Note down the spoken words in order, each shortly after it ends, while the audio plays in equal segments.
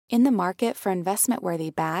In the market for investment-worthy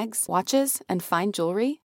bags, watches, and fine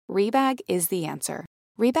jewelry, RHOBH is the answer.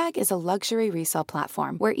 RHOBH is a luxury resale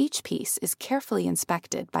platform where each piece is carefully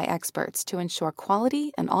inspected by experts to ensure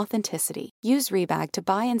quality and authenticity. Use RHOBH to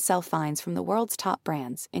buy and sell finds from the world's top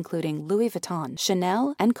brands, including Louis Vuitton,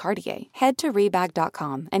 Chanel, and Cartier. Head to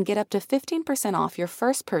RHOBH.com and get up to 15% off your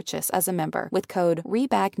first purchase as a member with code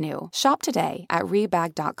RHOBHNEW. Shop today at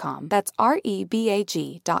RHOBH.com. That's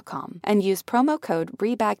REBAG.com. And use promo code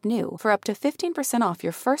RHOBHNEW for up to 15% off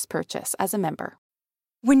your first purchase as a member.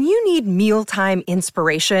 When you need mealtime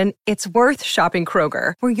inspiration, it's worth shopping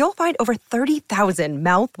Kroger, where you'll find over 30,000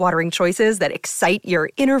 mouth-watering choices that excite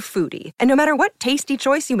your inner foodie. And no matter what tasty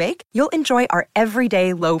choice you make, you'll enjoy our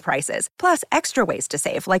everyday low prices, plus extra ways to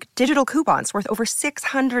save, like digital coupons worth over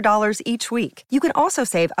 $600 each week. You can also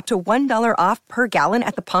save up to $1 off per gallon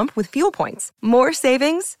at the pump with fuel points. More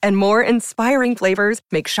savings and more inspiring flavors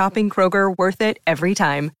make shopping Kroger worth it every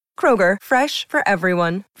time. Kroger, fresh for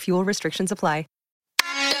everyone. Fuel restrictions apply.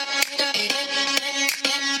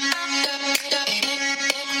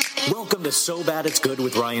 Welcome to So Bad It's Good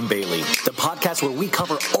with Ryan Bailey, the podcast where we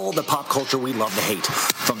cover all the pop culture we love to hate,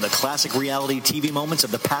 from the classic reality TV moments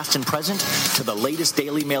of the past and present to the latest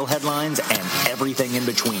Daily Mail headlines and everything in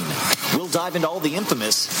between. We'll dive into all the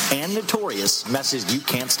infamous and notorious messes you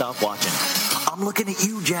can't stop watching. I'm looking at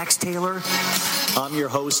you, Jax Taylor. I'm your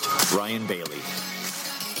host, Ryan Bailey.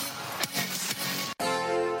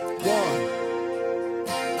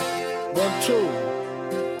 One, two.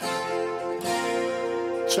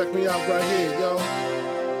 Check me out right here, yo.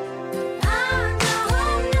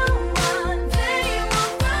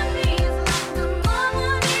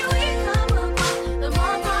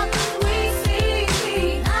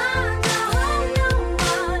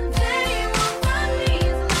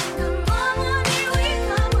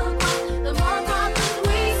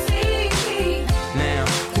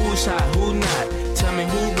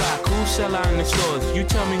 Sell out in the stores. You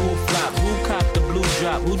tell me who flop, who cop the blue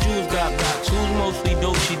drop, who Jews got blocks, who's mostly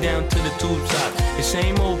dope, she down to the tube top. The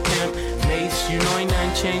same old pimp, Mace, you know ain't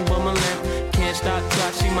nothing changed but my limp. Can't stop till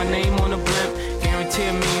I see my name on the blimp. Guarantee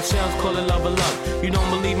a million sales, call it love or luck. You don't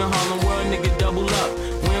believe in Harlem World, nigga, double up.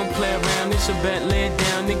 We don't play around, it's a bet, lay it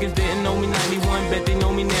down. Niggas didn't know me 91, bet they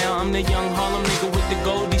know me now. I'm the young Harlem nigga with the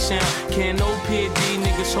Goldie sound. Can't no PD,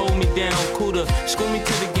 niggas hold me down. Cooler, school me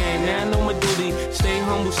to the game, now I know my duty. Stay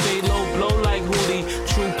humble, stay low, blow like Hootie.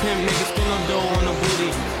 True pimp, niggas spin on dough on the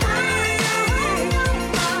booty.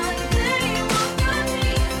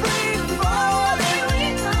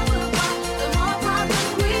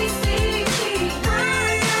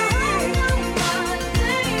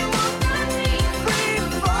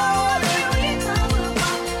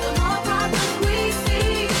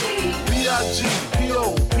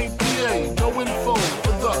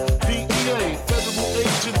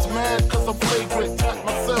 I'm flagrant, tap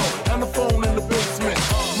myself and the phone in the basement.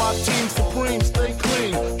 My team supreme, stay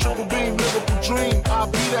clean. Triple beam, lyrical dream. I'll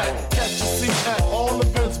be that. Catch a seat at all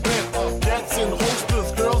events bent. Gats and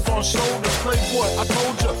holsters, girls on shoulders. Playboy, I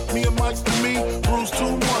told ya, me and Mike's to me. Bruise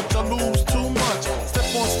too much, I lose too much.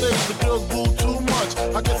 Step on stage, the girls boo too much.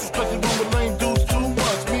 I guess it's 'cause you room with lame dudes too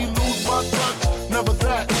much. Me lose my touch, never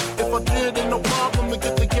that. If I did, ain't no problem to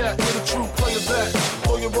get the gap. Where the true players at?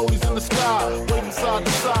 Throw your rollies in the sky, waving side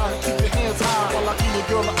to side. Keep your hands high while I give your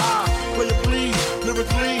girl an eye. Play it please,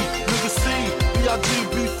 lyrically, niggas see.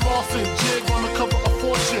 B.I.G.B. flossing, jig on the cover of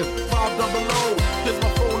Fortune. 500. Here's my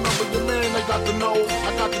phone number, your man, they got the know.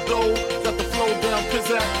 I got the dough, got the flow down,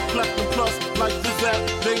 pizzazz. Platinum plus, like Zizak.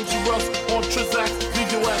 Dangerous on Trizak.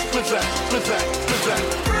 Leave your ass, Trizak, Trizak, Trizak.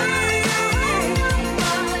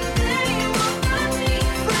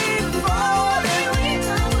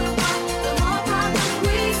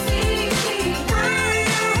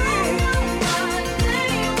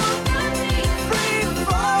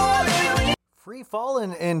 Free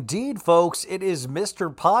falling indeed, folks. It is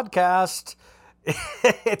Mr. Podcast.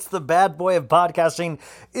 It's the bad boy of podcasting.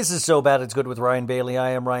 This is So Bad It's Good with Ryan Bailey.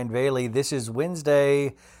 I am Ryan Bailey. This is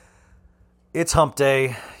Wednesday. It's hump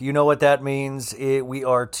day. You know what that means. We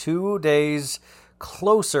are 2 days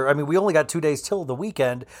closer. I mean, we only got 2 days till the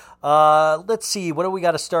weekend. Let's see. What do we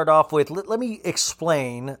got to start off with? Let me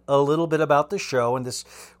explain a little bit about the show. And this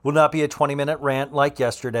will not be a 20-minute rant like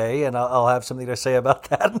yesterday. And I'll have something to say about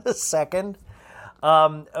that in a second.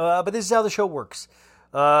 But this is how the show works.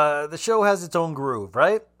 The show has its own groove,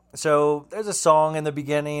 right? So there's a song in the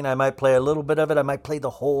beginning. I might play a little bit of it. I might play the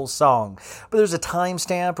whole song. But there's a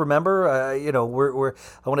timestamp. Remember, I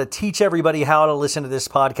want to teach everybody how to listen to this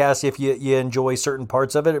podcast if you enjoy certain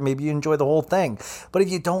parts of it, or maybe you enjoy the whole thing. But if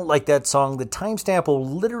you don't like that song, the timestamp will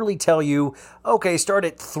literally tell you, okay, start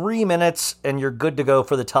at 3 minutes and you're good to go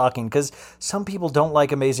for the talking. Because some people don't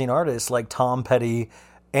like amazing artists like Tom Petty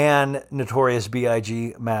and Notorious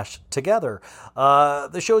B.I.G. mashed together.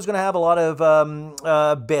 The show's going to have a lot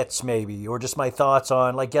of bits, maybe, or just my thoughts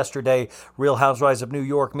on, like yesterday, Real Housewives of New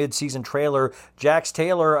York mid-season trailer. Jax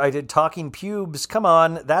Taylor, I did Talking Pubes. Come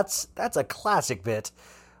on, that's a classic bit.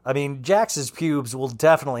 I mean, Jax's pubes will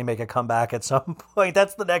definitely make a comeback at some point.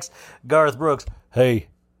 That's the next Garth Brooks. Hey,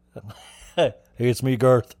 it's me,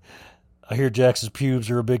 Garth. I hear Jax's pubes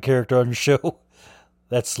are a big character on your show.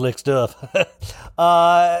 That's slick stuff. And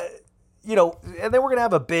then we're going to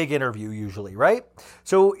have a big interview usually, right?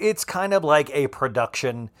 So it's kind of like a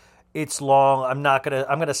production. It's long. I'm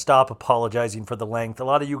going to stop apologizing for the length. A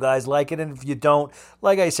lot of you guys like it. And if you don't,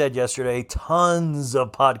 like I said yesterday, tons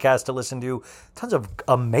of podcasts to listen to, tons of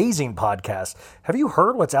amazing podcasts. Have you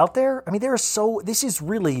heard what's out there? I mean, this is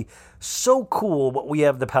really so cool what we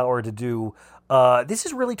have the power to do. This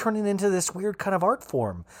is really turning into this weird kind of art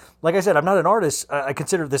form. Like I said, I'm not an artist. I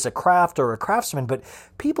consider this a craft or a craftsman, but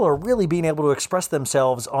people are really being able to express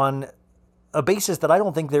themselves on a basis that I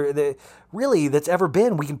don't think that's ever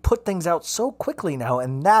been. We can put things out so quickly now,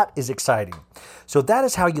 and that is exciting. So that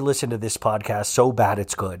is how you listen to this podcast, So Bad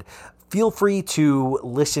It's Good. Feel free to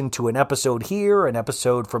listen to an episode here, an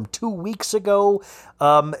episode from 2 weeks ago.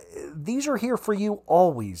 These are here for you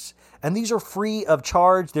always. And these are free of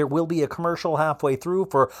charge. There will be a commercial halfway through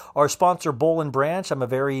for our sponsor, Boll and Branch. I'm a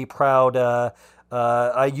very proud,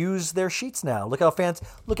 I use their sheets now. Look how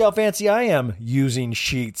fancy I am using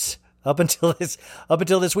sheets. Up until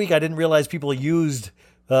this week, I didn't realize people used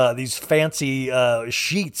these fancy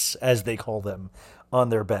sheets, as they call them, on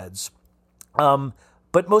their beds.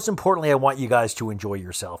 But most importantly, I want you guys to enjoy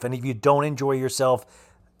yourself. And if you don't enjoy yourself,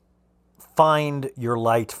 find your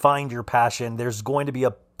light, find your passion. There's going to be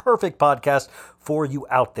a perfect podcast for you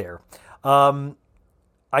out there. I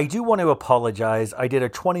do want to apologize. I did a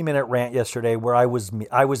 20-minute rant yesterday where I was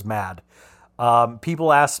mad.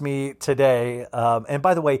 People asked me today, and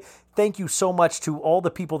by the way, thank you so much to all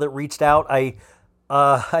the people that reached out. It's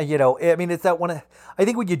that one. I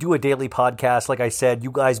think when you do a daily podcast, like I said,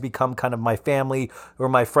 you guys become kind of my family or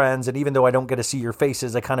my friends. And even though I don't get to see your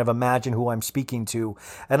faces, I kind of imagine who I'm speaking to.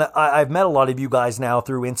 And I've met a lot of you guys now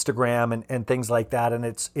through Instagram and things like that. And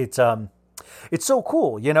it's so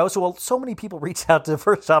cool, So many people reached out to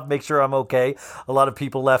first off make sure I'm okay. A lot of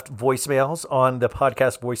people left voicemails on the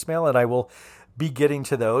podcast voicemail, and I will be getting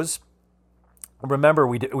to those. Remember,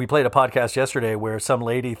 we played a podcast yesterday where some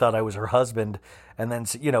lady thought I was her husband, and then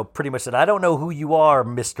pretty much said, "I don't know who you are,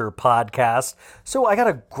 Mr. Podcast." So I got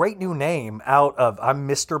a great new name out of I'm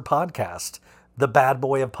Mr. Podcast, the bad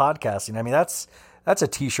boy of podcasting. I mean, that's a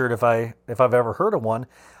T-shirt if I've ever heard of one.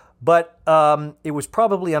 But it was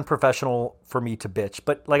probably unprofessional for me to bitch.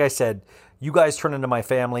 But like I said, you guys turn into my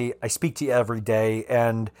family. I speak to you every day,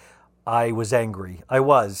 and I was angry. I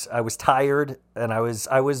was tired, and I was,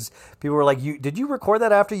 people were like, did you record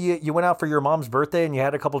that after you went out for your mom's birthday and you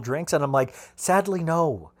had a couple drinks? And I'm like, sadly,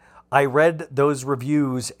 no. I read those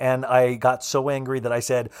reviews and I got so angry that I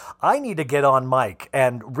said, I need to get on mic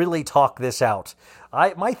and really talk this out.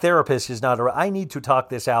 My therapist is not, I need to talk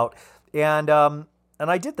this out. And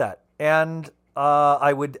I did that. And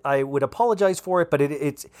I would apologize for it, but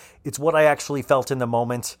it's what I actually felt in the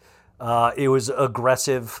moment. It was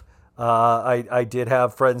aggressive. I did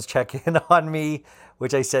have friends check in on me,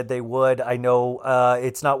 which I said they would. I know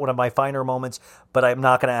it's not one of my finer moments, but I'm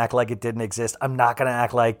not going to act like it didn't exist. I'm not going to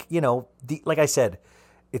act like, like I said,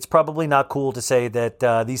 it's probably not cool to say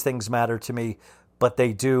that these things matter to me, but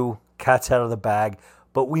they do. Cat's out of the bag.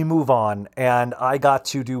 But we move on. And I got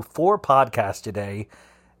to do 4 podcasts today,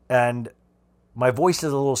 and my voice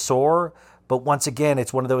is a little sore. But once again,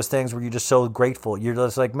 it's one of those things where you're just so grateful. You're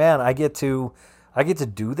just like, man, I get to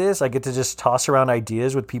do this. I get to just toss around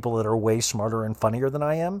ideas with people that are way smarter and funnier than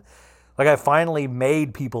I am. Like, I finally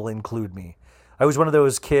made people include me. I was one of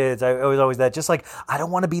those kids. I was always that, just like, I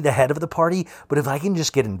don't want to be the head of the party, but if I can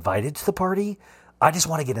just get invited to the party, I just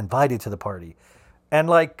want to get invited to the party. And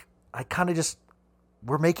like, I kind of just,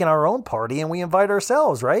 we're making our own party and we invite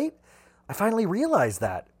ourselves, right? I finally realized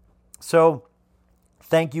that. So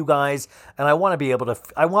thank you guys. And I want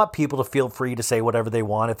people to feel free to say whatever they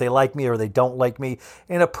want. If they like me or they don't like me.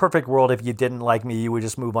 In a perfect world, if you didn't like me, you would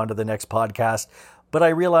just move on to the next podcast. But I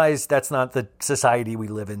realize that's not the society we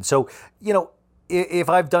live in. So, if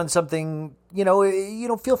I've done something,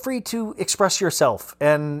 feel free to express yourself.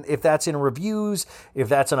 And if that's in reviews, if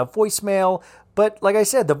that's in a voicemail. But like I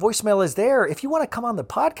said, the voicemail is there. If you want to come on the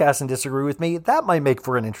podcast and disagree with me, that might make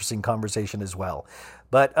for an interesting conversation as well.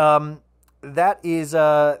 But that is,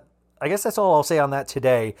 I guess that's all I'll say on that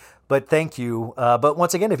today. But thank you. But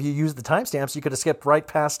once again, if you use the timestamps, you could have skipped right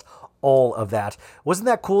past all of that. Wasn't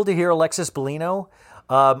that cool to hear Alexis Bellino?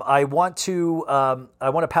 I want to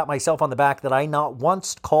pat myself on the back that I not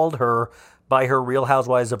once called her by her Real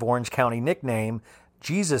Housewives of Orange County nickname,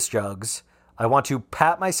 Jesus Jugs. I want to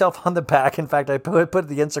pat myself on the back. In fact, I put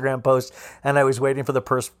the Instagram post and I was waiting for the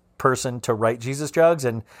person to write Jesus Jugs,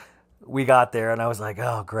 and we got there and I was like,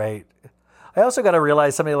 oh, great. I also got to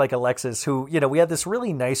realize somebody like Alexis who, we had this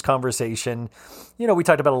really nice conversation. We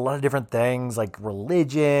talked about a lot of different things like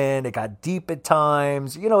religion. It got deep at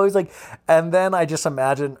times, it was like, and then I just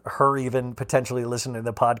imagine her even potentially listening to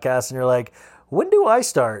the podcast and you're like, when do I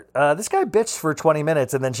start? This guy bitched for 20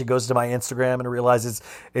 minutes and then she goes to my Instagram and realizes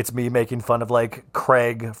it's me making fun of like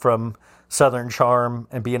Craig from Southern Charm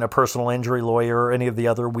and being a personal injury lawyer or any of the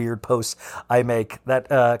other weird posts I make.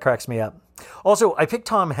 That cracks me up. Also, I picked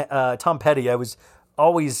Tom Petty. I was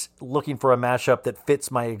always looking for a mashup that fits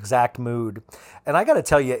my exact mood. And I got to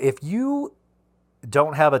tell you, if you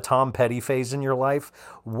don't have a Tom Petty phase in your life,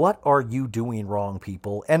 what are you doing wrong,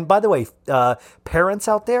 people? And by the way, parents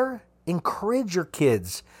out there, encourage your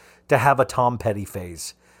kids to have a Tom Petty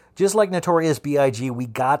phase. Just like Notorious B.I.G., we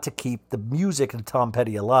got to keep the music of Tom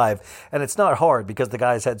Petty alive. And it's not hard because the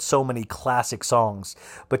guy's had so many classic songs.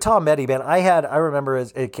 But Tom Petty, man, I remember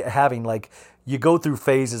having like, you go through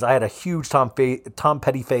phases. I had a huge Tom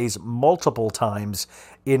Petty phase multiple times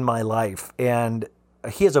in my life. And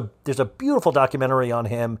there's a beautiful documentary on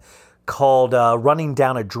him called Running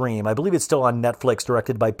Down a Dream. I believe it's still on Netflix,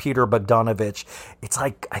 directed by Peter Bogdanovich. It's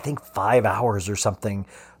like, I think 5 hours or something.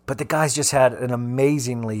 But the guy's just had an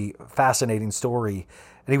amazingly fascinating story.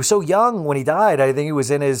 And he was so young when he died. I think he was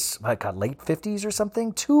in his, late 50s or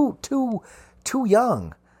something. Too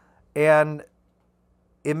young. And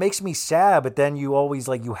it makes me sad, but then you always,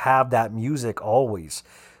 you have that music always.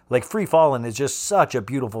 Like Free Fallin' is just such a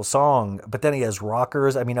beautiful song. But then he has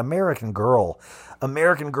rockers. I mean, American Girl.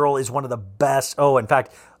 American Girl is one of the best. Oh, in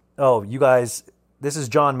fact, you guys, this is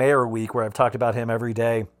John Mayer week where I've talked about him every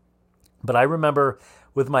day. But I remember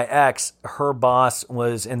with my ex, her boss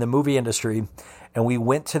was in the movie industry, and we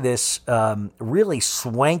went to this really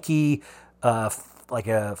swanky, like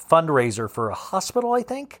a fundraiser for a hospital, I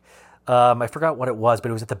think. I forgot what it was, but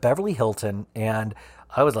it was at the Beverly Hilton, and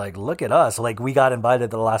I was like, look at us. Like, we got invited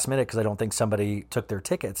at the last minute because I don't think somebody took their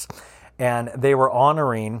tickets. And they were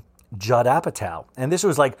honoring Judd Apatow. And this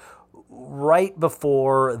was like right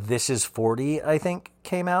before This Is 40, I think,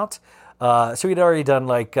 came out. So he'd already done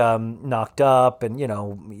Knocked Up and,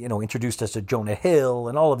 introduced us to Jonah Hill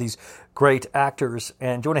and all of these great actors.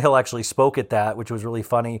 And Jonah Hill actually spoke at that, which was really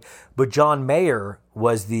funny. But John Mayer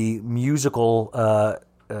was the musical,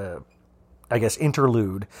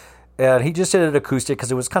 interlude. And he just did it acoustic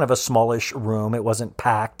because it was kind of a smallish room. It wasn't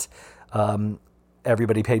packed.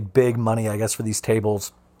 Everybody paid big money, I guess, for these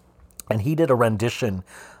tables. And he did a rendition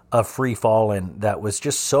of Free Fallin' that was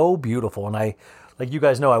just so beautiful. And like you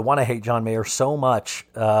guys know, I want to hate John Mayer so much,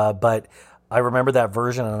 but I remember that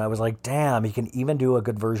version and I was like, damn, he can even do a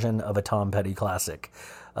good version of a Tom Petty classic.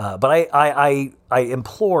 But I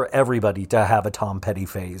implore everybody to have a Tom Petty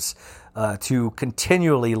phase, to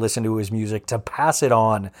continually listen to his music, to pass it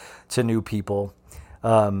on to new people.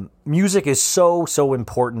 Music is so, so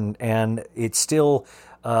important, and it still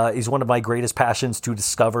is one of my greatest passions to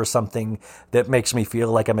discover something that makes me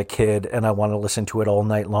feel like I'm a kid and I want to listen to it all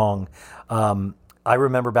night long. I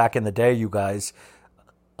remember back in the day, you guys,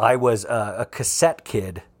 I was a cassette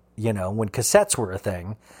kid, when cassettes were a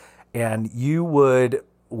thing, and you would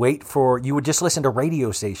just listen to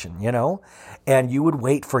radio station, and you would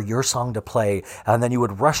wait for your song to play, and then you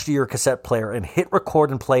would rush to your cassette player and hit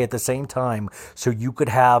record and play at the same time so you could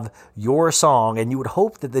have your song, and you would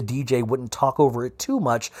hope that the DJ wouldn't talk over it too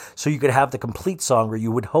much so you could have the complete song, or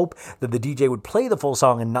you would hope that the DJ would play the full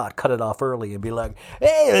song and not cut it off early and be like,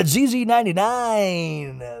 hey, it's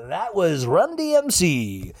ZZ99, that was Run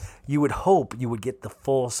DMC. You would hope you would get the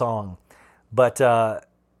full song, but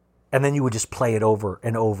and then you would just play it over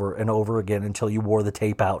and over and over again until you wore the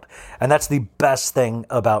tape out. And that's the best thing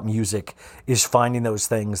about music, is finding those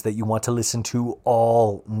things that you want to listen to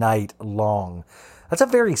all night long. That's a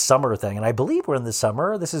very summer thing. And I believe we're in the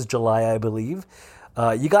summer. This is July, I believe.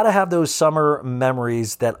 You got to have those summer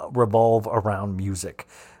memories that revolve around music.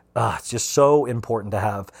 It's just so important to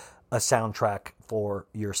have a soundtrack for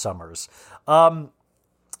your summers.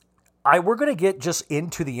 we're going to get just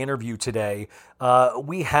into the interview today.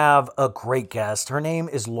 We have a great guest. Her name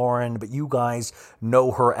is Lauren, but you guys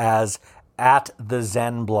know her as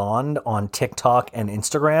 @TheZenBlonde on TikTok and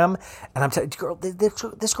Instagram. And I'm telling you, girl,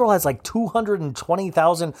 this girl has like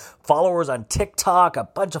 220,000 followers on TikTok, a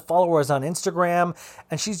bunch of followers on Instagram,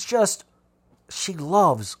 and she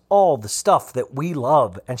loves all the stuff that we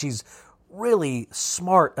love, and she's really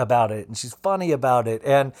smart about it, and she's funny about it.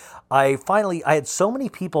 And I had so many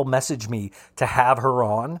people message me to have her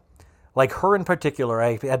on, like her in particular.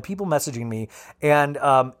 I had people messaging me, and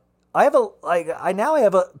I now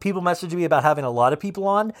have people messaging me about having a lot of people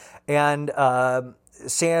on, and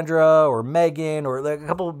Sandra or Megan or a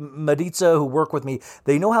couple Mediza who work with me,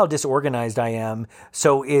 they know how disorganized I am.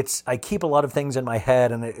 So I keep a lot of things in my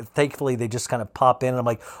head, and thankfully they just kind of pop in, and I'm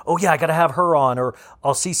like, oh yeah, I got to have her on. Or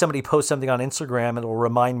I'll see somebody post something on Instagram and it'll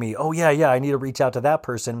remind me, oh yeah, I need to reach out to that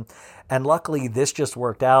person. And luckily this just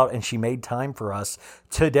worked out, and she made time for us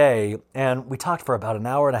today. And we talked for about an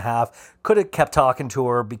hour and a half. Could have kept talking to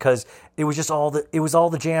her because it was all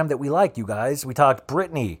the jam that we like, you guys. We talked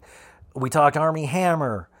Britney. We talked Armie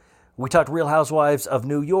Hammer. We talked Real Housewives of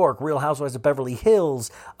New York, Real Housewives of Beverly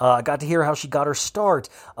Hills. Got to hear how she got her start.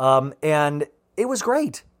 And it was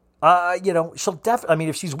great.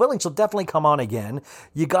 If she's willing, she'll definitely come on again.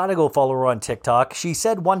 You got to go follow her on TikTok. She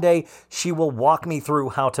said one day she will walk me through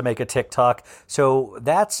how to make a TikTok. So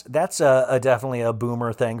that's definitely a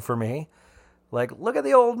boomer thing for me. Like, look at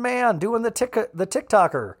the old man doing the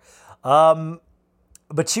TikToker.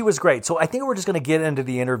 But she was great. So I think we're just going to get into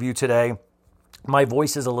the interview today. My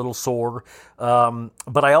voice is a little sore.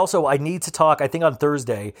 But I need to talk. I think on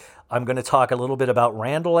Thursday, I'm going to talk a little bit about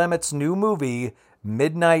Randall Emmett's new movie,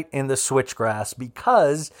 Midnight in the Switchgrass,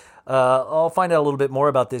 because I'll find out a little bit more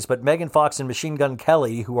about this. But Megan Fox and Machine Gun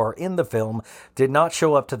Kelly, who are in the film, did not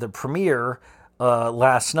show up to the premiere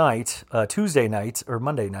last night, Tuesday night or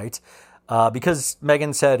Monday night. Because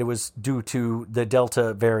Megan said it was due to the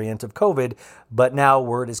Delta variant of COVID, but now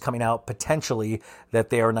word is coming out potentially that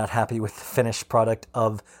they are not happy with the finished product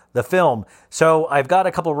of the film. So I've got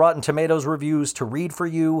a couple Rotten Tomatoes reviews to read for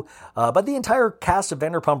you, but the entire cast of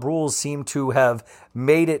Vanderpump Rules seem to have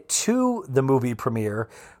made it to the movie premiere,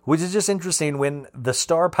 which is just interesting when the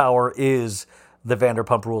star power is the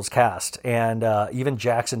Vanderpump Rules cast. And even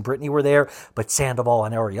Jax and Britney were there, but Sandoval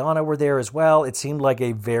and Ariana were there as well. It seemed like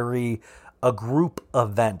a group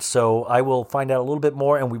event. So I will find out a little bit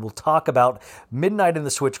more, and we will talk about Midnight in the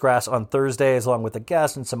Switchgrass on Thursday, along with a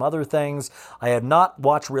guest and some other things. I have not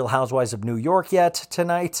watched Real Housewives of New York yet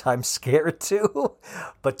tonight. I'm scared to.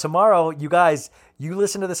 But tomorrow, you guys, you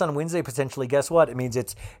listen to this on Wednesday, potentially, guess what? It means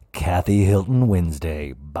it's Kathy Hilton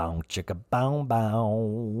Wednesday. Bow, chicka, bow,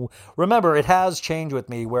 bow. Remember, it has changed with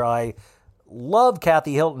me where I love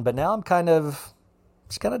Kathy Hilton, but now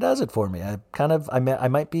she kind of does it for me. I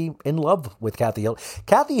might be in love with Kathy Hilton.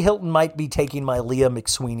 Kathy Hilton might be taking my Leah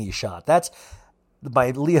McSweeney shot. That's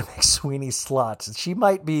my Leah McSweeney slot. She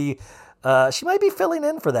might be filling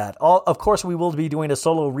in for that. Of course, we will be doing a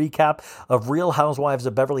solo recap of Real Housewives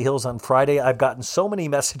of Beverly Hills on Friday. I've gotten so many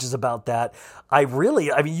messages about that.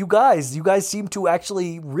 You guys seem to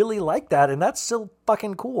actually really like that, and that's still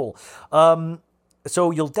fucking cool.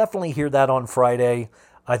 So you'll definitely hear that on Friday.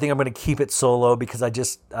 I think I'm going to keep it solo because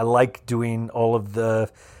I like doing all of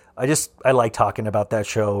I like talking about that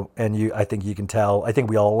show, and I think you can tell. I think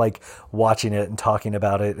we all like watching it and talking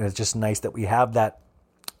about it, and it's just nice that we have that.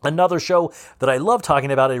 Another show that I love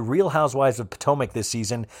talking about is Real Housewives of Potomac this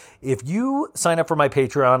season. If you sign up for my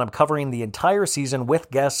Patreon, I'm covering the entire season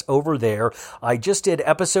with guests over there. I just did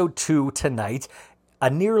episode 2 tonight, a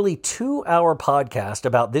nearly 2-hour podcast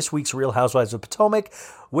about this week's Real Housewives of Potomac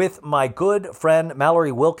with my good friend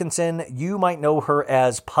Mallory Wilkinson. You might know her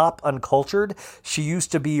as Pop Uncultured. She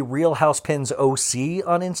used to be Real Housepins OC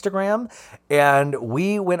on Instagram, and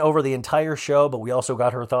we went over the entire show, but we also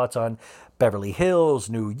got her thoughts on Beverly Hills,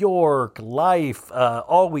 New York, life,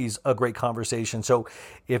 always a great conversation. So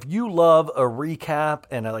if you love a recap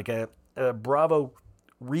and a Bravo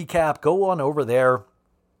recap, go on over there.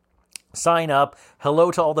 Sign up.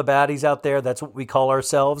 Hello to all the baddies out there. That's what we call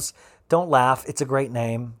ourselves. Don't laugh. It's a great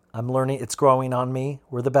name. I'm learning. It's growing on me.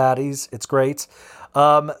 We're the baddies. It's great.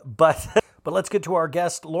 But let's get to our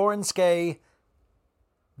guest, Lauren Skae,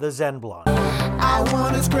 the Zen Blonde. I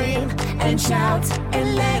want to scream and shout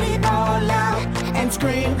and let it all out. And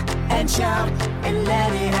scream and shout and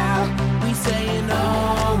let it out. We saying,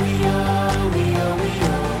 oh, we are, we are, we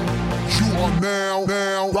are. You are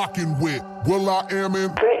now rocking with Will I Am in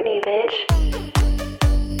Britney, bitch.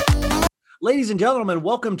 Ladies and gentlemen,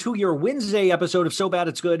 welcome to your Wednesday episode of So Bad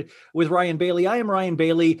It's Good with Ryan Bailey. I am Ryan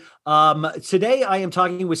Bailey. Today I am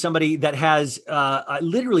talking with somebody that has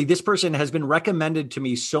literally, this person has been recommended to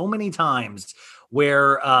me so many times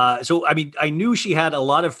where, I knew she had a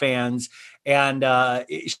lot of fans, and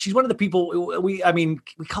she's one of the people we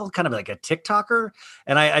call it kind of like a TikToker.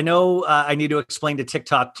 And I know I need to explain to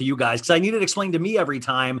TikTok to you guys, because I need it explained to me every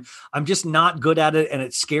time. I'm just not good at it, and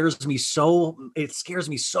it scares me so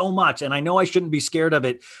much. And I know I shouldn't be scared of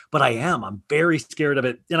it, but I am. I'm very scared of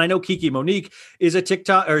it. And I know Kiki Monique is a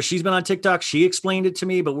TikTok, or she's been on TikTok. She explained it to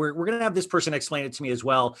me, but we're going to have this person explain it to me as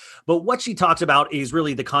well. But what she talks about is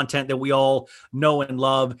really the content that we all know and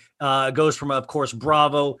love. Goes from, of course,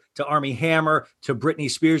 Bravo to Armie Hammer to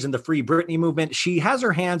Britney Spears and the Free Britney movement. She has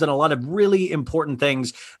her hands on a lot of really important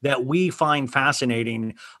things that we find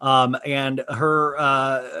fascinating. And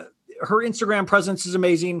her Instagram presence is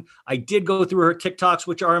amazing. I did go through her TikToks,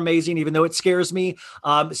 which are amazing, even though it scares me.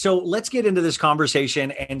 So let's get into this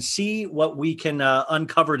conversation and see what we can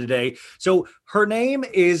uncover today. So her name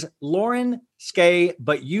is Lauren Skae,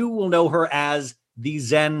 but you will know her as the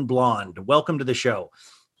Zen Blonde. Welcome to the show.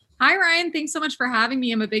 Hi, Ryan. Thanks so much for having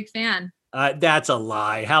me. I'm a big fan. That's a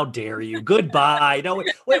lie. How dare you? Goodbye. No,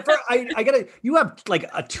 wait. You have like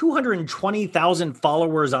a 220,000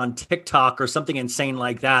 followers on TikTok or something insane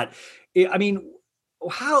like that. I mean,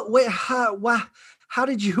 how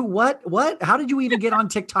did you even get on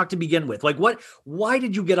TikTok to begin with? Like, why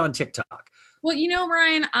did you get on TikTok? Well,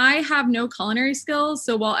 Ryan, I have no culinary skills.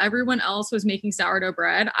 So while everyone else was making sourdough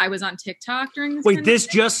bread, I was on TikTok during this. Wait, this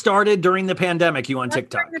just started during the pandemic. You on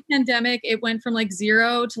TikTok? During the pandemic, it went from like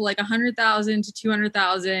 0 to like 100,000 to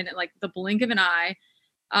 200,000 in like the blink of an eye.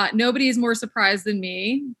 Nobody is more surprised than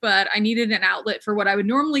me, but I needed an outlet for what I would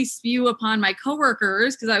normally spew upon my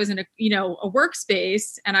coworkers, because I was in a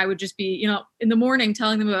workspace, and I would just be, in the morning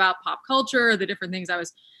telling them about pop culture or the different things I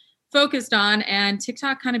was focused on. And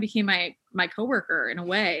TikTok kind of became my coworker in a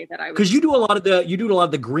way that I was. Because you do a lot of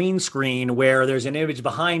the green screen where there's an image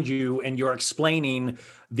behind you and you're explaining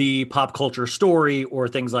the pop culture story or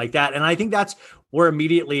things like that. And I think that's where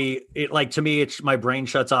immediately to me, my brain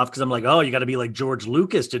shuts off, because I'm like, oh, you got to be like George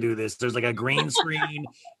Lucas to do this. There's like a green screen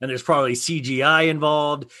and there's probably CGI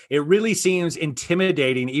involved. It really seems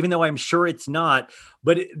intimidating, even though I'm sure it's not.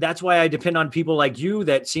 But that's why I depend on people like you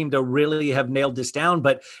that seem to really have nailed this down.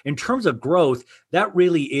 But in terms of growth, that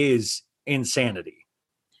really is insanity.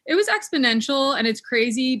 It was exponential, and it's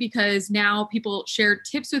crazy because now people share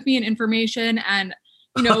tips with me and information, and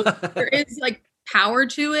there is like power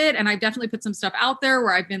to it. And I've definitely put some stuff out there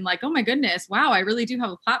where I've been like, oh my goodness, wow, I really do have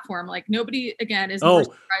a platform. Like nobody, again, is more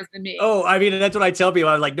surprised than me. Oh, I mean, that's what I tell people.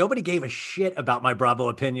 I'm like, nobody gave a shit about my Bravo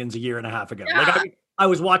opinions a year and a half ago. Yeah. Like I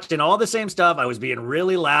was watching all the same stuff. I was being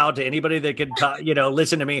really loud to anybody that could,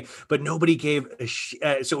 listen to me, but nobody gave a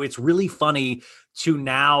shit. So it's really funny to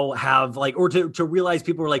now have to realize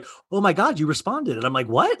people were like, oh my God, you responded. And I'm like,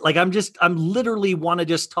 what? Like, I'm literally want to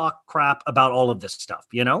just talk crap about all of this stuff,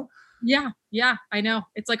 Yeah, I know.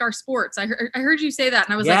 It's like our sports. I heard you say that,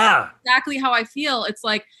 and I was like, that's exactly how I feel. It's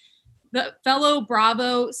like the fellow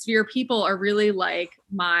Bravo sphere people are really like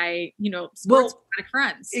my, sports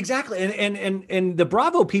friends. Exactly. And the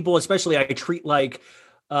Bravo people, especially, I treat like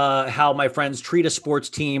how my friends treat a sports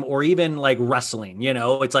team, or even like wrestling.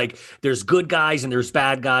 It's like there's good guys and there's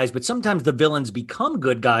bad guys, but sometimes the villains become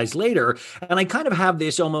good guys later. And I kind of have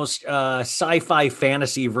this almost sci-fi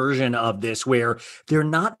fantasy version of this where they're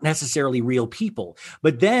not necessarily real people.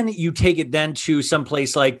 But then you take it then to some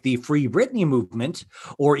place like the Free Britney movement,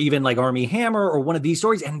 or even like Armie Hammer, or one of these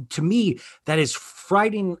stories. And to me, that is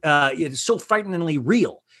frightening. It's so frighteningly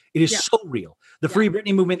real. It is so real. The Free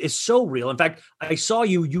Britney movement is so real. In fact, I saw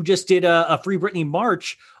you just did a Free Britney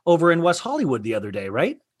march over in West Hollywood the other day,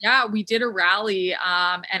 right? Yeah, we did a rally.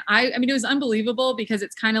 And I mean, it was unbelievable, because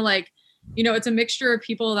it's kind of like, it's a mixture of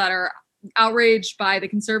people that are outraged by the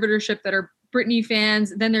conservatorship that are Britney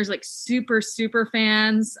fans. Then there's like super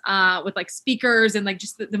fans with like speakers and like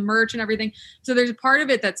just the merch and everything. So there's a part of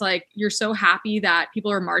it that's like, you're so happy that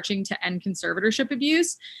people are marching to end conservatorship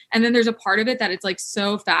abuse. And then there's a part of it that it's like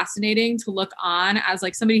so fascinating to look on as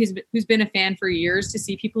like somebody who's been a fan for years, to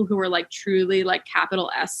see people who are like truly like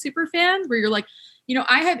capital S super fans, where you're like,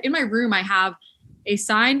 I have in my room, I have a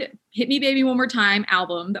signed Hit Me Baby One More Time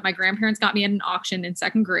album that my grandparents got me at an auction in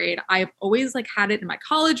second grade. I've always like had it in my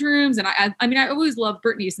college rooms. And I always loved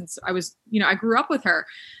Britney since I was, I grew up with her.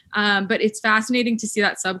 But it's fascinating to see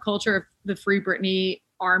that subculture of the Free Britney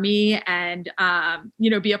Armie and,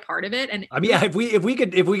 be a part of it. And I mean, if we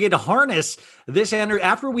could harness this energy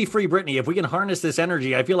after we free Britney, if we can harness this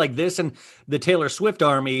energy, I feel like this and the Taylor Swift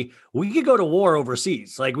army, we could go to war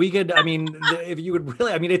overseas. Like we could, I mean, if you would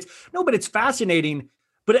really, I mean, but it's fascinating.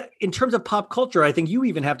 But in terms of pop culture, I think you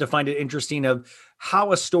even have to find it interesting of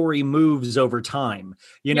how a story moves over time.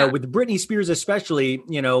 With Britney Spears especially,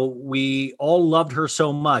 we all loved her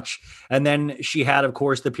so much. And then she had, of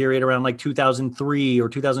course, the period around like 2003 or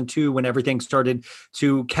 2002 when everything started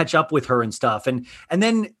to catch up with her and stuff. And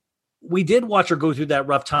then we did watch her go through that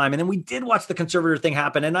rough time. And then we did watch the conservator thing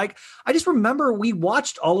happen. And I just remember we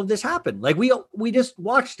watched all of this happen. Like we just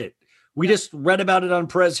watched it. We just read about it on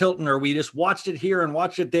Perez Hilton, or we just watched it here and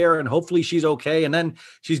watched it there, and hopefully she's okay. And then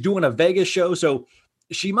she's doing a Vegas show, so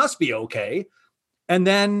she must be okay. And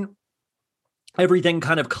then everything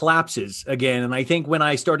kind of collapses again. And I think when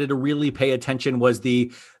I started to really pay attention was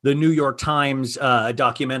the New York Times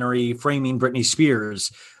documentary Framing Britney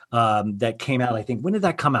Spears that came out. I think, when did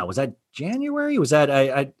that come out? Was that January? Was that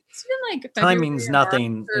it's been like time means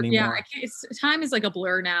nothing anymore. Yeah, I can't, time is like a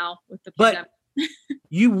blur now with the pandemic.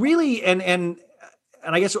 You really, and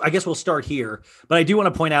I guess we'll start here, but I do want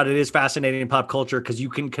to point out it is fascinating in pop culture because you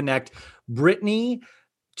can connect Britney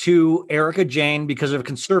to Erika Jayne because of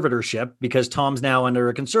conservatorship, because Tom's now under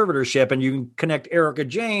a conservatorship, and you can connect Erika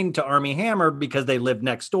Jayne to Armie Hammer because they lived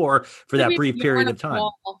next door for that brief period of time.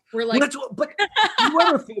 We're like, but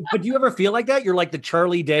do you ever feel like that? You're like the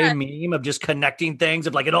Charlie Day meme of just connecting things,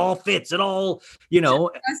 of like it all fits, it all,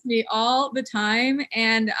 Trust me, all the time.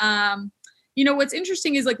 And what's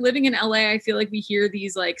interesting is like living in LA, I feel like we hear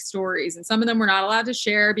these like stories, and some of them we're not allowed to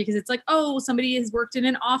share because it's like, oh, somebody has worked in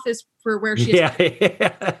an office for where she has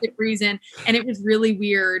a reason. And it was really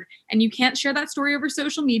weird. And you can't share that story over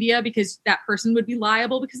social media because that person would be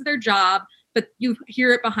liable because of their job, but you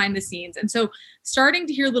hear it behind the scenes. And so starting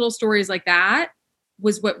to hear little stories like that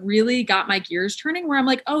was what really got my gears turning, where I'm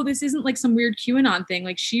like, oh, this isn't like some weird QAnon thing.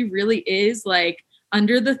 Like she really is like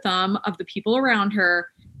under the thumb of the people around her.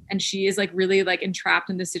 And she is like really like entrapped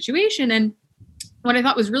in this situation. And what I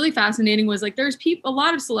thought was really fascinating was like, there's a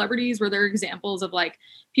lot of celebrities where there are examples of like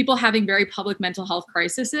people having very public mental health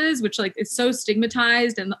crises, which like it's so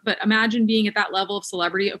stigmatized. But imagine being at that level of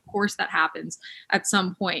celebrity. Of course that happens at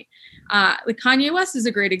some point. Like Kanye West is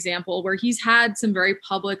a great example where he's had some very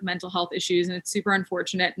public mental health issues, and it's super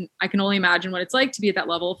unfortunate. And I can only imagine what it's like to be at that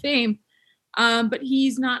level of fame. But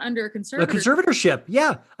he's not under a conservatorship.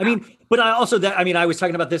 Yeah. I mean, but I also I was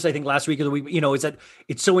talking about this, I think last week or the week, is that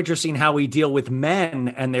it's so interesting how we deal with men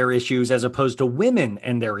and their issues as opposed to women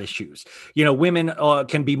and their issues. Women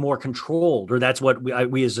can be more controlled, or that's what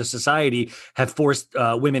we as a society have forced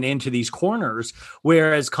women into these corners.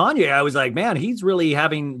 Whereas Kanye, I was like, man, he's really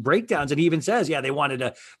having breakdowns. And he even says, yeah, they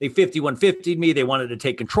 5150'd me. They wanted to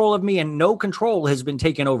take control of me, and no control has been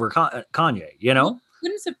taken over Kanye,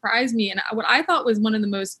 Wouldn't surprise me. And what I thought was one of the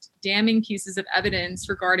most damning pieces of evidence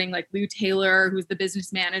regarding like Lou Taylor, who's the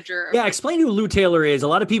business manager. Yeah, explain who Lou Taylor is. A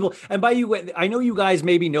lot of people, and by you, I know you guys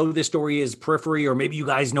maybe know this story as periphery, or maybe you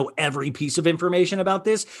guys know every piece of information about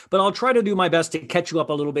this, but I'll try to do my best to catch you up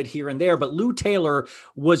a little bit here and there. But Lou Taylor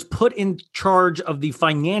was put in charge of the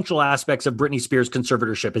financial aspects of Britney Spears'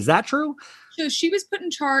 conservatorship. Is that true? So she was put in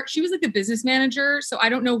charge. She was like the business manager. So I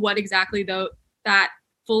don't know what exactly that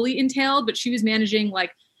fully entailed, but she was managing,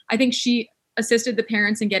 like, I think she assisted the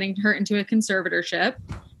parents in getting her into a conservatorship.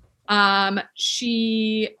 I'm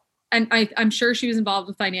sure she was involved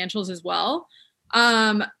with financials as well.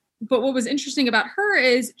 But what was interesting about her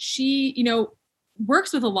is she,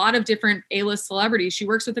 works with a lot of different A-list celebrities. She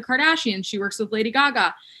works with the Kardashians. She works with Lady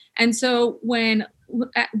Gaga. And so when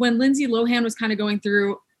Lindsay Lohan was kind of going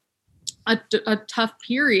through a tough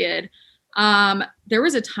period, there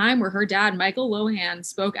was a time where her dad, Michael Lohan,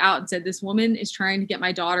 spoke out and said, this woman is trying to get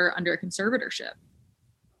my daughter under a conservatorship.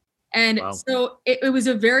 And wow. So it was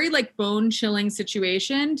a very like bone chilling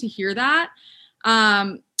situation to hear that.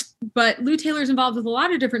 But Lou Taylor's involved with a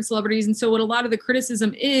lot of different celebrities. And so what a lot of the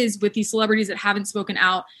criticism is with these celebrities that haven't spoken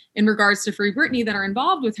out in regards to Free Britney that are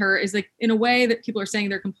involved with her is like, in a way that people are saying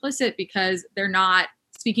they're complicit because they're not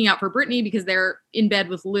speaking out for Britney because they're in bed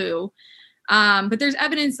with Lou. But there's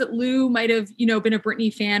evidence that Lou might have, been a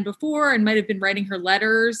Britney fan before and might have been writing her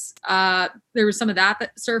letters. There was some of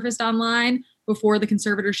that surfaced online before the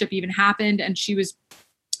conservatorship even happened. And she was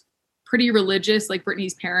pretty religious, like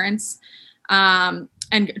Britney's parents,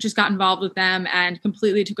 and just got involved with them and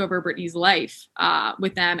completely took over Britney's life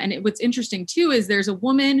with them. And what's interesting too is there's a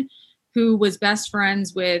woman who was best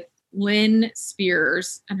friends with Lynn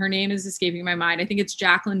Spears, and her name is escaping my mind. I think it's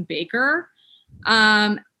Jacqueline Baker.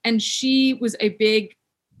 And she was a big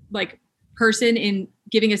like person in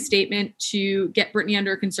giving a statement to get Britney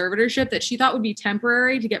under a conservatorship that she thought would be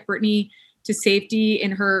temporary to get Britney to safety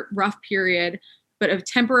in her rough period, but a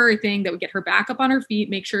temporary thing that would get her back up on her feet,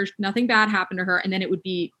 make sure nothing bad happened to her, and then it would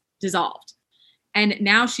be dissolved. And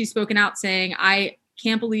now she's spoken out saying, I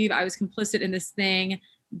can't believe I was complicit in this thing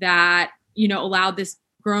that, allowed this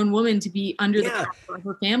grown woman to be under the power of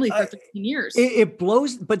her family for 13 years. It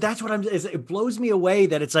blows, but that's what it blows me away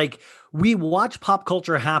that it's like we watch pop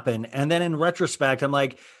culture happen. And then in retrospect, I'm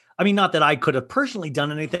like, I mean, not that I could have personally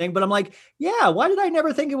done anything, but I'm like, yeah, why did I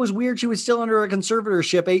never think it was weird she was still under a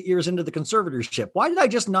conservatorship 8 years into the conservatorship? Why did I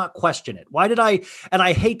just not question it? And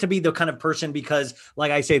I hate to be the kind of person because,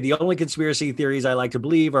 like I say, the only conspiracy theories I like to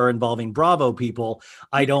believe are involving Bravo people.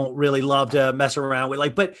 I don't really love to mess around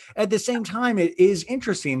with but at the same time, it is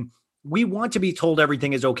interesting. We want to be told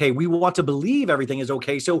everything is okay. We want to believe everything is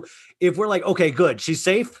okay. So if we're like, okay, good, she's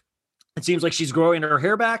safe. It seems like she's growing her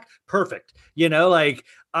hair back. Perfect.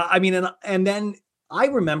 And then I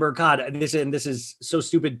remember, God, this is so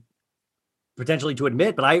stupid potentially to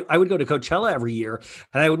admit, but I would go to Coachella every year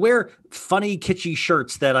and I would wear funny, kitschy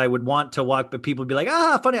shirts that I would want to walk, but people would be like,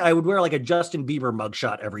 funny. I would wear like a Justin Bieber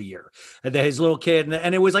mugshot every year. And then his little kid.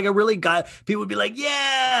 And it was like a really guy, people would be like,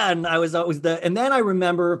 yeah. And I was always and then I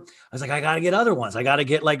remember, I was like, I got to get other ones. I got to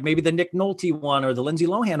get like maybe the Nick Nolte one or the Lindsay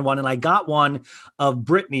Lohan one. And I got one of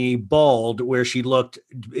Britney bald where she looked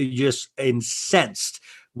just incensed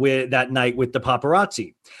with that night with the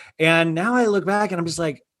paparazzi. And now I look back and I'm just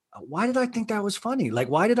like, why did I think that was funny? Like,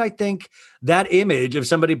 why did I think that image of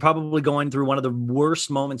somebody probably going through one of the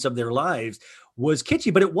worst moments of their lives was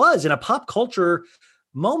kitschy? But it was in a pop culture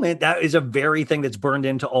moment. That is a very thing that's burned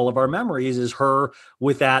into all of our memories is her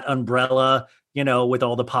with that umbrella, with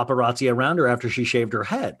all the paparazzi around her after she shaved her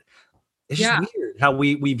head. It's just weird how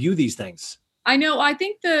we view these things. I know. I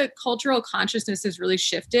think the cultural consciousness has really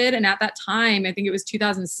shifted. And at that time, I think it was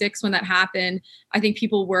 2006 when that happened. I think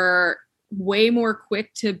people were way more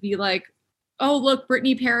quick to be like, oh, look,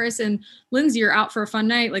 Britney, Paris, and Lindsay are out for a fun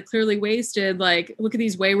night, like clearly wasted. Like, look at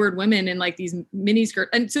these wayward women in like these mini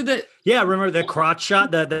skirts. And so remember the crotch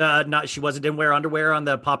shot that she didn't wear underwear on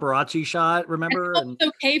the paparazzi shot. Remember? And it's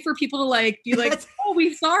okay for people to like be like, oh,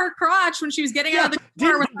 we saw her crotch when she was getting out of the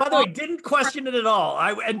car. By the way, didn't question it at all.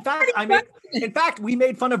 In fact, we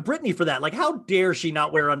made fun of Britney for that. Like, how dare she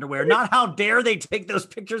not wear underwear? Not how dare they take those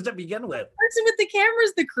pictures to begin with. The person with the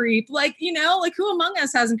camera's the creep. Like, like who among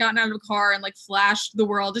us hasn't gotten out of a car and like flashed the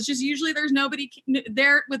world? It's just usually there's nobody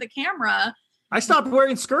there with a camera. I stopped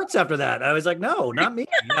wearing skirts after that. I was like, no, not me.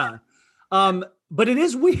 Yeah. But it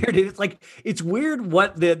is weird. It's weird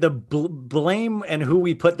what the blame and who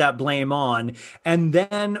we put that blame on. And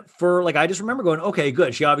then I just remember going, okay,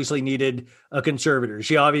 good. She obviously needed a conservator.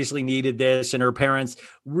 She obviously needed this and her parents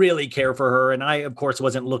really care for her. And I, of course,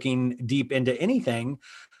 wasn't looking deep into anything.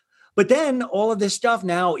 But then all of this stuff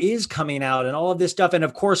now is coming out and all of this stuff. And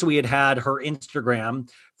of course, we had her Instagram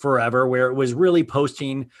forever where it was really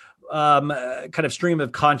posting kind of stream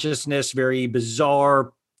of consciousness, very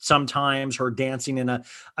bizarre. Sometimes her dancing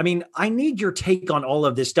I need your take on all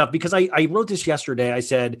of this stuff because I wrote this yesterday. I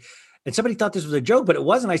said, and somebody thought this was a joke, but it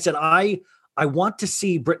wasn't. I said, I want to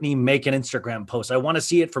see Britney make an Instagram post. I want to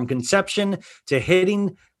see it from conception to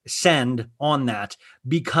hitting send on that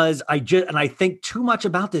because I think too much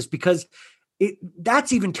about this because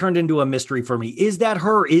that's even turned into a mystery for me. Is that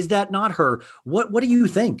her? Is that not her? What do you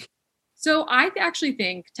think? So I actually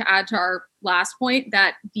think, to add to our last point,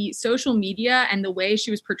 that the social media and the way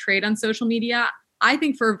she was portrayed on social media, I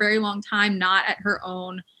think for a very long time, not at her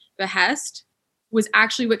own behest, was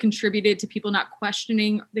actually what contributed to people not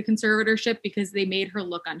questioning the conservatorship because they made her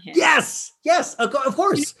look unhinged. Yes, of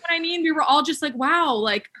course. You know what I mean? We were all just like, wow,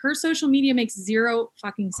 like her social media makes zero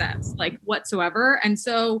fucking sense, like whatsoever. And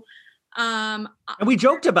so... and we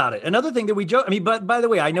joked about it. Another thing that we joke. But by the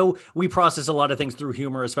way, I know we process a lot of things through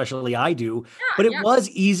humor, especially I do. But it was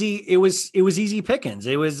easy. It was easy pickings.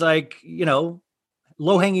 It was like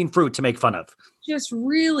low hanging fruit to make fun of. Just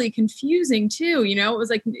really confusing too. It was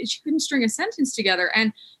like she couldn't string a sentence together.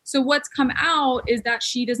 And so what's come out is that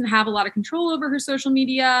she doesn't have a lot of control over her social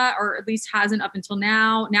media, or at least hasn't up until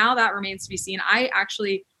now. Now that remains to be seen. I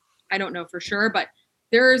don't know for sure, but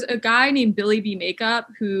there's a guy named Billy B Makeup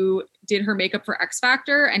who did her makeup for X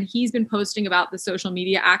Factor, and he's been posting about the social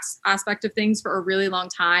media aspect of things for a really long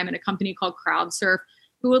time, and a company called CrowdSurf,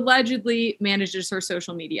 who allegedly manages her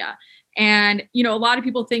social media. And, a lot of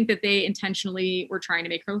people think that they intentionally were trying to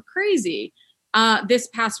make her crazy. This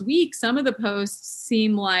past week, some of the posts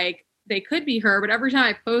seem like they could be her, but every time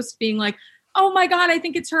I post being like, oh my God, I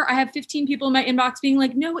think it's her, I have 15 people in my inbox being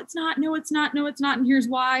like, no, it's not, no, it's not, no, it's not, and here's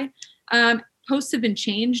why. Posts have been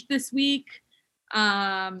changed this week.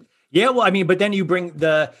 Yeah, well, I mean, but then you bring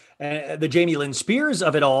the Jamie Lynn Spears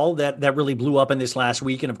of it all that really blew up in this last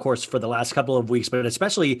week, and of course for the last couple of weeks, but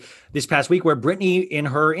especially this past week, where Britney in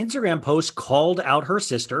her Instagram post called out her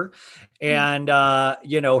sister, and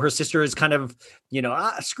her sister is kind of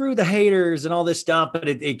screw the haters and all this stuff, but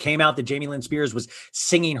it came out that Jamie Lynn Spears was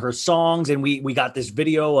singing her songs, and we got this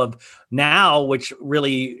video of now, which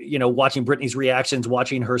really watching Britney's reactions,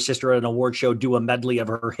 watching her sister at an award show do a medley of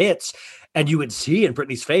her hits. And you would see in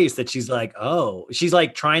Britney's face that she's like, oh, she's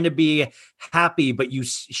like trying to be happy, but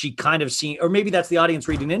she kind of seen, or maybe that's the audience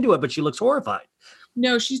reading into it, but she looks horrified.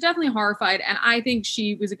 No, she's definitely horrified. And I think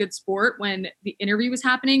she was a good sport when the interview was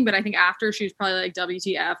happening, but I think after she was probably like,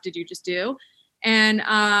 WTF did you just do? And,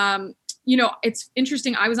 it's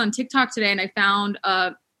interesting. I was on TikTok today and I found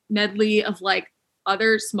a medley of like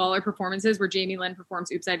other smaller performances where Jamie Lynn performs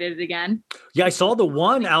Oops, I Did It Again. Yeah, I saw the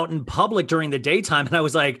one out in public during the daytime and I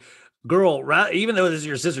was like, girl, even though this is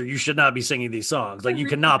your sister, you should not be singing these songs. Like, you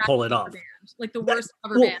cannot pull it off. Like the worst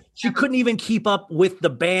cover band. She couldn't even keep up with the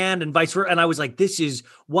band and vice versa. And I was like,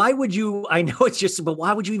 why would you, I know it's just, but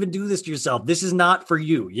why would you even do this to yourself? This is not for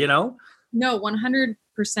you, No, 100%.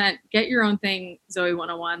 Get your own thing, Zoe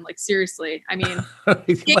 101. Like, seriously. I mean,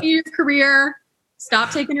 get your career. Stop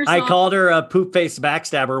taking her song. I called her a poop face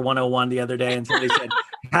backstabber 101 the other day, and somebody said,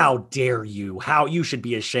 how dare you? How you should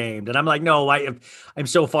be ashamed. And I'm like, no, I'm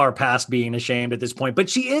so far past being ashamed at this point. But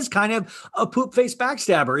she is kind of a poop face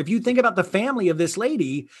backstabber. If you think about the family of this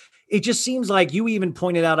lady, it just seems like you even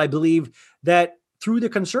pointed out, I believe, that through the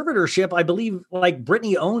conservatorship, I believe like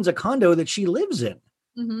Britney owns a condo that she lives in.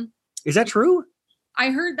 Mm-hmm. Is that true?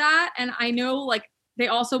 I heard that. And I know like they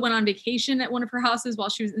also went on vacation at one of her houses while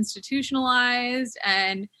she was institutionalized.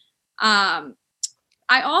 And I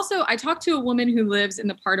talked to a woman who lives in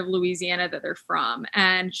the part of Louisiana that they're from,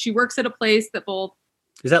 and she works at a place that both.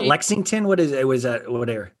 Is that Lexington? What is it? Was that what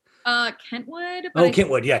area? Kentwood.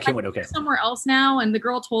 Kentwood. Yeah, Kentwood. Okay. Somewhere else now. And the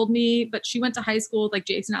girl told me, but she went to high school with like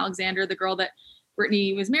Jason Alexander, the girl that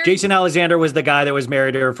Britney was married. Jason Alexander was the guy that was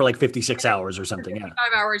married to her for like 56 hours or something. 55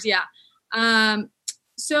 hours. Yeah.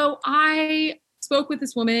 So I spoke with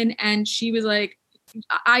this woman and she was like,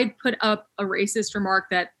 I put up a racist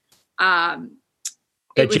remark that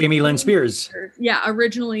Jamie Lynn Spears. Yeah.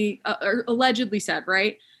 Originally, allegedly said,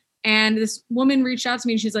 right. And this woman reached out to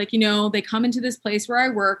me and she's like, they come into this place where I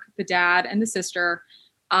work, the dad and the sister.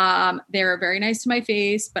 They're very nice to my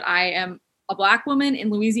face, but I am a Black woman in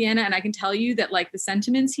Louisiana. And I can tell you that like the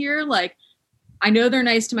sentiments here, like, I know they're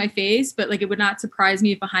nice to my face, but like, it would not surprise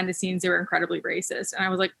me if behind the scenes they were incredibly racist. And I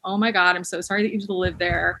was like, oh my God, I'm so sorry that you have to live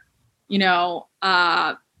there.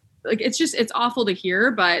 Like, it's awful to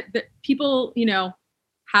hear, but that people,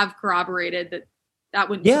 have corroborated that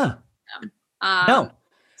wouldn't. Yeah. Them. No.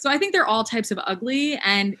 So I think they're all types of ugly.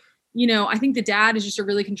 And, I think the dad is just a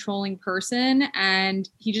really controlling person and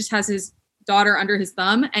he just has his daughter under his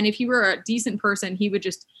thumb. And if he were a decent person, he would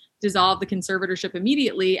just dissolve the conservatorship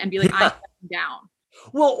immediately and be like, I'm stepping down.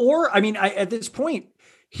 Well, or, I mean, at this point,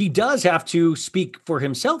 he does have to speak for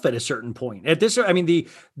himself at a certain point. At this, I mean, the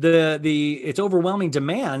it's overwhelming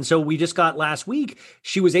demand. So we just got last week,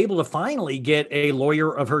 she was able to finally get a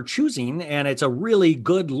lawyer of her choosing, and it's a really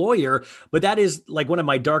good lawyer. But that is like one of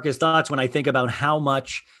my darkest thoughts when I think about how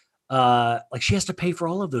much like she has to pay for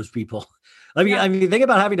all of those people. I mean, think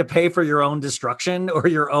about having to pay for your own destruction or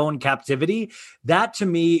your own captivity. That to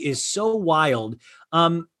me is so wild.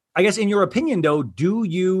 I guess in your opinion, though, do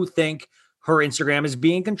you think her Instagram is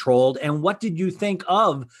being controlled? And what did you think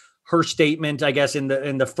of her statement, I guess, in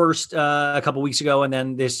the first a couple weeks ago, and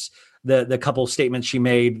then the couple statements she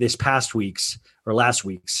made this past week's or last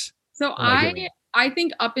week's? So I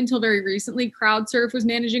think up until very recently, CrowdSurf was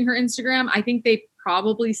managing her Instagram. I think they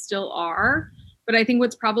probably still are. But I think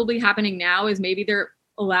what's probably happening now is maybe they're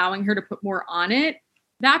allowing her to put more on it.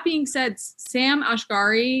 That being said, Sam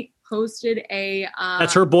Asghari posted a...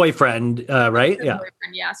 That's her boyfriend, right? Yeah.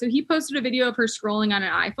 Boyfriend, yeah. So he posted a video of her scrolling on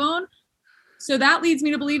an iPhone. So that leads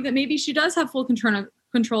me to believe that maybe she does have full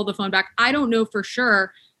control of the phone back. I don't know for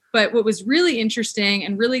sure. But what was really interesting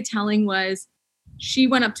and really telling was she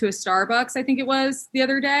went up to a Starbucks, I think it was, the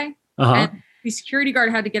other day. Uh-huh. And the security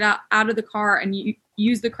guard had to get out of the car and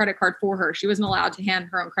use the credit card for her. She wasn't allowed to hand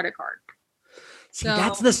her own credit card. See,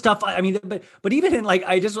 that's the stuff. I mean, but even in like,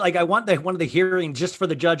 I want one of the hearings just for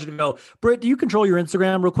the judge to go, Britt, do you control your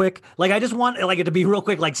Instagram real quick? Like, I just want like it to be real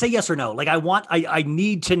quick, like say yes or no. Like I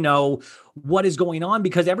need to know what is going on,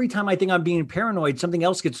 because every time I think I'm being paranoid, something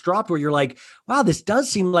else gets dropped where you're like, wow, this does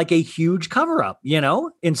seem like a huge cover up,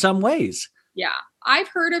 in some ways. Yeah. I've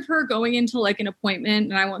heard of her going into like an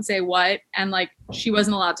appointment, and I won't say what, and like she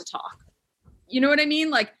wasn't allowed to talk. You know what I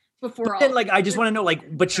mean? Like before all. Then, like, I just want to know,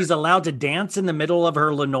 like, but she's allowed to dance in the middle of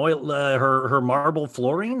her linoleum, her marble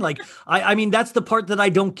flooring. Like, I mean, that's the part that I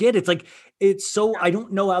don't get. It's like, I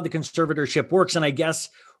don't know how the conservatorship works. And I guess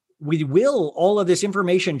all of this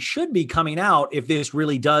information should be coming out if this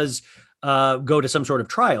really does go to some sort of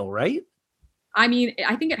trial, right? I mean,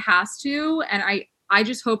 I think it has to. And I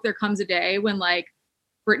just hope there comes a day when like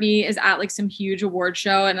Britney is at like some huge award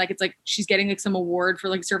show and like it's like she's getting like some award for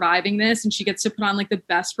like surviving this and she gets to put on like the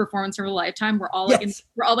best performance of her lifetime. We're all like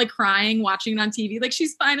we're all like crying watching it on TV, like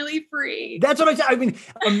she's finally free. That's what I said. I mean,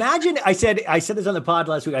 imagine I said this on the pod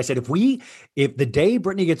last week. I said if the day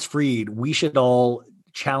Britney gets freed, we should all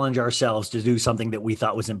challenge ourselves to do something that we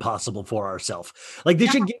thought was impossible for ourselves. Like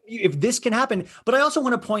this should give you, if this can happen. But I also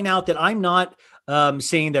want to point out that I'm not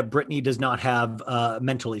saying that Britney does not have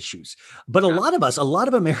mental issues, but a lot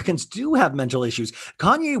of Americans do have mental issues.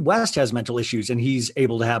 Kanye West has mental issues and he's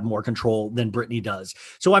able to have more control than Britney does.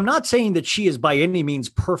 So I'm not saying that she is by any means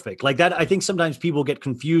perfect like that. I think sometimes people get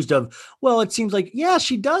confused of, well, it seems like, yeah,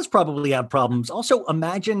 she does probably have problems. Also,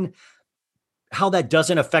 imagine how that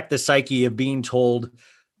doesn't affect the psyche of being told,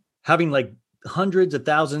 having like hundreds of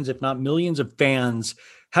thousands, if not millions of fans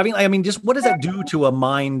just what does that do to a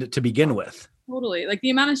mind to begin with? Totally. Like the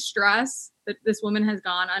amount of stress that this woman has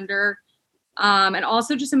gone under. And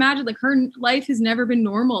also just imagine like her life has never been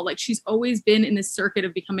normal. Like she's always been in this circuit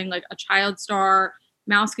of becoming like a child star,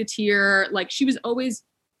 Mouseketeer. Like she was always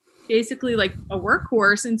basically like a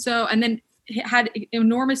workhorse. And then had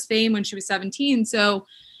enormous fame when she was 17. So,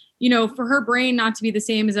 you know, for her brain not to be the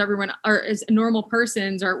same as everyone or as normal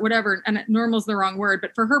persons or whatever, and normal's the wrong word,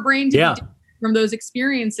 but for her brain to be different from those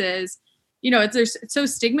experiences, you know, it's so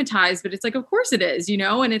stigmatized, but it's like, of course it is, you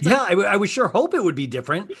know, and it's I would sure hope it would be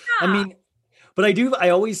different. Yeah. I mean, but I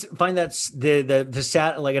always find that's the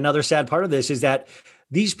sad, like another sad part of this is that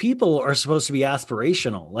these people are supposed to be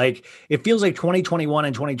aspirational. Like it feels like 2021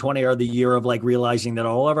 and 2020 are the year of like realizing that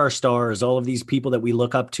all of our stars, all of these people that we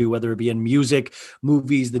look up to, whether it be in music,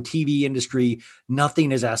 movies, the TV industry,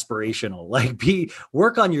 nothing is aspirational. Like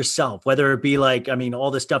work on yourself, whether it be like, I mean,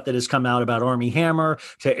 all the stuff that has come out about Armie Hammer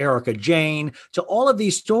to Erika, Jayne, to all of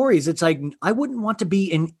these stories. It's like, I wouldn't want to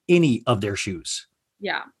be in any of their shoes.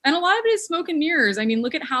 Yeah. And a lot of it is smoke and mirrors. I mean,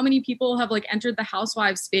 look at how many people have like entered the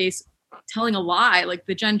housewives space telling a lie, like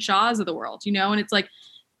the Jen Shaws of the world, you know, and it's like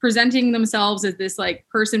presenting themselves as this like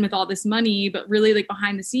person with all this money, but really like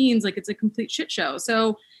behind the scenes, like it's a complete shit show.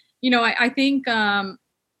 So, you know, I think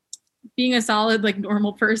being a solid, like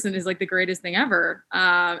normal person is like the greatest thing ever.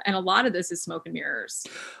 And a lot of this is smoke and mirrors.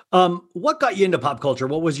 What got you into pop culture?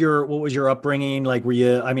 What was your upbringing? Like, were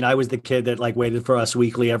you, I mean, I was the kid that like waited for Us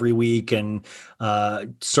Weekly every week and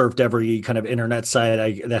surfed every kind of internet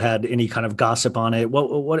site that had any kind of gossip on it.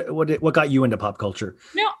 What got you into pop culture?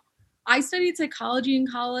 No, I studied psychology in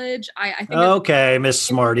college. I think. Okay, Miss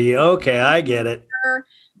Smarty. Okay, I get it.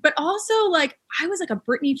 But also, like, I was like a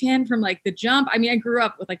Britney fan from like the jump. I mean, I grew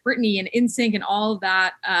up with like Britney and NSYNC and all of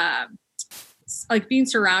that, like being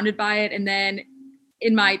surrounded by it. And then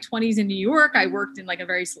in my 20s in New York, I worked in like a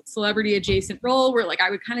very celebrity adjacent role where like I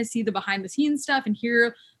would kind of see the behind the scenes stuff and hear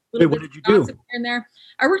a little bit of gossip here and there.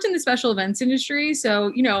 I worked in the special events industry.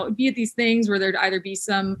 So, you know, be at these things where there'd either be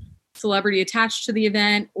some celebrity attached to the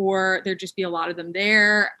event or there'd just be a lot of them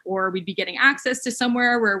there, or we'd be getting access to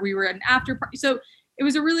somewhere where we were at an after party. So it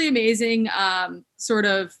was a really amazing sort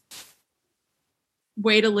of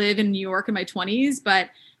way to live in New York in my 20s. But,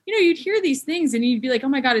 you know, you'd hear these things and you'd be like, oh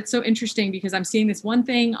my God, it's so interesting because I'm seeing this one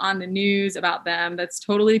thing on the news about them that's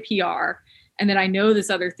totally PR. And then I know this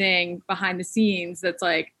other thing behind the scenes that's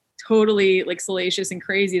like totally like salacious and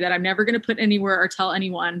crazy that I'm never going to put anywhere or tell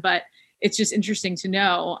anyone, but it's just interesting to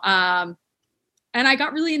know. And I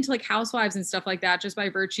got really into like housewives and stuff like that just by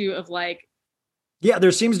virtue of like. Yeah,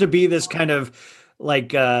 there seems to be this kind of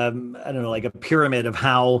like, I don't know, like a pyramid of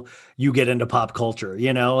how you get into pop culture,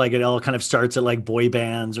 you know, like it all kind of starts at like boy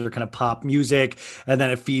bands or kind of pop music and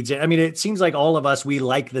then it feeds it. I mean, it seems like all of us, we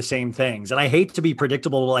like the same things. And I hate to be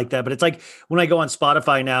predictable like that, but it's like when I go on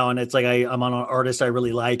Spotify now and it's like I'm on an artist I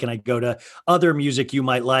really like and I go to other music you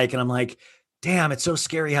might like and I'm like, damn, it's so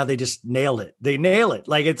scary how they just nailed it. They nail it.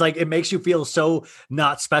 Like, it's like, it makes you feel so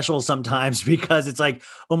not special sometimes because it's like,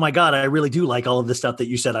 oh my God, I really do like all of the stuff that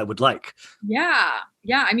you said I would like. Yeah.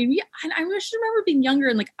 Yeah. I mean, I just remember being younger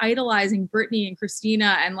and like idolizing Britney and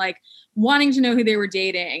Christina and like wanting to know who they were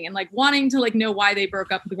dating and like wanting to like know why they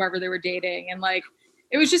broke up with whoever they were dating. And like,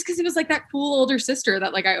 it was just because it was like that cool older sister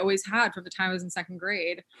that like I always had from the time I was in second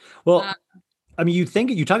grade. Well, I mean,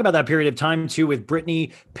 you talk about that period of time too with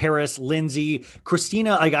Britney, Paris, Lindsay,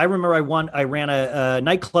 Christina. Like I remember I ran a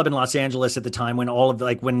nightclub in Los Angeles at the time when all of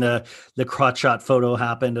when the crotch shot photo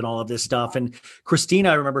happened and all of this stuff. And Christina,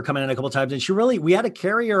 I remember coming in a couple of times and we had to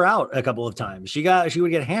carry her out a couple of times. She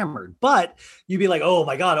would get hammered, but you'd be like, oh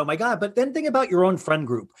my God. But then think about your own friend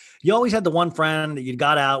group. You always had the one friend that you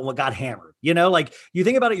got out and got hammered, like you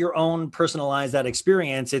think about it, your own personalized that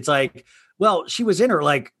experience. It's like, well, she was in her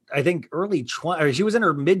I think early 20s, or she was in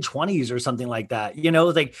her mid 20s or something like that.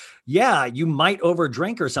 Like, yeah, you might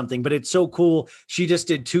overdrink or something, but it's so cool. She just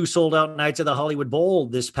did 2 sold out nights at the Hollywood Bowl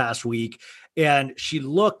this past week. And she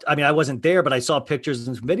looked, I mean, I wasn't there, but I saw pictures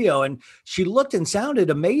and some video, and she looked and sounded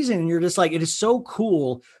amazing. And you're just like, it is so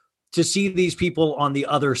cool to see these people on the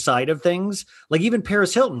other side of things. Like even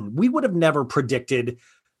Paris Hilton, we would have never predicted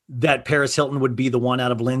that Paris Hilton would be the one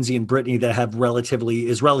out of Lindsay and Britney that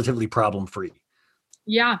is relatively problem free.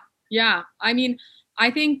 Yeah. Yeah. I mean,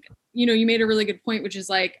 I think, you made a really good point, which is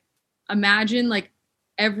like, imagine like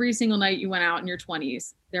every single night you went out in your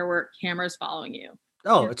 20s, there were cameras following you.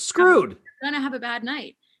 Oh, it's screwed. You're going to have a bad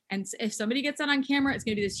night. And if somebody gets that on camera, it's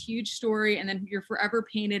going to be this huge story. And then you're forever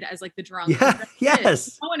painted as like the drunk. Yeah,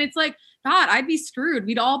 yes. And it's like, God, I'd be screwed.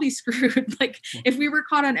 We'd all be screwed. Like if we were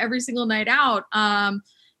caught on every single night out.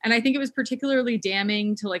 And I think it was particularly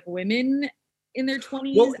damning to like women in their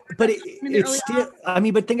 20s. Well, but it's still, I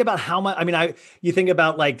mean, but think about how much, I mean, you think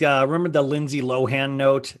about remember the Lindsay Lohan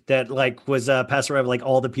note that was passed around, like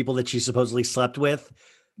all the people that she supposedly slept with.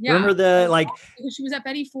 Yeah. Remember she was at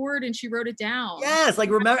Betty Ford and she wrote it down. Yes.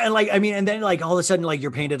 Remember, and and then all of a sudden, you're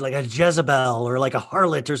painted like a Jezebel or like a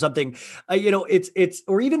harlot or something, it's,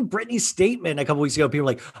 or even Britney's statement a couple weeks ago, people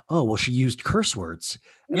were like, oh, well, she used curse words.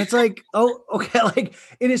 And it's like, oh, okay.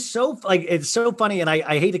 It is so it's so funny. And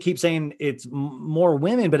I hate to keep saying it's more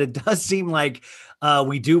women, but it does seem like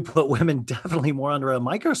we do put women definitely more under a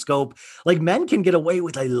microscope. Like men can get away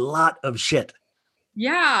with a lot of shit.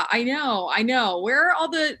 Yeah, I know. Where are all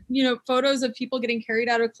the, photos of people getting carried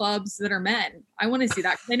out of clubs that are men? I want to see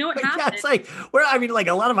that because I know it happens. Yeah, it's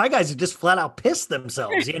a lot of my guys have just flat out pissed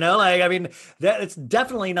themselves, that it's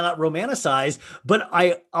definitely not romanticized, but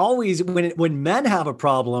I always, when men have a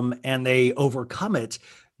problem and they overcome it,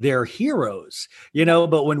 they're heroes,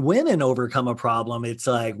 but when women overcome a problem, it's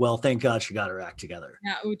like, well, thank God she got her act together.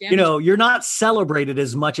 Yeah, you're not celebrated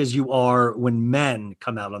as much as you are when men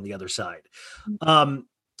come out on the other side.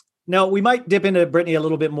 Now we might dip into Britney a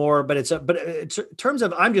little bit more, but it's in terms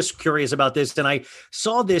of, I'm just curious about this. And I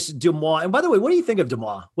saw this DeuxMoi. And by the way, what do you think of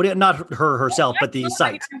DeuxMoi? Not her herself, but the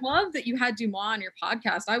site. I love that you had DeuxMoi on your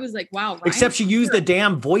podcast. I was like, wow. Ryan, except she used the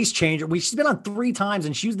damn voice changer. She's been on 3 times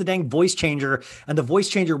and she used the dang voice changer. And the voice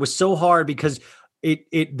changer was so hard because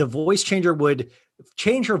the voice changer would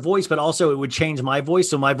change her voice, but also it would change my voice.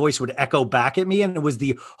 So my voice would echo back at me. And it was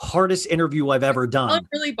the hardest interview I've ever done. It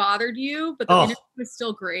really bothered you, but the interview was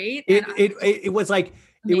still great. It was like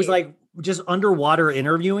just underwater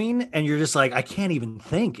interviewing. And you're just like, I can't even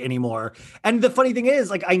think anymore. And the funny thing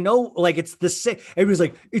is, I know, it's the same. It was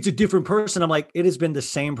like, it's a different person. I'm like, it has been the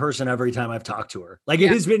same person every time I've talked to her. It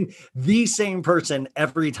has been the same person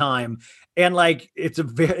every time. And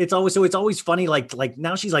it's always funny.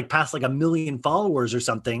 Now she's past 1 million followers or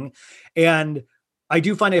something. And I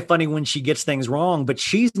do find it funny when she gets things wrong, but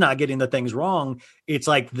she's not getting the things wrong. It's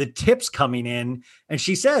the tips coming in and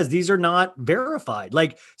she says, these are not verified.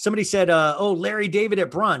 Somebody said, oh, Larry David at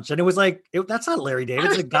brunch. And it was that's not Larry David.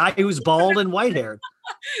 It's a guy who's bald and white haired.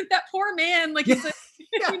 That poor man.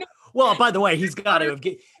 Yeah. Well, by the way, he's got to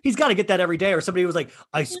get that every day. Or somebody was like,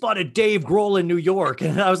 I spotted Dave Grohl in New York.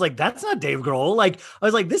 And I was like, that's not Dave Grohl. I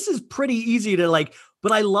was like, this is pretty easy to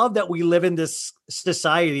but I love that we live in this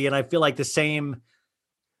society. And I feel like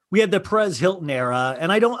we had the Perez Hilton era. And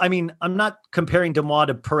I'm not comparing DeuxMoi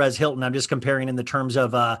to Perez Hilton. I'm just comparing in the terms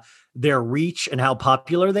of their reach and how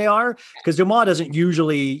popular they are. Because DeuxMoi doesn't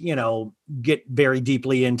usually, get very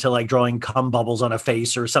deeply into drawing cum bubbles on a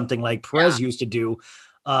face or something like Perez used to do.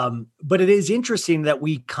 But it is interesting that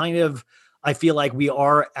I feel like we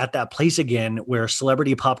are at that place again where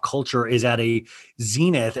celebrity pop culture is at a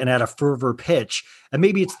zenith and at a fervor pitch. And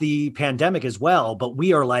maybe it's the pandemic as well, but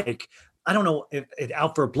we are I don't know if it's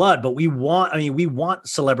out for blood, but we want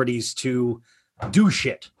celebrities to do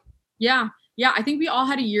shit. Yeah. Yeah. I think we all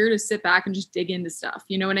had a year to sit back and just dig into stuff.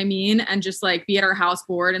 You know what I mean? And just be at our house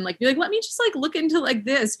board and be let me just look into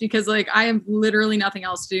this because I have literally nothing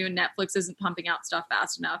else to do. Netflix isn't pumping out stuff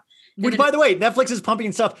fast enough. Which, by the way, Netflix is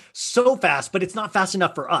pumping stuff so fast, but it's not fast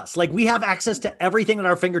enough for us. We have access to everything at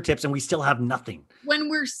our fingertips and we still have nothing. When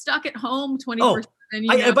we're stuck at home 24/7, And,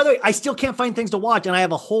 you know, by the way, I still can't find things to watch, and I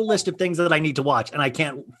have a whole list of things that I need to watch, and I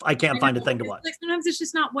can't find a thing to watch. Like sometimes it's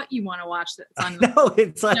just not what you want to watch. That's on. No,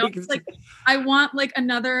 it's like, you know, it's like I want like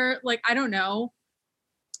another, like, I don't know,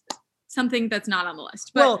 something that's not on the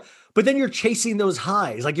list. But but then you're chasing those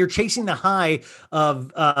highs. Like you're chasing the high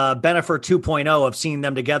of Bennifer 2.0 of seeing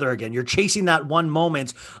them together again. You're chasing that one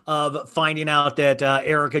moment of finding out that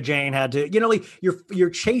Erika Jayne had to, you know, like you're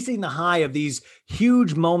chasing the high of these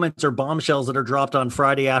huge moments or bombshells that are dropped on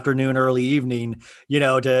Friday afternoon, early evening, you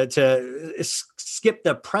know, to skip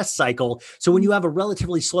the press cycle. So when you have a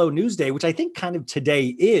relatively slow news day, which I think kind of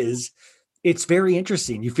today is, it's very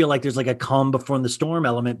interesting. You feel like there's like a calm before the storm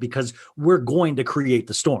element because we're going to create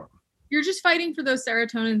the storm. You're just fighting for those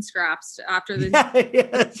serotonin scraps after the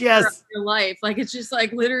yes. your life. Like, it's just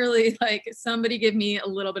like literally like somebody give me a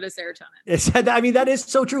little bit of serotonin. I mean, that is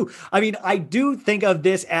so true. I mean, I do think of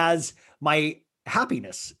this as my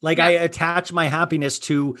happiness. Like I attach my happiness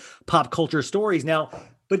to pop culture stories now,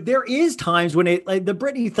 but there is times when it, like the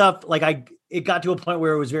Britney stuff, like it got to a point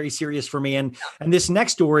where it was very serious for me. And this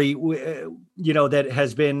next story, you know, that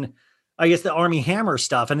has been, I guess, the Armie Hammer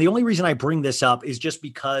stuff. And the only reason I bring this up is just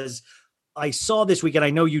because I saw this weekend, I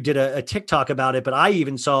know you did a TikTok about it, but I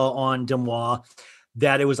even saw on Demois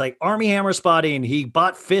that it was like Armie Hammer spotting. He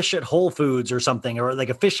bought fish at Whole Foods or something, or like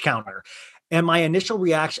a fish counter. And my initial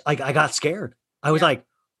reaction, like I got scared. I was like,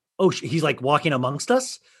 oh, he's like walking amongst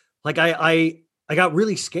us. Like I got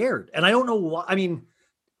really scared, and I don't know why. I mean,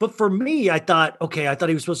 but for me, I thought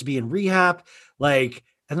he was supposed to be in rehab. Like,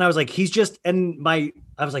 and I was like, he's just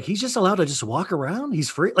allowed to just walk around. He's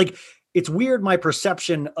free. Like, it's weird, my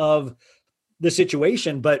perception of the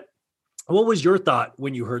situation, but what was your thought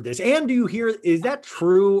when you heard this? And do you hear, is that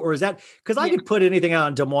true? Or is that, because I could put anything out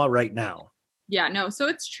on Demois right now. Yeah, no. So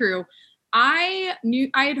it's true. I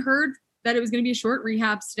had heard that it was going to be a short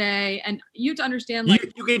rehab stay, and you have to understand,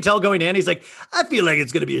 like, you can tell going in, he's like, I feel like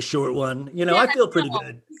it's going to be a short one. You know, I feel pretty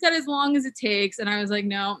good. He said as long as it takes. And I was like,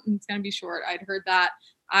 no, it's going to be short. I'd heard that.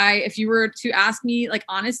 If you were to ask me, like,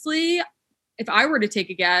 honestly, if I were to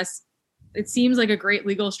take a guess, it seems like a great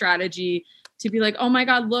legal strategy to be like, oh my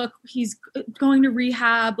God, look, he's going to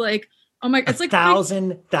rehab. Like, oh my, it's like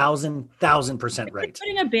 1,000% right. Like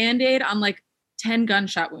putting a Band-Aid on like 10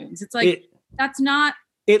 gunshot wounds. It's like, that's not.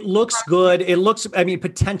 It looks good. It looks, I mean,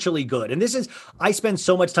 potentially good. And I spend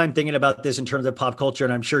so much time thinking about this in terms of pop culture,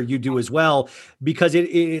 and I'm sure you do as well, because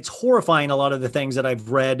it's horrifying. A lot of the things that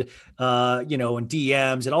I've read, you know, in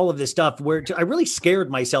DMs and all of this stuff, where I really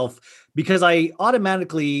scared myself because I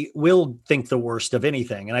automatically will think the worst of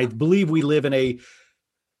anything. And I believe we live in a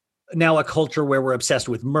culture where we're obsessed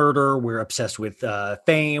with murder, we're obsessed with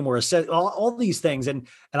fame, we're obsessed all these things. And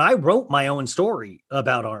I wrote my own story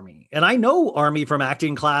about Armie, and I know Armie from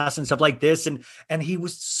acting class and stuff like this. And he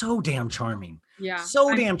was so damn charming. Yeah.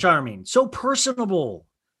 So damn charming, so personable.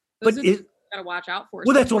 But gotta watch out for.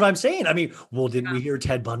 Well, that's what I'm saying. I mean, didn't we hear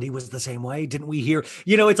Ted Bundy was the same way? Didn't we hear,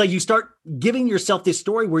 you know, it's like you start giving yourself this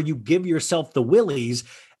story where you give yourself the willies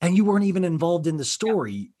and you weren't even involved in the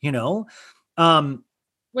story, you know?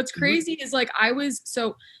 What's crazy is like,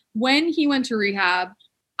 so when he went to rehab,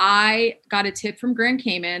 I got a tip from Grand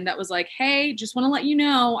Cayman that was like, hey, just want to let you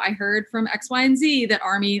know, I heard from X, Y, and Z that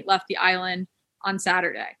Armie left the island on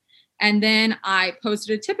Saturday. And then I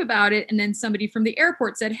posted a tip about it. And then somebody from the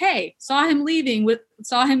airport said, hey, saw him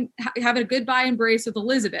having a goodbye embrace with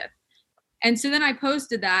Elizabeth. And so then I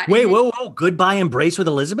posted that. Wait, whoa, goodbye embrace with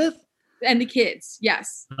Elizabeth? And the kids.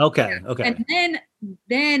 Yes. Okay. And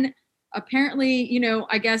then apparently, you know,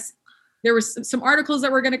 I guess there was some articles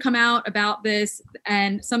that were going to come out about this,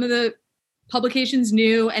 and some of the publications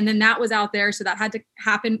knew, and then that was out there. So that had to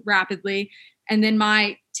happen rapidly. And then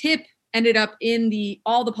my tip ended up in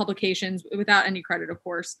all the publications without any credit, of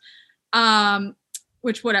course,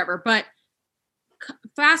 which whatever. But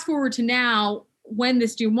fast forward to now, when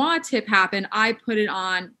this Demois tip happened, I put it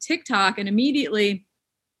on TikTok, and immediately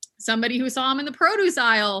somebody who saw him in the produce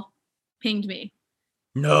aisle pinged me.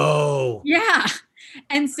 No. Yeah.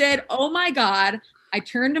 And said, oh my God. I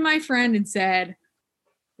turned to my friend and said,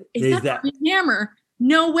 is that Armie Hammer?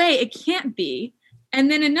 No way. It can't be.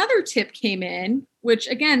 And then another tip came in, which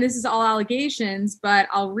again, this is all allegations, but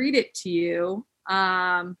I'll read it to you.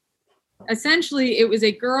 Essentially, it was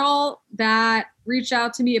a girl that reached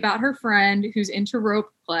out to me about her friend who's into rope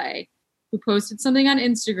play, who posted something on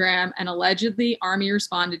Instagram, and allegedly Armie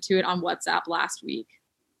responded to it on WhatsApp last week.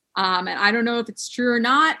 And I don't know if it's true or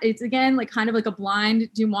not. It's again, like kind of like a blind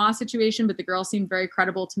Demois situation, but the girl seemed very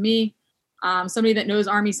credible to me. Somebody that knows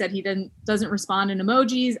Armie said he doesn't respond in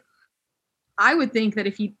emojis. I would think that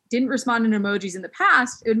if he didn't respond in emojis in the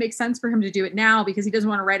past, it would make sense for him to do it now, because he doesn't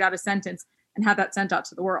want to write out a sentence. and have that sent out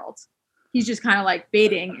to the world. He's just kind of like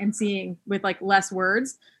baiting and seeing with like less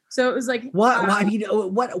words. So it was like,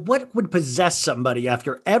 what would possess somebody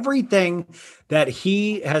after everything that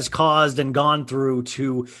he has caused and gone through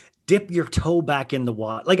to dip your toe back in the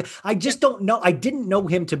water? Like, I just don't know. I didn't know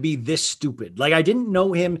him to be this stupid. Like, I didn't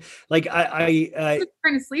know him. Like, I was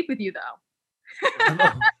trying to sleep with you though.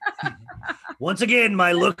 Once again,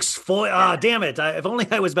 my looks damn it. If only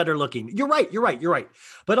I was better looking. You're right.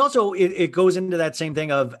 But also it goes into that same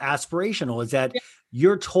thing of aspirational, is that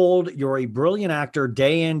you're told you're a brilliant actor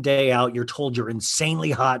day in, day out. You're told you're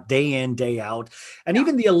insanely hot day in, day out. And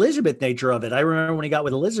even the Elizabeth nature of it. I remember when he got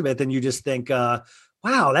with Elizabeth and you just think, wow,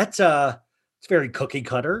 it's very cookie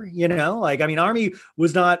cutter, you know? Like, I mean, Armie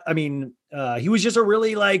was not, he was just a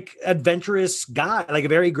really like adventurous guy, like a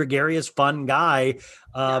very gregarious, fun guy,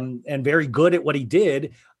 and very good at what he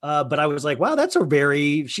did. But I was like, wow, looks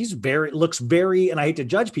very, and I hate to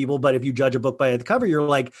judge people, but if you judge a book by the cover, you're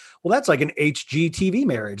like, well, that's like an HGTV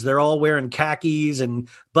marriage. They're all wearing khakis and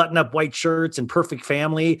button up white shirts and perfect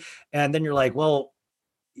family. And then you're like, well,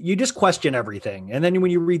 you just question everything. And then when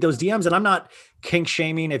you read those DMs, and I'm not kink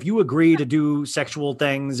shaming, if you agree to do sexual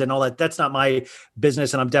things and all that, that's not my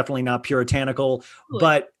business. And I'm definitely not puritanical,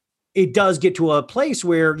 but it does get to a place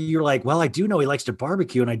where you're like, well, I do know he likes to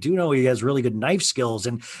barbecue and I do know he has really good knife skills.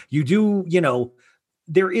 And you do,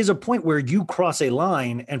 there is a point where you cross a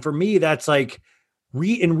line. And for me, that's like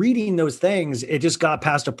in reading those things, it just got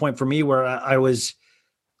past a point for me where I was,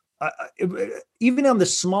 even on the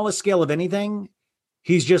smallest scale of anything,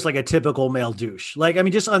 he's just like a typical male douche. Like, I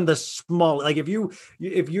mean, just on the small, like if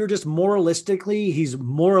you're just moralistically, he's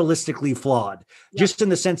moralistically flawed, just in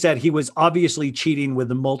the sense that he was obviously cheating with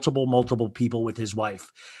multiple people with his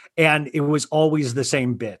wife. And it was always the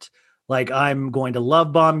same bit. Like, I'm going to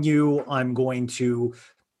love bomb you. I'm going to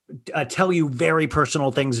tell you very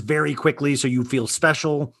personal things very quickly so you feel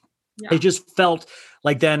special. Yeah. It just felt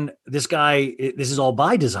like then this is all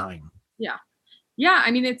by design. Yeah. Yeah. I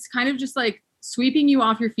mean, it's kind of just like sweeping you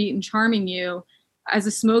off your feet and charming you as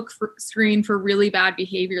a smoke screen for really bad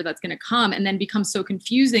behavior that's going to come and then become so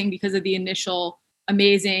confusing because of the initial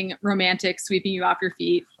amazing romantic sweeping you off your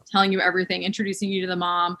feet, telling you everything, introducing you to the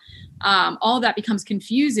mom. All of that becomes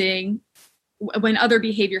confusing when other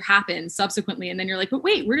behavior happens subsequently. And then you're like, but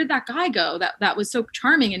wait, where did that guy go? That was so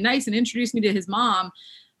charming and nice and introduced me to his mom.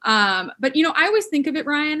 But I always think of it,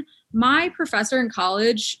 Ryan, my professor in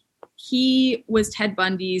college, he was Ted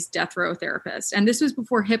Bundy's death row therapist. And this was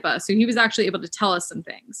before HIPAA. So he was actually able to tell us some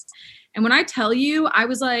things. And when I tell you, it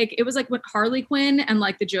was like what Harley Quinn and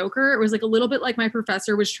like the Joker, it was like a little bit like my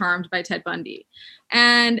professor was charmed by Ted Bundy.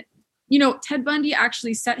 And, Ted Bundy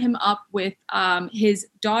actually set him up with his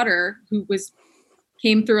daughter who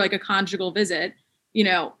came through like a conjugal visit,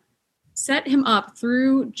 set him up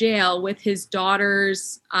through jail with his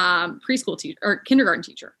daughter's preschool teacher or kindergarten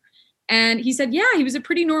teacher. And he said, yeah, he was a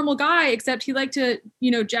pretty normal guy, except he liked to,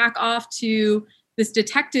 jack off to these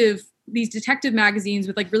detective magazines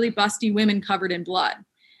with like really busty women covered in blood.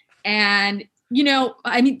 And,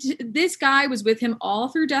 this guy was with him all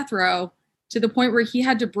through death row to the point where he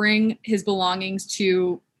had to bring his belongings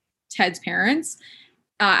to Ted's parents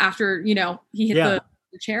after, he hit the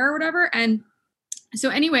chair or whatever. And so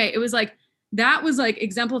anyway, it was like, that was like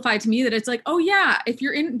exemplified to me that it's like, oh yeah, if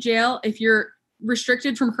you're in jail, if you're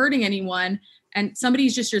restricted from hurting anyone and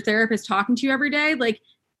somebody's just your therapist talking to you every day, like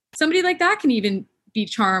somebody like that can even be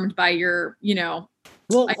charmed by your,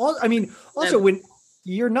 also when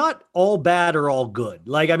you're not all bad or all good.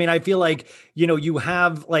 Like, I mean, I feel like, you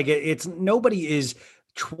have like, nobody is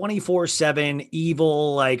 24/7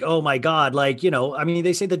 evil. Like, oh my God. Like,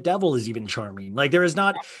 they say the devil is even charming. Like there is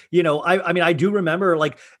not, I do remember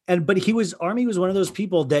like, but Armie was one of those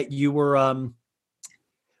people that you were,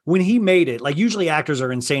 when he made it, like usually actors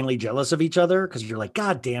are insanely jealous of each other because you're like,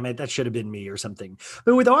 God damn it, that should have been me or something.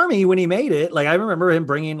 But with Armie, when he made it, like I remember him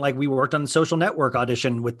bringing, like we worked on the Social Network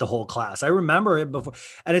audition with the whole class. I remember it before,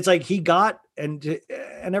 and it's like he got and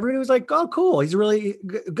everybody was like, oh, cool, he's a really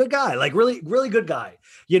good guy, like really, really good guy,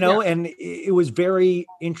 And it was very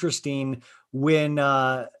interesting when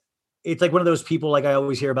it's like one of those people, like I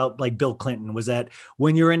always hear about, like Bill Clinton, was that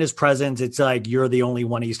when you're in his presence, it's like you're the only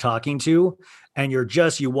one he's talking to. And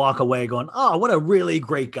you walk away going, oh, what a really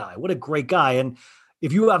great guy. What a great guy. And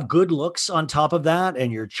if you have good looks on top of that and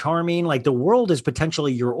you're charming, like the world is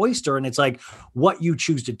potentially your oyster. And it's like what you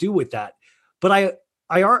choose to do with that. But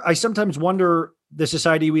I sometimes wonder the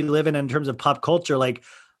society we live in terms of pop culture, like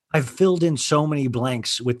I've filled in so many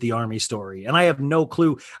blanks with the Armie story and I have no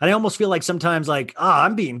clue. And I almost feel like sometimes like,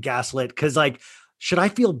 I'm being gaslit because like, should I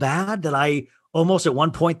feel bad that I almost at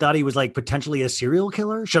one point thought he was like potentially a serial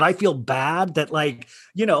killer? Should I feel bad that like,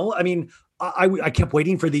 I mean, I kept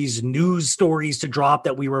waiting for these news stories to drop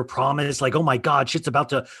that we were promised, like, oh my God, shit's about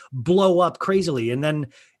to blow up crazily. And then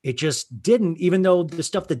it just didn't, even though the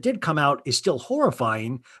stuff that did come out is still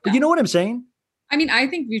horrifying. But you know what I'm saying? I mean, I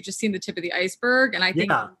think we've just seen the tip of the iceberg. And I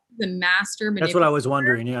think the master manipulator. That's what I was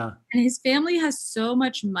wondering, yeah. And his family has so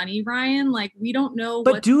much money, Ryan. Like, we don't know.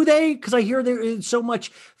 But do they? Because I hear there is so much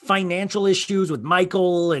financial issues with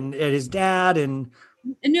Michael and his dad and...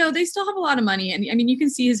 No, they still have a lot of money. And I mean, you can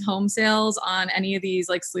see his home sales on any of these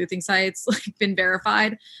like sleuthing sites, like Been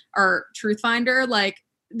Verified or Truth Finder. Like,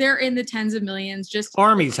 they're in the tens of millions. Just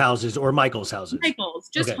Armie's houses or Michael's houses? Michael's,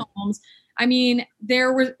 just homes. I mean,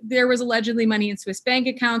 there was allegedly money in Swiss bank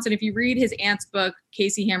accounts. And if you read his aunt's book,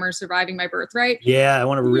 Casey Hammer's Surviving My Birthright. Yeah, I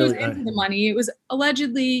want to really into the money. It was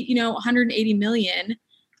allegedly, 180 million.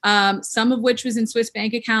 Some of which was in Swiss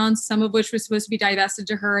bank accounts, some of which was supposed to be divested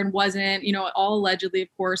to her and wasn't, all allegedly, of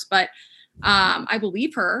course, but I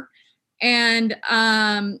believe her. And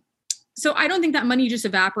so I don't think that money just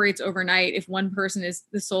evaporates overnight if one person is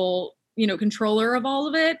the sole, controller of all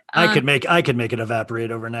of it. I could make it evaporate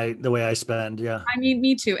overnight the way I spend. Yeah. I mean,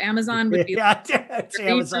 me too. Amazon would be Amazon,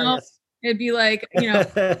 yes. It'd be like,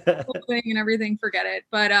 thing and everything, forget it.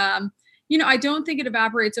 But, I don't think it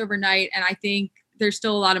evaporates overnight. And I think there's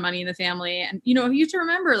still a lot of money in the family. And, you have to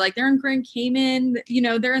remember, like, they're in Grand Cayman,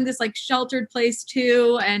 they're in this like sheltered place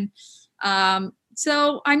too. And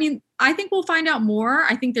so, I mean, I think we'll find out more.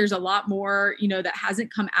 I think there's a lot more, that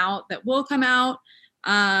hasn't come out that will come out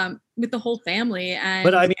with the whole family.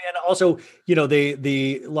 But I mean, and also,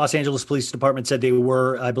 the Los Angeles Police Department said they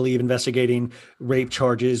were, I believe, investigating rape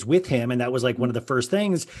charges with him. And that was like one of the first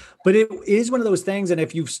things. But it is one of those things. And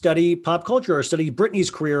if you study pop culture or study Britney's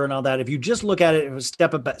career and all that, if you just look at it and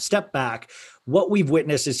step back, what we've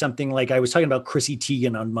witnessed is something like I was talking about Chrissy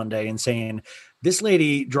Teigen on Monday and saying, this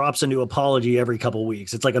lady drops a new apology every couple of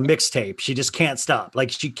weeks. It's like a mixtape. She just can't stop. Like,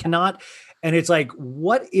 she cannot. And it's like,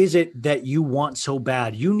 what is it that you want so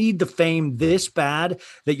bad? You need the fame this bad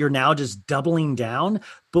that you're now just doubling down.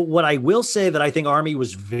 But what I will say that I think Armie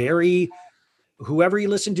was whoever you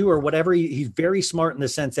listen to or whatever, he's very smart in the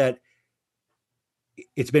sense that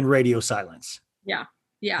it's been radio silence. Yeah.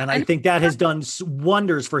 Yeah. And I think that has done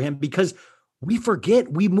wonders for him because we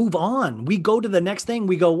forget, we move on. We go to the next thing.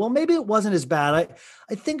 We go, well, maybe it wasn't as bad.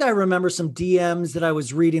 I think I remember some DMs that I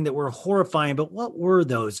was reading that were horrifying, but what were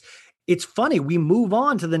those? It's funny. We move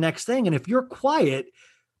on to the next thing. And if you're quiet,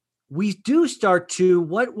 we do start to,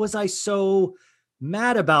 what was I so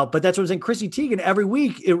mad about? But that's what I'm saying. Chrissy Teigen, every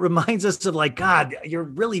week, it reminds us of like, God, you're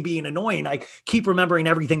really being annoying. I keep remembering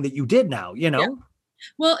everything that you did now, Yeah.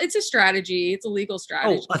 Well, it's a strategy. It's a legal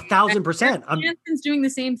strategy. Oh, 1,000%. Manson's doing the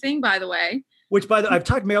same thing, by the way. Which, by the way, I've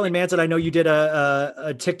talked to Marilyn Manson. I know you did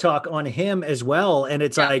a TikTok on him as well. And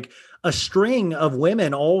it's like a string of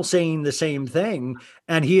women all saying the same thing.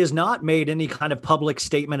 And he has not made any kind of public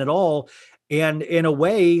statement at all. And in a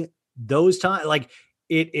way, those times, like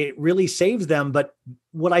it really saves them. But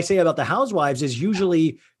what I say about the housewives is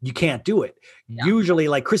usually you can't do it. Yeah. Usually,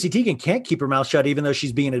 like Chrissy Teigen can't keep her mouth shut, even though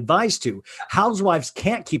she's being advised to. Housewives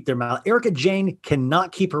can't keep their mouth. Erika Jayne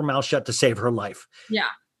cannot keep her mouth shut to save her life. Yeah.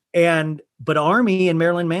 But Armie and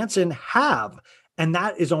Marilyn Manson have, and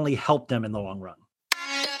that has only helped them in the long run.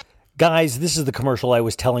 Guys, this is the commercial I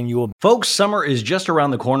was telling you about. Folks, summer is just around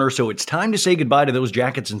the corner, so it's time to say goodbye to those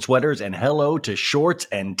jackets and sweaters and hello to shorts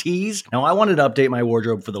and tees. Now, I wanted to update my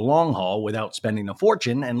wardrobe for the long haul without spending a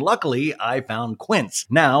fortune, and luckily, I found Quince.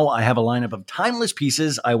 Now, I have a lineup of timeless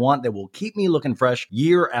pieces I want that will keep me looking fresh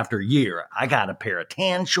year after year. I got a pair of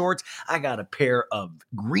tan shorts. I got a pair of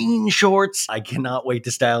green shorts. I cannot wait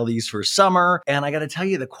to style these for summer, and I gotta tell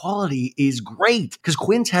you, the quality is great because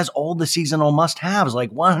Quince has all the seasonal must-haves like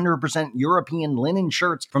 100% European linen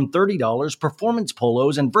shirts from $30, performance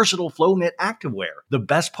polos, and versatile flow knit activewear. The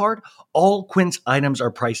best part? All Quince items are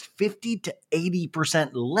priced 50 to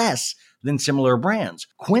 80% less than similar brands.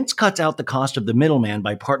 Quince cuts out the cost of the middleman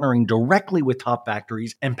by partnering directly with top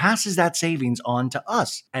factories and passes that savings on to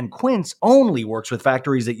us. And Quince only works with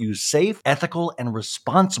factories that use safe, ethical, and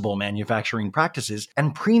responsible manufacturing practices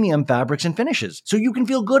and premium fabrics and finishes, so you can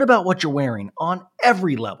feel good about what you're wearing on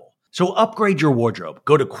every level. So upgrade your wardrobe.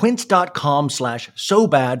 Go to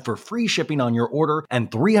quince.com/sobad for free shipping on your order and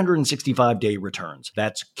 365-day returns.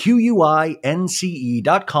 That's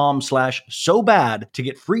QUINCE.com/sobad to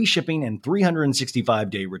get free shipping and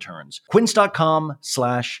 365-day returns.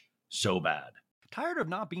 Quince.com/sobad. Tired of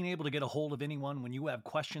not being able to get a hold of anyone when you have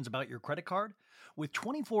questions about your credit card? With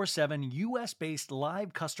 24/7 US-based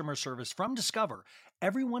live customer service from Discover,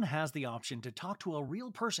 everyone has the option to talk to a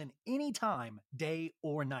real person anytime, day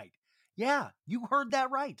or night. Yeah, you heard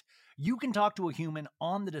that right. You can talk to a human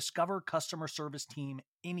on the Discover customer service team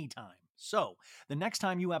anytime. So, the next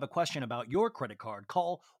time you have a question about your credit card,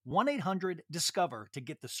 call 1-800-DISCOVER to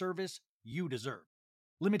get the service you deserve.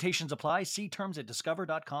 Limitations apply. See terms at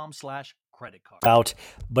discover.com/credit card. Out,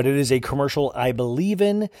 but it is a commercial I believe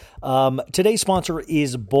in. Today's sponsor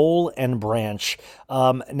is Boll and Branch.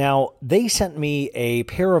 Now, they sent me a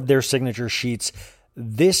pair of their signature sheets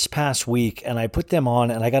this past week, and I put them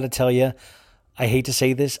on, and I got to tell you, I hate to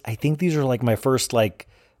say this, I think these are like my first like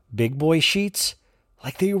big boy sheets.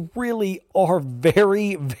 Like, they really are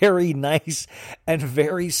very, very nice and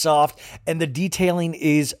very soft, and the detailing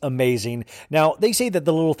is amazing. Now, they say that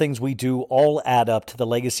the little things we do all add up to the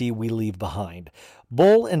legacy we leave behind.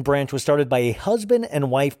 Boll and Branch was started by a husband and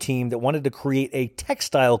wife team that wanted to create a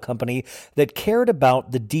textile company that cared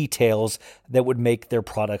about the details that would make their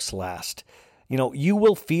products last. You know, you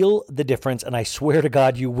will feel the difference, and I swear to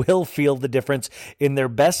God, you will feel the difference in their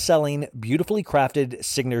best-selling, beautifully crafted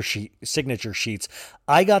signature sheets.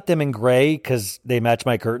 I got them in gray because they match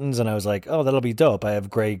my curtains, and I was like, oh, that'll be dope. I have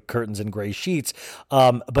gray curtains and gray sheets,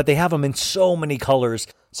 but they have them in so many colors.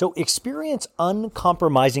 So experience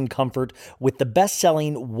uncompromising comfort with the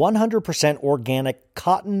best-selling 100% organic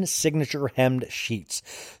cotton signature hemmed sheets.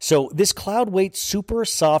 So this cloud weight super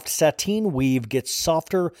soft sateen weave gets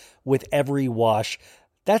softer with every wash.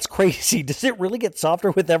 That's crazy. Does it really get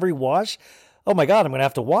softer with every wash? Oh my God, I'm going to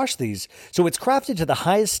have to wash these. So it's crafted to the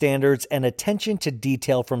highest standards and attention to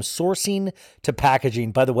detail from sourcing to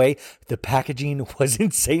packaging. By the way, the packaging was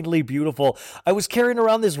insanely beautiful. I was carrying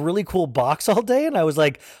around this really cool box all day, and I was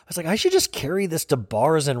like, I should just carry this to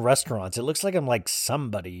bars and restaurants. It looks like I'm like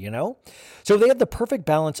somebody, you know? So they have the perfect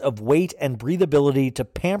balance of weight and breathability to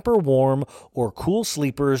pamper warm or cool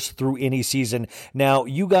sleepers through any season. Now,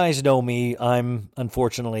 you guys know me. I'm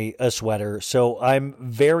unfortunately a sweater, so I'm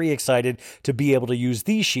very excited to be able to use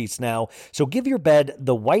these sheets now. So give your bed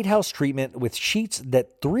the White House treatment with sheets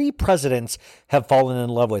that 3 presidents have fallen in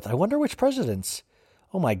love with. I wonder which presidents.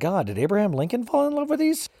 Oh my God, did Abraham Lincoln fall in love with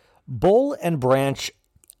these? Boll and Branch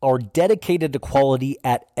are dedicated to quality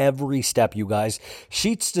at every step, you guys.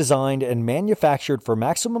 Sheets designed and manufactured for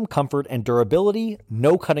maximum comfort and durability,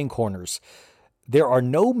 no cutting corners. There are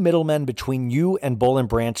no middlemen between you and Boll and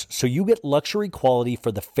Branch, so you get luxury quality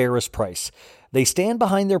for the fairest price. They stand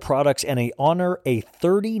behind their products and they honor a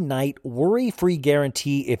 30-night worry-free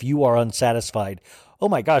guarantee if you are unsatisfied. Oh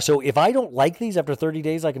my gosh, so if I don't like these after 30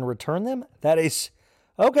 days, I can return them? That is,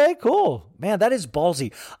 okay, cool. Man, that is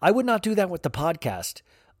ballsy. I would not do that with the podcast.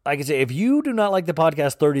 I can say, if you do not like the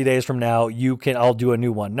podcast 30 days from now, I'll do a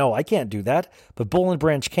new one. No, I can't do that, but Boll and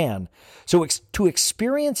Branch can. So to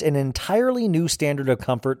experience an entirely new standard of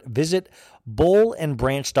comfort, visit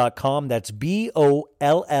bollandbranch.com. That's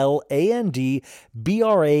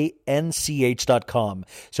BOLLANDBRANCH.com.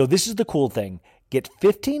 So this is the cool thing. Get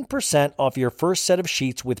 15% off your first set of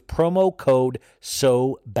sheets with promo code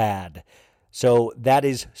SOBAD. So that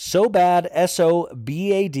is SOBAD,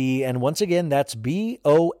 SOBAD, and once again, that's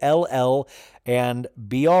BOLL and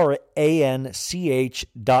BRANCH.com,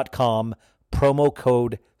 promo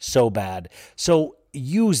code SOBAD. So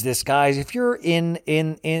use this, guys. If you're in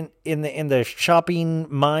the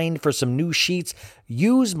shopping mind for some new sheets,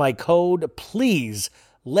 use my code, please.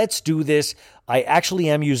 Let's do this. I actually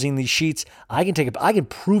am using these sheets. I can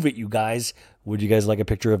prove it, you guys. Would you guys like a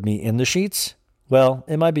picture of me in the sheets? Well,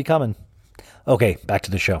 it might be coming. Okay, back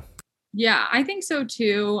to the show. Yeah, I think so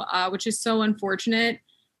too, which is so unfortunate.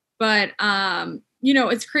 But,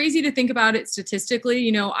 it's crazy to think about it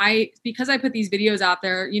statistically. Because I put these videos out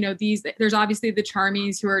there, there's obviously the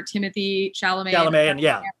Charmies who are Timothy Chalamet.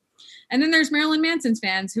 Yeah. And then there's Marilyn Manson's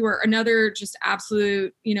fans who are another just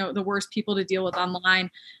absolute, the worst people to deal with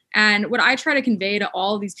online. And what I try to convey to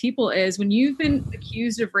all of these people is when you've been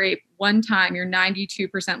accused of rape one time, you're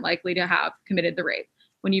 92% likely to have committed the rape.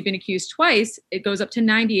 When you've been accused twice, it goes up to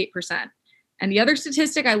 98%. And the other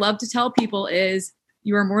statistic I love to tell people is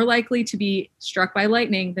you are more likely to be struck by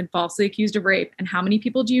lightning than falsely accused of rape. And how many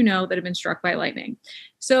people do you know that have been struck by lightning?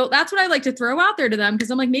 So that's what I like to throw out there to them,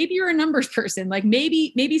 because I'm like, maybe you're a numbers person. Like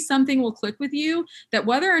maybe something will click with you, that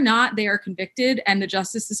whether or not they are convicted and the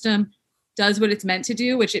justice system does what it's meant to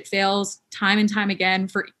do, which it fails time and time again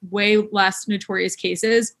for way less notorious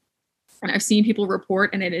cases. And I've seen people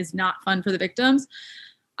report, and it is not fun for the victims.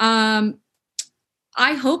 I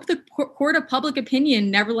hope the court of public opinion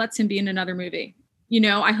never lets him be in another movie.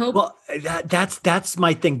 I hope. Well, that's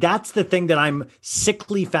my thing. That's the thing that I'm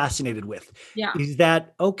sickly fascinated with. Yeah. Is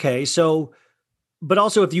that okay? So, but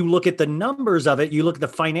also if you look at the numbers of it, you look at the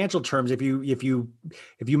financial terms. If you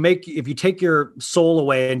take your soul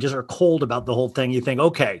away and just are cold about the whole thing, you think,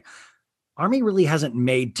 okay, Armie really hasn't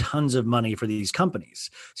made tons of money for these companies.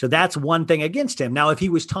 So that's one thing against him. Now, if he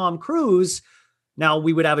was Tom Cruise, now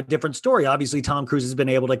we would have a different story. Obviously, Tom Cruise has been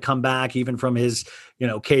able to come back even from his,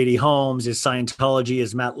 Katie Holmes, his Scientology,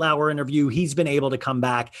 his Matt Lauer interview. He's been able to come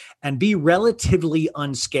back and be relatively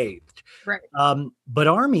unscathed. Right. But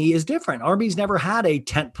Armie is different. Armie's never had a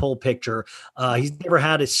tentpole picture. He's never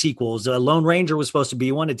had a sequels. Lone Ranger was supposed to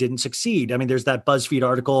be one. It didn't succeed. I mean, there's that BuzzFeed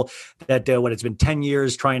article that it's been 10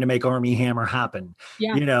 years trying to make Armie Hammer happen,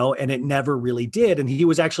 and it never really did. And he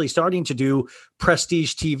was actually starting to do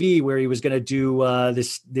prestige TV where he was going to do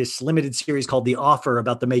this limited series called The Offer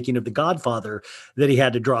about the making of The Godfather that he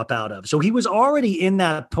had to drop out of. So he was already in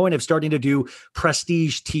that point of starting to do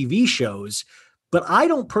prestige TV shows. But I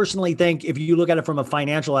don't personally think, if you look at it from a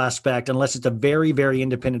financial aspect, unless it's a very, very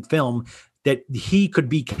independent film, that he could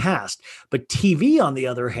be cast. But TV, on the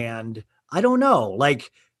other hand, I don't know.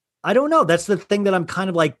 I don't know. That's the thing that I'm kind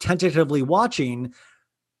of tentatively watching.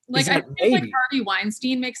 I think Harvey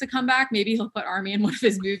Weinstein makes a comeback. Maybe he'll put Armie in one of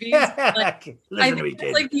his movies. I think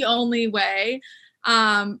it's the only way.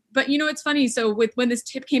 But it's funny. So when this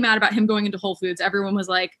tip came out about him going into Whole Foods, everyone was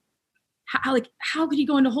like, how could he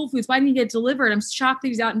go into Whole Foods? Why didn't he get delivered? I'm shocked that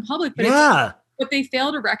he's out in public. But what they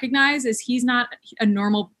fail to recognize is he's not a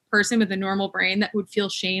normal person with a normal brain that would feel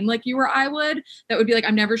shame like you or I would. That would be like,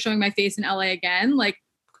 I'm never showing my face in LA again.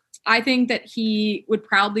 I think that he would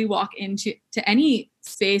proudly walk into any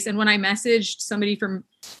space. And when I messaged somebody from,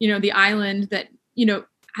 the island that,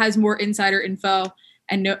 has more insider info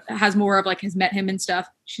and has more of has met him and stuff,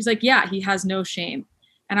 she's like, yeah, he has no shame.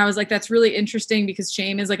 And I was like, that's really interesting because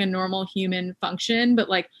shame is a normal human function, but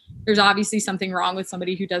there's obviously something wrong with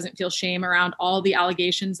somebody who doesn't feel shame around all the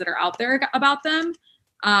allegations that are out there about them.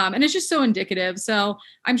 And it's just so indicative. So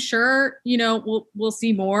I'm sure, we'll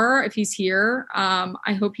see more if he's here.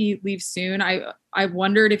 I hope he leaves soon. I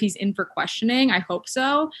wondered if he's in for questioning. I hope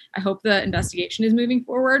so. I hope the investigation is moving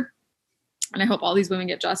forward. And I hope all these women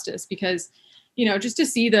get justice because, just to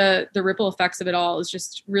see the ripple effects of it all is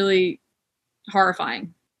just really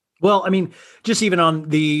horrifying. Well, I mean, just even on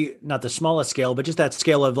not the smallest scale, but just that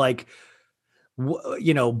scale of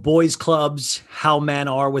boys clubs, how men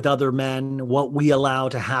are with other men, what we allow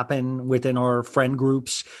to happen within our friend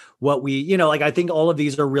groups, what we, I think all of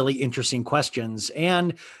these are really interesting questions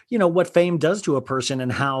and, what fame does to a person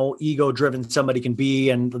and how ego driven somebody can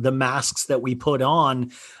be and the masks that we put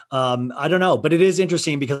on. I don't know, but it is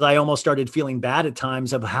interesting because I almost started feeling bad at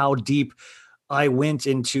times of how deep I went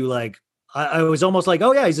into I was almost like,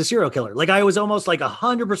 oh yeah, he's a serial killer. I was almost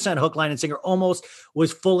 100% hook, line, and sinker, almost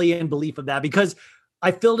was fully in belief of that because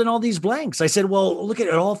I filled in all these blanks. I said, well, look at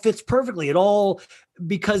it all fits perfectly.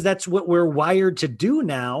 Because that's what we're wired to do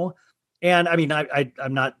now. And I mean,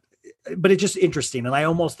 I'm not, but it's just interesting. And I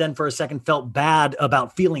almost then for a second felt bad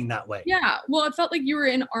about feeling that way. Yeah. Well, it felt like you were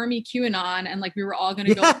in Army QAnon and we were all going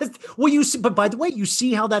to go. Yes. Well, but by the way, you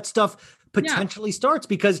see how that stuff potentially starts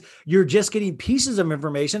because you're just getting pieces of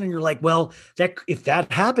information and you're like, well, if that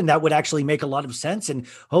happened, that would actually make a lot of sense. And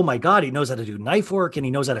oh my God, he knows how to do knife work and he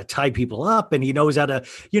knows how to tie people up and he knows how to,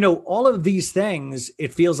 all of these things.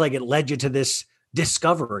 It feels like it led you to this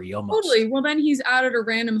discovery almost. Totally. Well, then he's out at a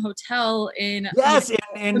random hotel in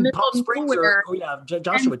in Palm Springs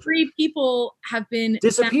Joshua. And 3 people have been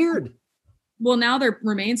disappeared. Well, now their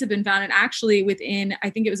remains have been found. And actually within,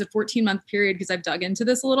 I think it was a 14-month period, because I've dug into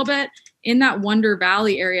this a little bit, in that Wonder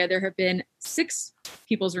Valley area, there have been 6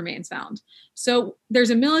 people's remains found. So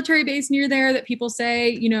there's a military base near there that people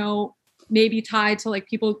say, maybe tied to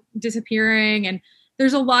people disappearing. And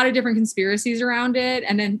there's a lot of different conspiracies around it.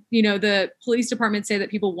 And then, the police department say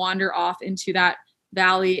that people wander off into that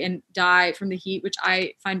valley and die from the heat, which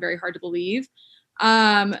I find very hard to believe.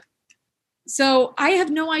 So I have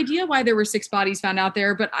no idea why there were 6 bodies found out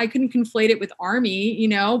there, but I couldn't conflate it with Armie,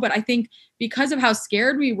 but I think because of how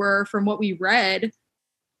scared we were from what we read,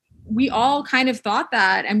 we all kind of thought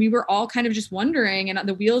that, and we were all kind of just wondering, and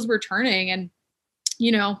the wheels were turning. And,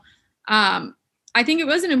 I think it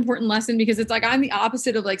was an important lesson because it's I'm the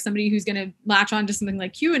opposite of somebody who's going to latch on to something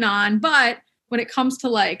like QAnon. But when it comes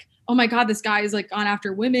to oh my God, this guy is gone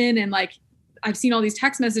after women. And I've seen all these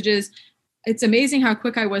text messages. It's amazing how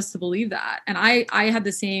quick I was to believe that. And I had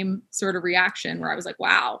the same sort of reaction where I was like,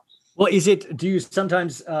 wow, Well, do you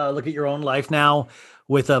sometimes look at your own life now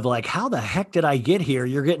of like, how the heck did I get here?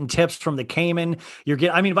 You're getting tips from the Cayman. But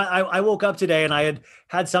I woke up today and I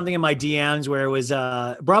had something in my DMs where it was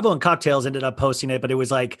Bravo and Cocktails ended up posting it, but it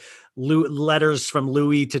was like letters from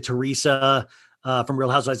Louis to Teresa. From Real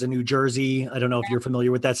Housewives of New Jersey. I don't know if you're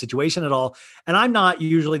familiar with that situation at all. And I'm not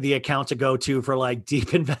usually the account to go to for like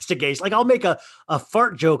deep investigation. Like I'll make a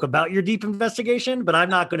fart joke about your deep investigation, but I'm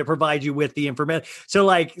not going to provide you with the information. So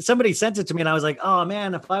like somebody sent it to me and I was like, oh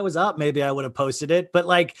man, if I was up, maybe I would have posted it. But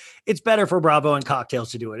like, it's better for Bravo and Cocktails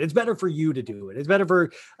to do it. It's better for you to do it. It's better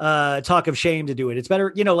for Talk of Shame to do it. It's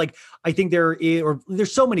better, like I think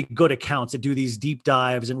there's so many good accounts that do these deep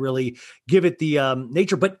dives and really give it the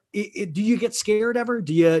nature. But do you get scared ever?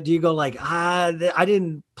 Do you go like, I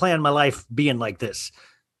didn't plan my life being like this?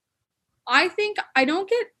 I think I don't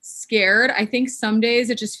get scared. I think some days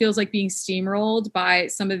it just feels like being steamrolled by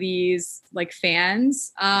some of these like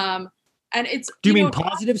fans. And it's, do you mean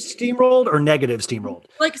positive steamrolled or negative steamrolled?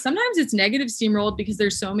 Like sometimes it's negative steamrolled because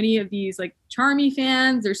there's so many of these like Armie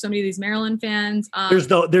fans. There's so many of these Marilyn fans. There's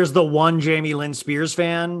the one Jamie Lynn Spears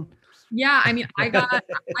fan. Yeah, I mean, I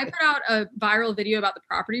put out a viral video about the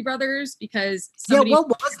Property Brothers because what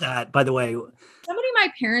was that, by the way? Somebody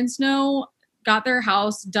my parents know got their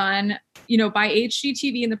house done, by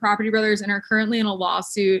HGTV and the Property Brothers and are currently in a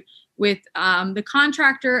lawsuit with the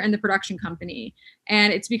contractor and the production company.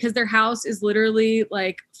 And it's because their house is literally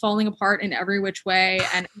like falling apart in every which way.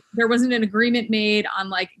 And there wasn't an agreement made on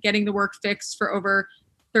like getting the work fixed for over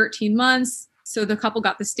 13 months. So the couple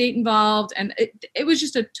got the state involved and it was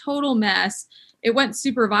just a total mess. It went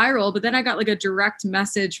super viral, but then I got like a direct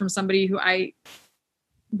message from somebody who I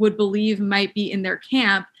would believe might be in their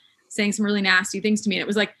camp saying some really nasty things to me. And it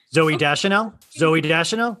was like Zooey Deschanel? Zooey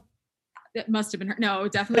Deschanel? It must have been her. No,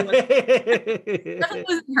 it definitely wasn't. Definitely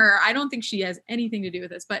wasn't her. I don't think she has anything to do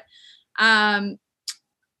with this, but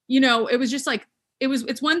it was just like,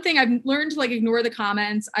 it's one thing I've learned to like ignore the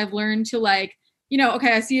comments. I've learned to like,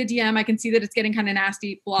 okay, I see a DM. I can see that it's getting kind of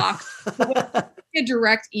nasty, block. A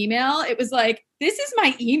direct email. It was like, this is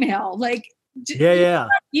my email. Like, yeah.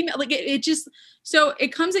 Email. Like it just, so it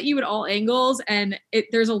comes at you at all angles and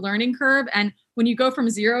there's a learning curve. And when you go from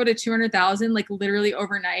 0 to 200,000, like literally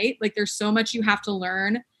overnight, like there's so much you have to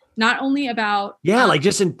learn, not only about. Yeah. Like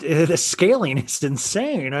just the scaling is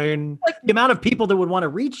insane. I mean, like, the amount of people that would want to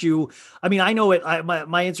reach you. I mean, I know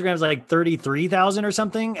my Instagram is like 33,000 or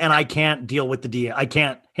something and I can't deal with the DM. I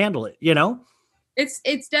can't handle it,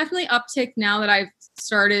 It's definitely uptick now that I've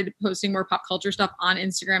started posting more pop culture stuff on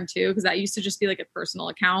Instagram too, because that used to just be like a personal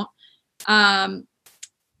account.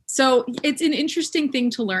 So it's an interesting thing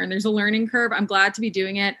to learn. There's a learning curve. I'm glad to be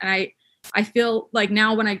doing it. And I feel like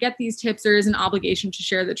now when I get these tips, there is an obligation to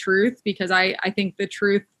share the truth because I think the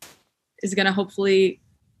truth is going to hopefully,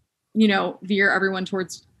 veer everyone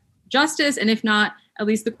towards justice. And if not, at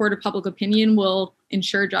least the court of public opinion will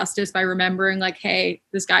ensure justice by remembering like, hey,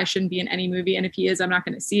 this guy shouldn't be in any movie. And if he is, I'm not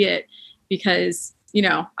going to see it because,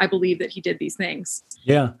 I believe that he did these things.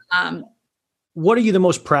 Yeah. What are you the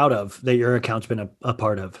most proud of that your account's been a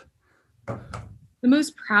part of? The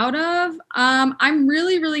most proud of? I'm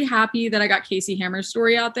really, really happy that I got Casey Hammer's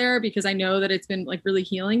story out there because I know that it's been like really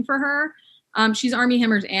healing for her. She's Armie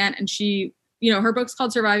Hammer's aunt and she, her book's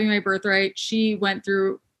called Surviving My Birthright. She went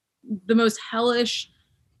through the most hellish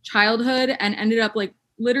childhood and ended up like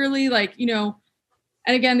literally like,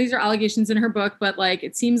 and again, these are allegations in her book, but like,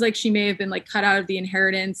 it seems like she may have been like cut out of the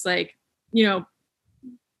inheritance, like, in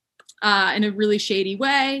a really shady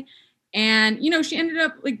way. And, she ended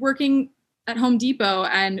up like working at Home Depot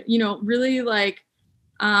and, really like,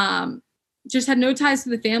 just had no ties to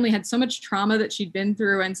the family, had so much trauma that she'd been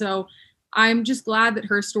through. And so I'm just glad that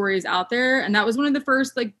her story is out there. And that was one of the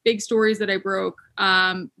first like big stories that I broke,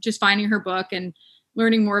 just finding her book and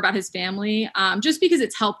learning more about his family, just because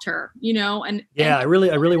it's helped her, and yeah, I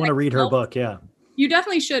really want to read her book. Yeah. You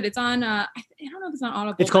definitely should. It's on, I don't know if it's on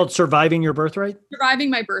Audible. It's called Surviving Your Birthright? Surviving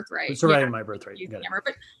My Birthright. Surviving My Birthright. But that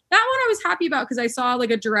one I was happy about because I saw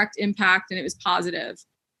like a direct impact and it was positive.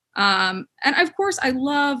 And of course I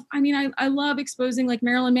love exposing like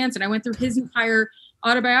Marilyn Manson. I went through his entire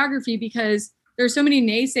autobiography because there's so many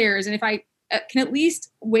naysayers. And if I can at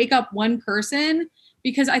least wake up one person,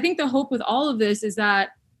 because I think the hope with all of this is that,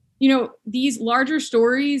 these larger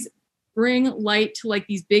stories bring light to like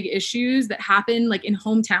these big issues that happen like in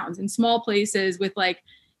hometowns, in small places with like,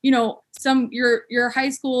 your high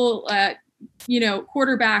school,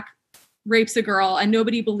 quarterback rapes a girl and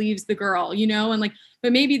nobody believes the girl, and like,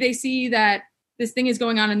 but maybe they see that this thing is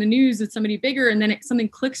going on in the news with somebody bigger and then something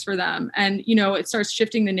clicks for them. And, it starts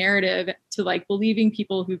shifting the narrative to like believing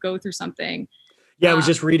people who go through something. Yeah, I was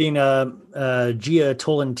just reading Gia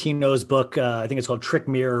Tolentino's book. I think it's called Trick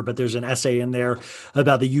Mirror, but there's an essay in there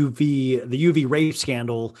about the UV rape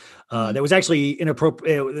scandal that was actually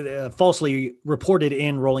inappropriate, falsely reported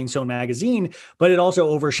in Rolling Stone magazine, but it also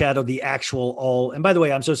overshadowed the actual all. And by the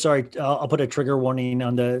way, I'm so sorry. I'll put a trigger warning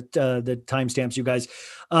on the timestamps, you guys.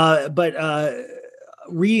 But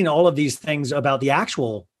reading all of these things about the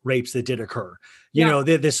actual rapes that did occur. You know,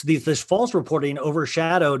 this false reporting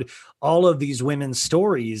overshadowed all of these women's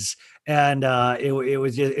stories, and it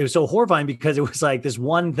was so horrifying because it was like this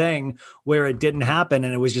one thing where it didn't happen,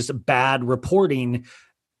 and it was just bad reporting.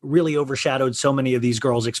 Really overshadowed so many of these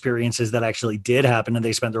girls' experiences that actually did happen, and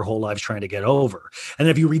they spent their whole lives trying to get over. And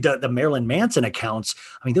if you read the Marilyn Manson accounts,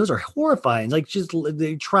 I mean, those are horrifying. Like just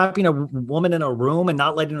trapping a woman in a room and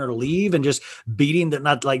not letting her leave, and just beating that,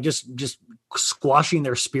 not like just squashing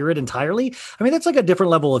their spirit entirely. I mean, that's like a different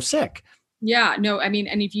level of sick. Yeah, no, I mean,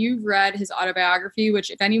 and if you've read his autobiography, which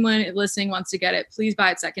if anyone listening wants to get it, please buy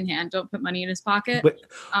it secondhand. Don't put money in his pocket.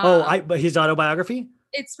 But his autobiography?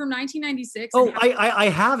 It's from 1996. Oh, I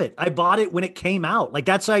have it. I bought it when it came out. Like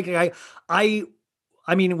that's like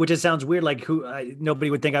I mean, which just sounds weird. Like nobody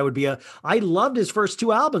would think I would be I loved his first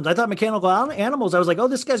two albums. I thought Mechanical Animals. I was like, oh,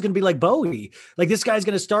 this guy's going to be like Bowie. Like this guy's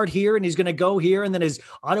going to start here and he's going to go here. And then his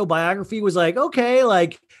autobiography was like, okay,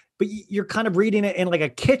 like, but you're kind of reading it in like a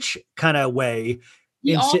kitsch kind of way.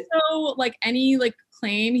 He also like any like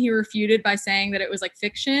claim he refuted by saying that it was like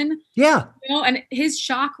fiction. Yeah. You know, and his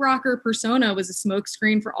shock rocker persona was a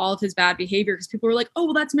smokescreen for all of his bad behavior because people were like, oh,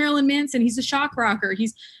 well, that's Marilyn Manson. He's a shock rocker.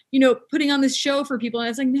 He's, you know, putting on this show for people. And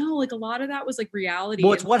it's like, no, like a lot of that was like reality.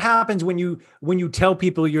 Well, it's what happens when you tell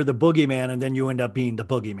people you're the boogeyman and then you end up being the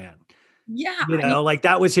boogeyman. Yeah. You know, like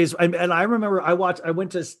that was his. And I remember I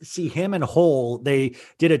went to see him and Hole. They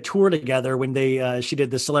did a tour together when she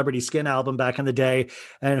did the Celebrity Skin album back in the day,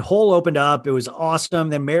 and Hole opened up. It was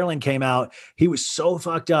awesome. Then Marilyn came out. He was so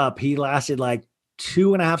fucked up. He lasted like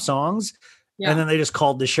 2.5 songs. Yeah. And then they just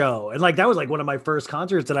called the show. And like, that was like one of my first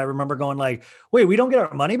concerts that I remember going like, wait, we don't get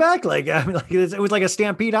our money back? Like, I mean, like it was like a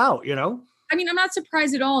stampede out, you know? I mean, I'm not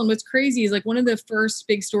surprised at all. And what's crazy is like one of the first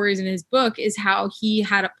big stories in his book is how he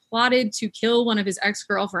had plotted to kill one of his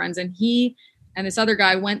ex-girlfriends. And he and this other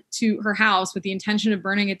guy went to her house with the intention of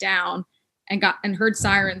burning it down and heard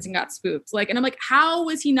sirens and got spooked. Like, and I'm like, how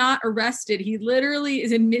was he not arrested? He literally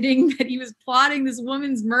is admitting that he was plotting this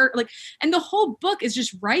woman's murder. Like, and the whole book is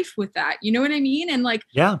just rife with that. You know what I mean? And like,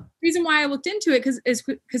 yeah, the reason why I looked into it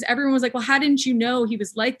because everyone was like, well, how didn't you know he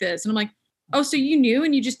was like this? And I'm like, oh, so you knew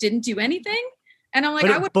and you just didn't do anything? And I'm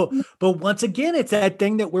like, but once again, it's that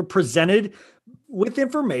thing that we're presented with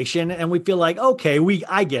information and we feel like, okay,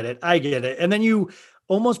 I get it. And then you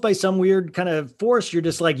almost by some weird kind of force, you're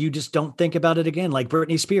just like, you just don't think about it again. Like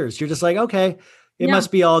Britney Spears, you're just like, okay, it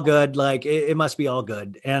must be all good. Like it must be all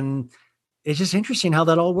good. And it's just interesting how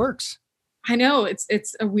that all works. I know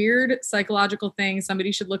it's a weird psychological thing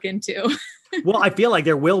somebody should look into. Well, I feel like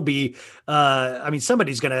there will be, I mean,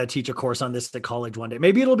 somebody's going to teach a course on this at college one day.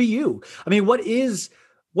 Maybe it'll be you. I mean, what is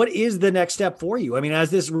the next step for you? I mean,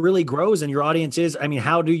 as this really grows and your audience is, I mean,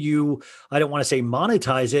 how do you, I don't want to say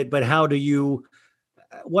monetize it, but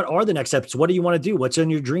what are the next steps? What do you want to do? What's on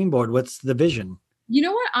your dream board? What's the vision? You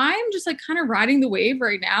know what? I'm just like kind of riding the wave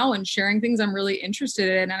right now and sharing things I'm really interested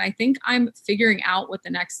in. And I think I'm figuring out what the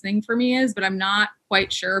next thing for me is, but I'm not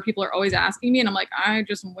quite sure. People are always asking me and I'm like, I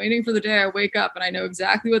just am waiting for the day I wake up and I know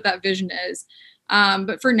exactly what that vision is.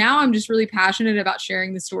 But for now, I'm just really passionate about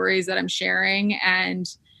sharing the stories that I'm sharing. And,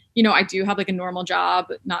 you know, I do have like a normal job,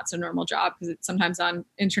 not so normal job because it's sometimes on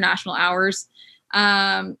international hours.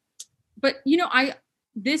 But you know, are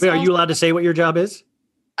you allowed to say what your job is?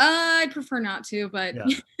 I'd prefer not to, but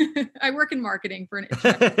yeah. I work in marketing for an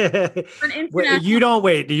international. You don't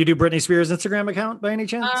wait. Do you do Britney Spears' Instagram account by any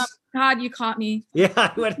chance? God, you caught me.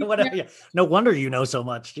 Yeah. No wonder you know so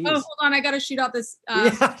much. Jeez. Oh, hold on. I got to shoot out this.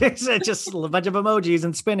 It's just a bunch of emojis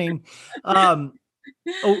and spinning.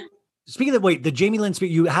 Speaking of the Jamie Lynn,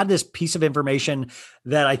 you had this piece of information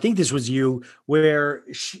that I think this was you, where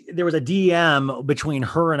there was a DM between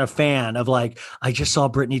her and a fan of like, I just saw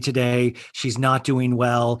Britney today. She's not doing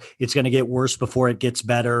well. It's going to get worse before it gets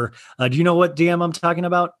better. Do you know what DM I'm talking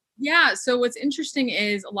about? Yeah. So what's interesting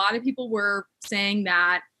is a lot of people were saying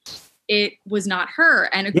that it was not her.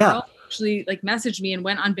 And a girl actually like messaged me and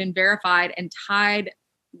went on Been Verified and tied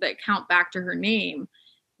the account back to her name.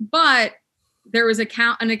 But there was an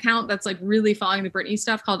account that's like really following the Britney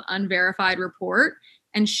stuff called Unverified Report.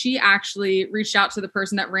 And she actually reached out to the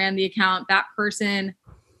person that ran the account. That person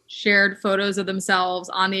shared photos of themselves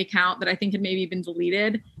on the account that I think had maybe been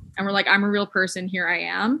deleted. And we're like, I'm a real person. Here I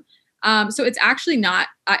am. So it's actually not,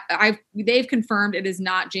 they've confirmed it is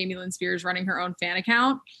not Jamie Lynn Spears running her own fan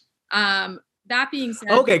account. That being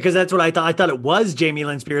said. Okay. Cause that's what I thought. I thought it was Jamie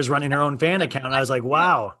Lynn Spears running her own fan account. I was like,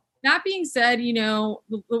 wow. That being said, the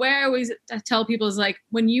way I always tell people is like,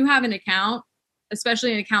 when you have an account,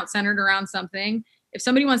 especially an account centered around something, if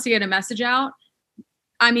somebody wants to get a message out,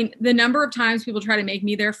 I mean, the number of times people try to make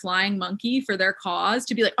me their flying monkey for their cause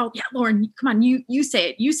to be like, oh yeah, Lauren, come on, you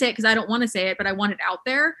say it. You say it because I don't want to say it, but I want it out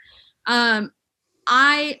there.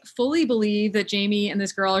 I fully believe that Jamie and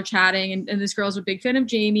this girl are chatting, and this girl's a big fan of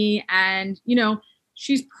Jamie. And,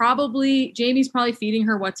 Jamie's probably feeding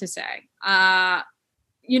her what to say.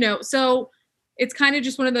 So it's kind of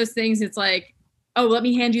just one of those things. It's like, oh, let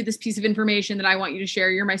me hand you this piece of information that I want you to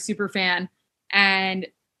share. You're my super fan. And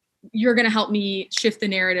you're going to help me shift the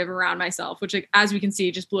narrative around myself, which, like, as we can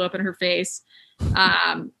see, just blew up in her face.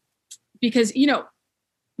 Because,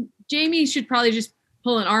 Jamie should probably just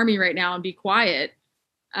pull an Armie right now and be quiet.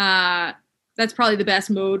 That's probably the best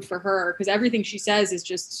mode for her, because everything she says is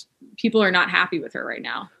just, people are not happy with her right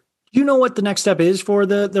now. Do you know what the next step is for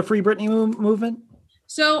the Free Britney movement?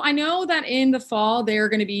 So I know that in the fall, they're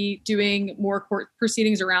going to be doing more court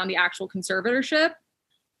proceedings around the actual conservatorship.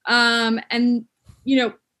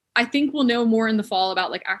 I think we'll know more in the fall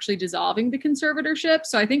about like actually dissolving the conservatorship.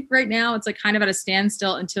 So I think right now it's like kind of at a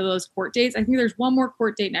standstill until those court dates. I think there's one more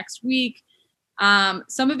court date next week.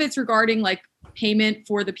 Some of it's regarding like payment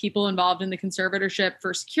for the people involved in the conservatorship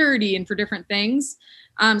for security and for different things.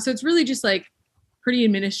 So it's really just like pretty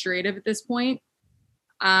administrative at this point.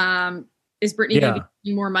 Is Britney going to be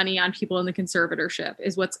making more money on people in the conservatorship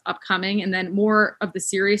is what's upcoming. And then more of the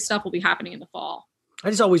serious stuff will be happening in the fall. I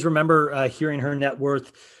just always remember hearing her net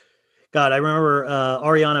worth. God, I remember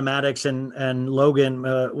Ariana Maddox and Logan,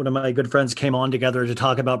 one of my good friends, came on together to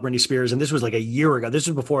talk about Britney Spears. And this was like a year ago. This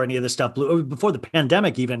was before any of this stuff blew, before the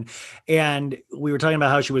pandemic even. And we were talking about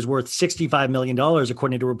how she was worth $65 million,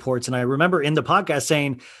 according to reports. And I remember in the podcast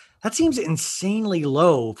saying, that seems insanely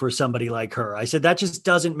low for somebody like her. I said, that just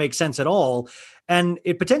doesn't make sense at all. And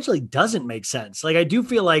it potentially doesn't make sense. Like, I do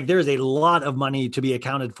feel like there's a lot of money to be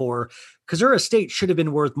accounted for, because her estate should have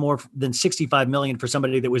been worth more than $65 million for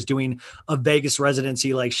somebody that was doing a Vegas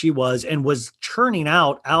residency like she was and was churning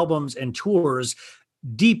out albums and tours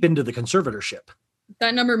deep into the conservatorship.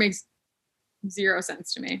 That number makes zero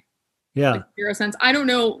sense to me. Yeah. Like, 0 cents. I don't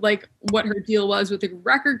know like what her deal was with the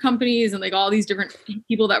record companies and like all these different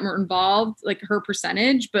people that were involved, like her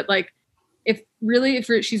percentage, but like if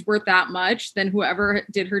she's worth that much, then whoever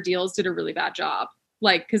did her deals did a really bad job.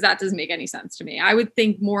 Like, cause that doesn't make any sense to me. I would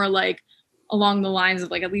think more like along the lines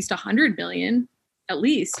of like at least 100 million, at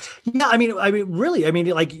least. Yeah. I mean, really,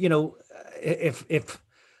 like, if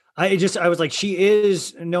I was like, she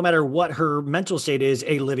is, no matter what her mental state is,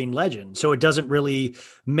 a living legend. So it doesn't really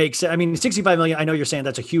make sense. I mean, 65 million, I know you're saying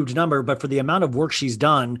that's a huge number, but for the amount of work she's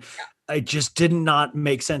done, it just did not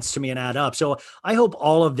make sense to me and add up. So I hope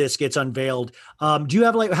all of this gets unveiled. Do you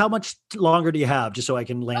have like, how much longer do you have just so I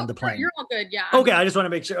can land the plane? You're all good. Yeah. Okay. I just want to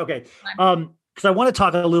make sure. Okay. Because I want to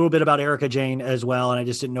talk a little bit about Erika Jayne as well. And I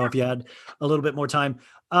just didn't know if you had a little bit more time.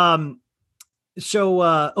 But that's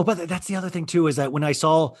the other thing too, is that when I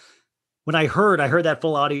heard that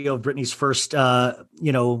full audio of Britney's first,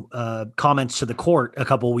 comments to the court a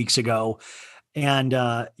couple of weeks ago, and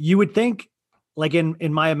you would think, like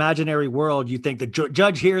in my imaginary world, you think the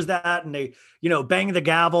judge hears that and they, bang the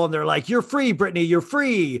gavel and they're like, "You're free, Britney, you're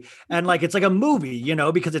free." And like, it's like a movie,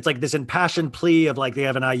 because it's like this impassioned plea of like, they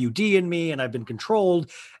have an IUD in me and I've been controlled.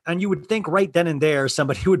 And you would think right then and there,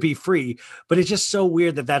 somebody would be free, but it's just so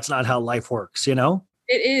weird that that's not how life works, It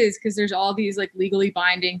is, because there's all these like legally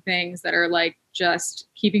binding things that are like just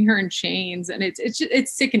keeping her in chains, and it's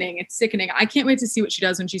sickening. It's sickening. I can't wait to see what she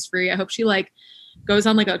does when she's free. I hope she like goes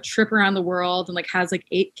on like a trip around the world and like has like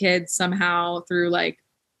 8 kids somehow through like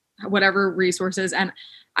whatever resources. And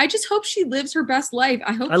I just hope she lives her best life.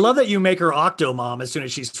 I love that you make her octo mom as soon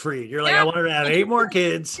as she's free. You're like, I want her to have 8 more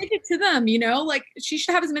kids. Take it to them, like she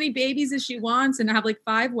should have as many babies as she wants and have like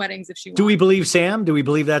 5 weddings if she wants. Do we believe Sam? Do we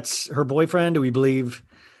believe that's her boyfriend? Do we believe?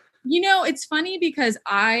 It's funny because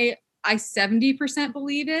I 70%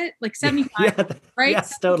 believe it, like 75, right?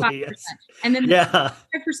 Yes, totally. Yes. And then the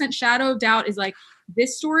 5% shadow of doubt is like,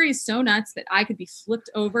 this story is so nuts that I could be flipped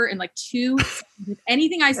over in like 2 seconds,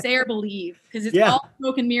 anything I say or believe, because it's all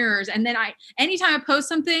smoke and mirrors. And then anytime I post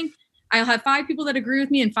something, I'll have 5 people that agree with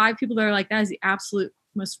me and 5 people that are like, that is the absolute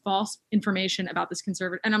most false information about this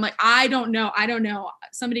conservative. And I'm like, I don't know.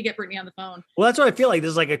 Somebody get Britney on the phone. Well, that's what I feel like. This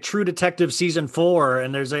is like a True Detective season 4,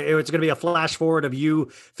 and it's going to be a flash forward of you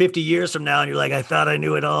 50 years from now, and you're like, I thought I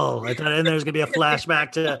knew it all. And there's going to be a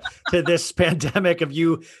flashback to this pandemic of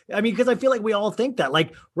you. I mean, because I feel like we all think that.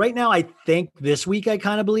 Like right now, I think this week I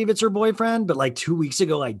kind of believe it's her boyfriend, but like 2 weeks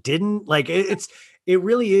ago I didn't. Like it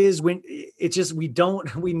really is when it's just we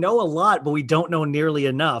know a lot, but we don't know nearly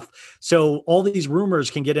enough. So all these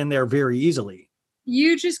rumors can get in there very easily.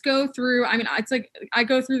 You just go through, I mean, it's like I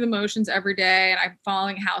go through the motions every day, and I'm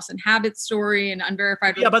following House and Habit story and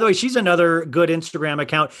Unverified. Yeah, by the way, she's another good Instagram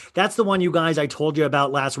account. That's the one, you guys, I told you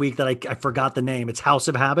about last week that I forgot the name. It's House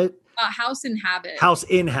of Habit. House in Habit. House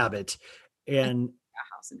in Habit. And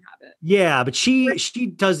House in Habit. Yeah, but she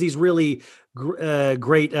does these really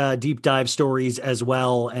great deep dive stories as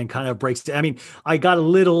well, and kind of breaks. I mean, I got a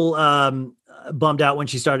little bummed out when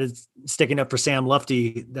she started sticking up for Sam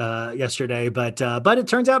Lufty yesterday, but it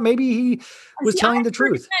turns out maybe he was telling the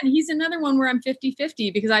truth. He's another one where I'm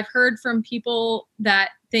 50-50, because I've heard from people that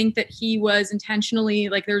think that he was intentionally,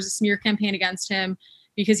 like there was a smear campaign against him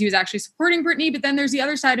because he was actually supporting Britney. But then there's the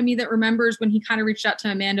other side of me that remembers when he kind of reached out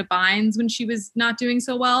to Amanda Bynes when she was not doing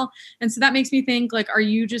so well. And so that makes me think, like, are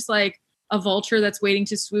you just like a vulture that's waiting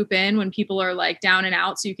to swoop in when people are like down and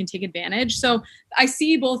out so you can take advantage? So I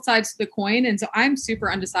see both sides of the coin. And so I'm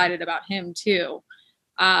super undecided about him too.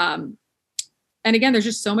 And again, there's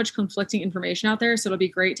just so much conflicting information out there. So it'll be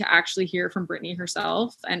great to actually hear from Britney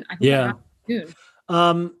herself. And I think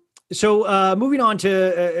soon. So moving on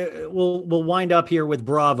to, we'll wind up here with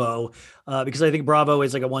Bravo, because I think Bravo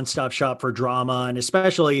is like a one-stop shop for drama. And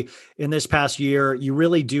especially in this past year, you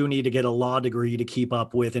really do need to get a law degree to keep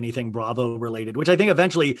up with anything Bravo related, which I think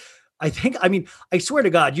eventually, I mean, I swear to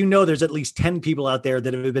God, there's at least 10 people out there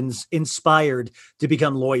that have been inspired to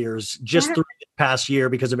become lawyers just through the past year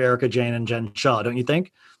because of Erika, Jayne, and Jen Shaw, don't you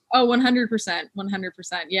think? Oh, 100%. 100%.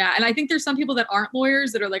 Yeah. And I think there's some people that aren't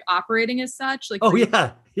lawyers that are like operating as such. Like,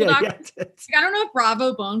 yeah. I don't know if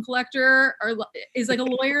Bravo Bone Collector is like a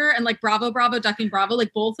lawyer, and like Bravo Ducking Bravo,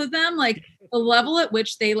 like both of them, like the level at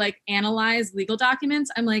which they like analyze legal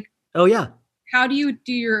documents. I'm like, oh yeah. How do you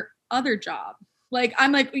do your other job? Like,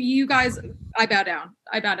 I'm like, you guys, I bow down.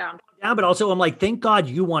 Yeah, but also I'm like, thank God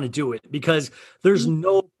you want to do it, because there's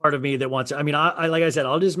no part of me that wants to. I mean, I like I said,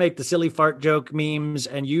 I'll just make the silly fart joke memes,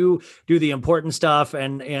 and you do the important stuff,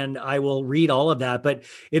 and I will read all of that. But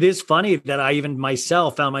it is funny that I even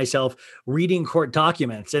myself found myself reading court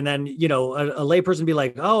documents, and then, a layperson be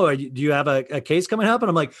like, oh, do you have a case coming up? And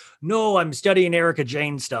I'm like, no, I'm studying Erika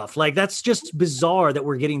Jayne stuff. Like, that's just bizarre that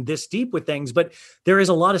we're getting this deep with things, but there is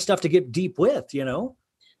a lot of stuff to get deep with,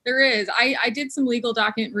 There is. I did some legal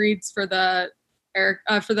document reads for the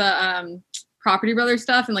Property Brothers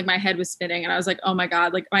stuff, and like my head was spinning, and I was like, oh my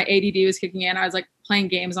God, like my ADD was kicking in. I was like playing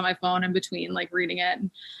games on my phone in between, like reading it.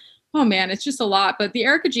 And, oh man, it's just a lot. But the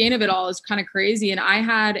Erika Jayne of it all is kind of crazy. And I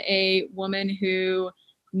had a woman who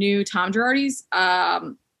knew Tom Girardi's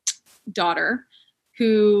daughter,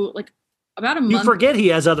 who like about a month. You forget he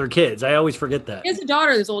has other kids. I always forget that. He has a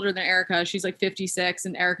daughter that's older than Erika. She's like 56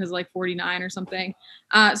 and Erika's like 49 or something.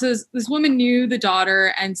 So this woman knew the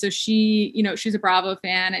daughter. And so she, she's a Bravo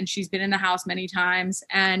fan, and she's been in the house many times.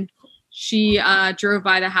 And she drove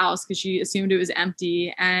by the house because she assumed it was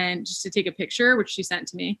empty, and just to take a picture, which she sent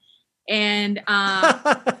to me. And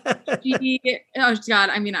oh God,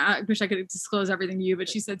 I mean, I wish I could disclose everything to you, but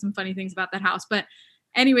she said some funny things about that house. But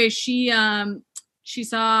anyway, she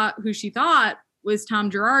saw who she thought was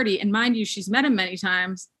Tom Girardi. And mind you, she's met him many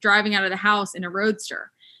times driving out of the house in a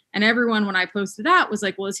roadster. And everyone, when I posted that, was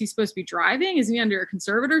like, well, is he supposed to be driving? Is he under a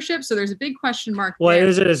conservatorship? So there's a big question mark. Well,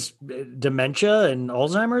 is it his dementia and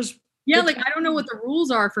Alzheimer's? Yeah, like I don't know what the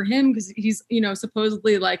rules are for him, because he's,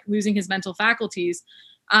 supposedly like losing his mental faculties.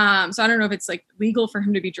 So I don't know if it's like legal for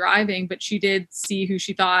him to be driving, but she did see who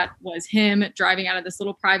she thought was him driving out of this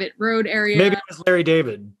little private road area. Maybe it was Larry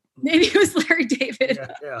David. Maybe it was Larry David.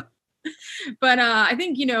 Yeah. But I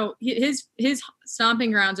think, his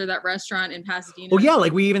stomping grounds are that restaurant in Pasadena. Well, yeah,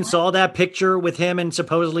 like we even saw that picture with him and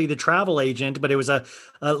supposedly the travel agent, but it was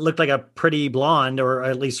looked like a pretty blonde, or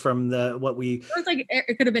at least from it was like,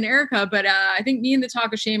 it could have been Erika, but I think me and the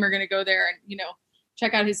Talk of Shame are going to go there and,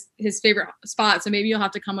 check out his favorite spot. So maybe you'll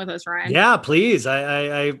have to come with us, Ryan. Yeah, please.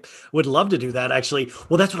 I would love to do that, actually.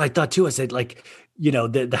 Well, that's what I thought too. I said, like,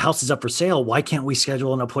 the house is up for sale. Why can't we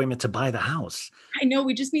schedule an appointment to buy the house? I know,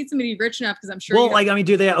 we just need somebody rich enough, because I'm sure. Well,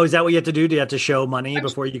 do they? Oh, is that what you have to do? Do you have to show money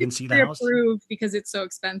before you can see the house? Approved because it's so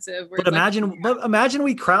expensive. But imagine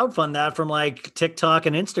we crowdfund that from like TikTok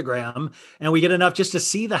and Instagram, and we get enough just to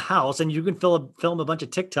see the house, and you can film a bunch of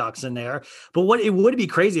TikToks in there. But it would be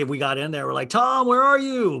crazy if we got in there. We're like, Tom, where are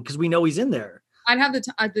you? Because we know he's in there. I'd have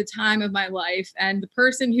the time of my life, and the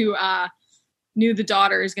person who knew the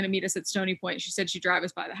daughter is going to meet us at Stony Point. She said she'd drive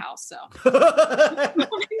us by the house. So I'm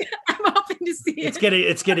hoping to see it.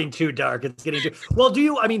 It's getting too dark. Well,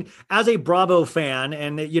 as a Bravo fan,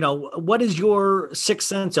 and what is your sixth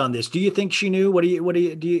sense on this? Do you think she knew? Where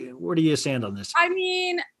do you stand on this? I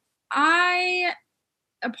mean, a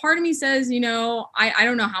part of me says, I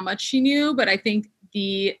don't know how much she knew, but I think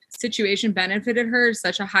the situation benefited her to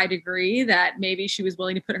such a high degree that maybe she was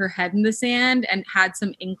willing to put her head in the sand and had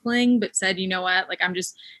some inkling, but said, you know what, like, I'm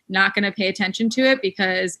just not going to pay attention to it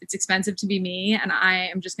because it's expensive to be me. And I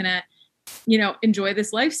am just going to, enjoy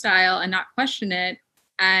this lifestyle and not question it.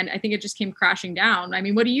 And I think it just came crashing down. I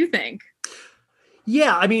mean, what do you think?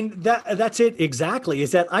 Yeah, I mean, that's it exactly.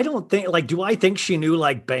 Is that I don't think, do I think she knew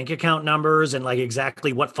like bank account numbers and like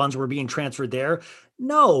exactly what funds were being transferred there?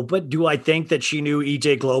 No, but do I think that she knew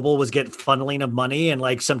EJ Global was getting funneling of money and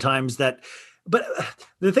like sometimes that, but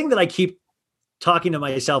the thing that I keep talking to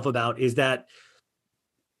myself about is that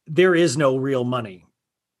there is no real money.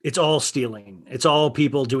 It's all stealing. It's all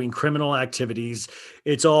people doing criminal activities.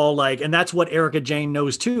 It's all like, and that's what Erika Jayne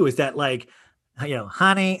knows too, is that like,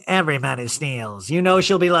 honey, everybody steals.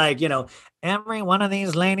 She'll be like, every one of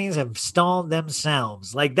these ladies have stolen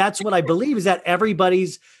themselves. Like, that's what I believe, is that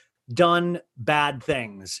everybody's done bad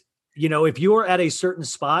things. If you're at a certain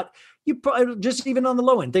spot, you probably, just even on the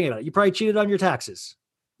low end, think about it, you probably cheated on your taxes.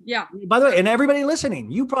 Yeah. By the way, and everybody listening,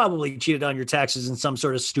 you probably cheated on your taxes in some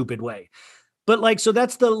sort of stupid way. But so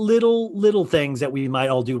that's the little things that we might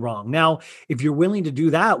all do wrong. Now, if you're willing to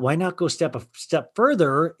do that, why not go a step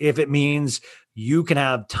further if it means you can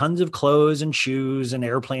have tons of clothes and shoes and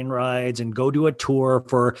airplane rides and go do a tour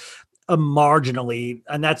for a marginally,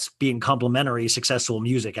 and that's being complimentary, successful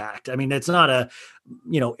music act. I mean, it's not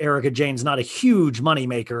Erika Jayne's not a huge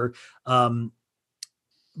moneymaker.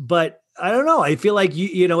 But I don't know. I feel like,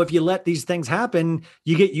 if you let these things happen,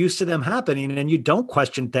 you get used to them happening and you don't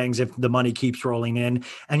question things if the money keeps rolling in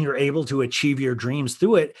and you're able to achieve your dreams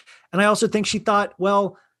through it. And I also think she thought,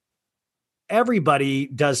 well, everybody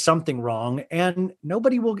does something wrong and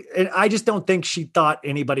nobody will. And I just don't think she thought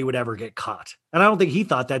anybody would ever get caught. And I don't think he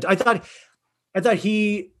thought that. I thought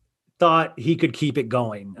he thought he could keep it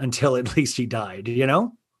going until at least he died,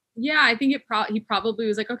 Yeah, I think he probably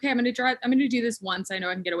was like, okay, I'm going to do this once. I know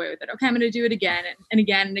I can get away with it. Okay, I'm going to do it again and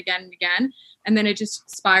again and again and again. And then it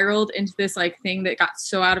just spiraled into this like thing that got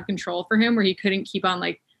so out of control for him where he couldn't keep on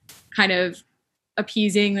like kind of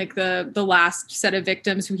appeasing like the last set of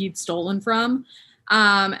victims who he'd stolen from.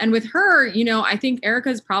 And with her, I think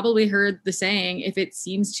Erika's probably heard the saying, if it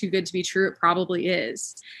seems too good to be true, it probably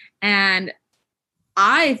is. And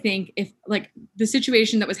I think if like the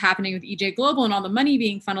situation that was happening with EJ Global and all the money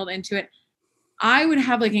being funneled into it, I would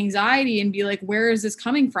have like anxiety and be like, where is this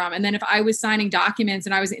coming from? And then if I was signing documents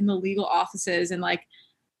and I was in the legal offices and like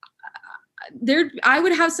I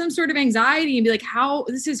would have some sort of anxiety and be like, how,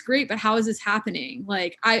 this is great, but how is this happening?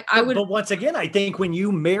 Like I would. But once again, I think when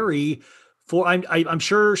you marry I'm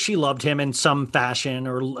sure she loved him in some fashion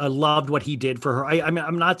or loved what he did for her. I mean,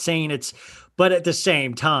 I'm not saying but at the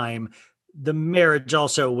same time, the marriage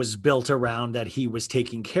also was built around that he was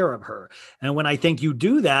taking care of her. And when I think you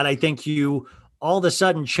do that, I think you all of a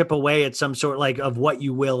sudden chip away at some sort like of what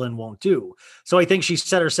you will and won't do. So I think she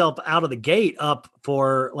set herself out of the gate up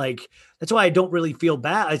for like, that's why I don't really feel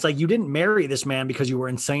bad. It's like, you didn't marry this man because you were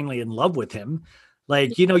insanely in love with him.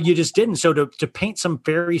 Like, you just didn't. So to paint some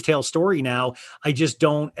fairy tale story now, I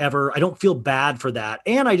don't feel bad for that.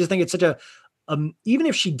 And I just think it's such a, even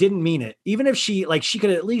if she didn't mean it, even if she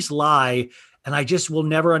could at least lie. And I just will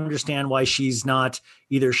never understand why she's not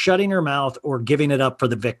either shutting her mouth or giving it up for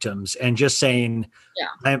the victims and just saying,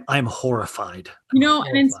 yeah, I'm horrified.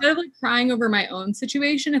 And instead of like crying over my own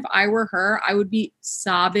situation, if I were her, I would be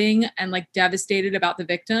sobbing and like devastated about the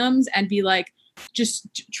victims and be like,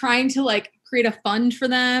 just trying to like create a fund for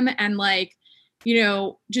them and like,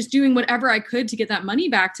 just doing whatever I could to get that money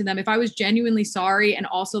back to them. If I was genuinely sorry and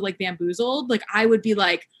also like bamboozled, like I would be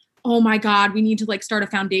like, oh my God, we need to like start a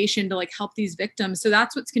foundation to like help these victims. So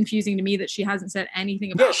that's what's confusing to me, that she hasn't said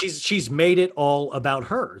anything about. Yeah, she's made it all about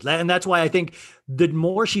her. And that's why I think the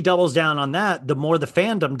more she doubles down on that, the more the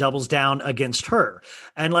fandom doubles down against her.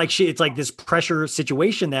 And like it's like this pressure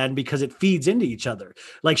situation then, because it feeds into each other.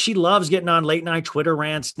 Like she loves getting on late night Twitter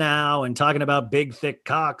rants now and talking about big, thick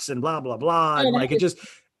cocks and blah, blah, blah. And like, it's just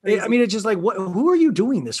like, who are you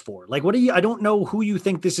doing this for? Like, I don't know who you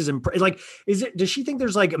think this is. Like, does she think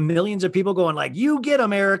there's like millions of people going like, you get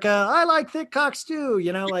America. I like thick cocks too,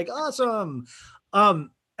 like, awesome.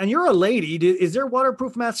 And you're a lady. Is there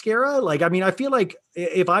waterproof mascara? Like, I mean, I feel like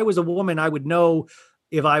if I was a woman, I would know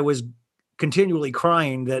if I was continually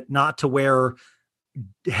crying that not to wear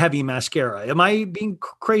heavy mascara. Am I being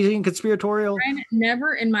crazy and conspiratorial?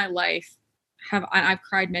 Never in my life I've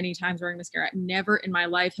cried many times wearing mascara. Never in my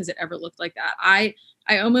life has it ever looked like that. I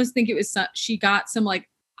almost think it was she got some like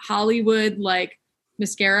Hollywood like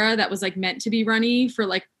mascara that was like meant to be runny for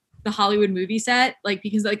like the Hollywood movie set, like,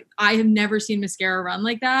 because like I have never seen mascara run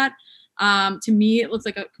like that. To me, it looks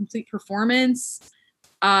like a complete performance.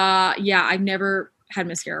 Yeah, I've never had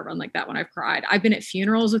mascara run like that when I've cried. I've been at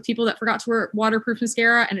funerals with people that forgot to wear waterproof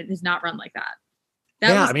mascara, and it does not run like that.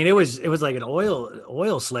 I mean, it was like an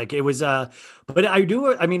oil slick. It was, but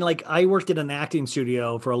I mean, like I worked at an acting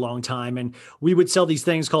studio for a long time, and we would sell these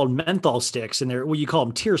things called menthol sticks, and you call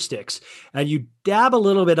them tear sticks, and you dab a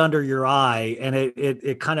little bit under your eye, and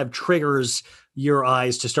it kind of triggers your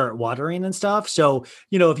eyes to start watering and stuff. So,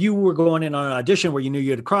 if you were going in on an audition where you knew you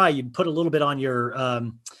had to cry, you'd put a little bit on your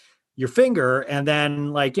finger, and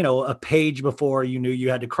then like, a page before you knew you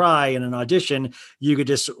had to cry in an audition, you could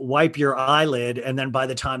just wipe your eyelid. And then by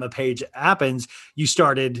the time a page happens, you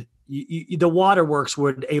started, the waterworks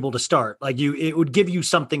were able to start. Like it would give you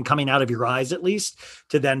something coming out of your eyes, at least,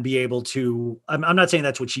 to then be able to, I'm not saying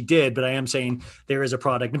that's what she did, but I am saying there is a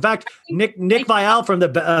product. In fact, Nick Viall from The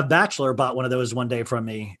Bachelor bought one of those one day from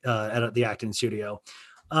me at the acting studio.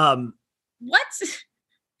 What?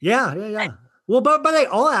 Yeah. Well, but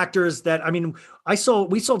all actors that, I mean, we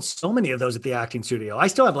sold so many of those at the acting studio. I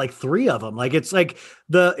still have like 3 of them. Like, it's like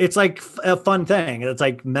a fun thing. It's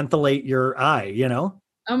like mentholate your eye,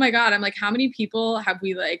 Oh my God. I'm like, how many people have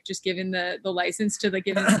we like just given the license to like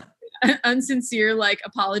give an unsincere like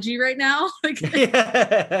apology right now? Like,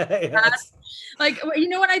 yes. Like, you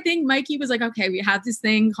know what I think? Mikey was like, okay, we have this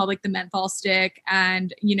thing called like the menthol stick,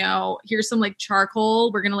 and here's some like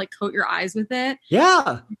charcoal. We're going to like coat your eyes with it.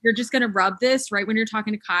 Yeah. You're just going to rub this right when you're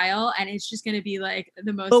talking to Kyle, and it's just going to be like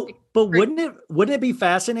the most. But wouldn't it be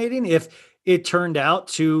fascinating if it turned out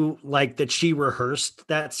to like that she rehearsed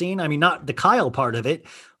that scene? I mean, not the Kyle part of it,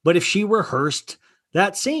 but if she rehearsed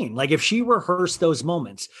that scene, like if she rehearsed those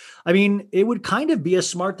moments, I mean, it would kind of be a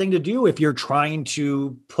smart thing to do if you're trying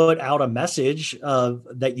to put out a message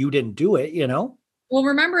that you didn't do it, Well,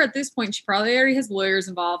 remember at this point, she probably already has lawyers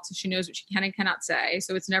involved, so she knows what she can and cannot say.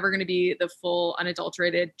 So it's never going to be the full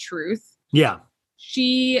unadulterated truth. Yeah.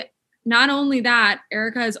 Not only that,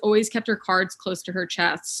 Erika has always kept her cards close to her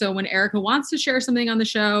chest. So when Erika wants to share something on the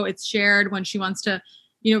show, it's shared. When she wants to,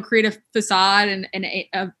 create a facade and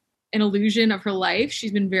an illusion of her life,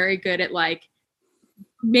 she's been very good at like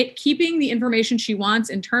keeping the information she wants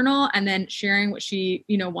internal and then sharing what she,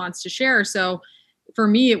 wants to share. So for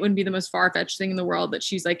me, it wouldn't be the most far-fetched thing in the world that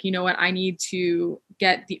she's like, you know what, I need to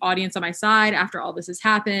get the audience on my side after all this has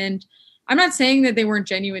happened. I'm not saying that they weren't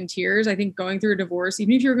genuine tears. I think going through a divorce,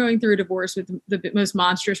 even if you're going through a divorce with the most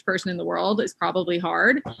monstrous person in the world, is probably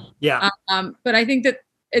hard. Yeah. But I think that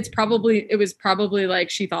it was probably like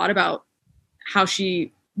she thought about how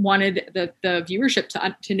she wanted the viewership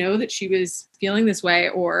to know that she was feeling this way,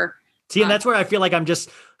 or see, and that's where I feel like I'm just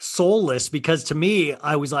soulless, because to me,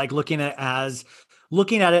 I was like looking at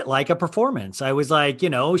it like a performance. I was like,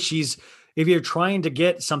 if you're trying to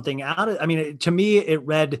get something out of, I mean, to me, it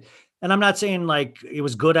read, and I'm not saying like it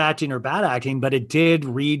was good acting or bad acting, but it did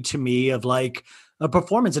read to me of like a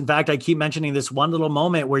performance. In fact, I keep mentioning this one little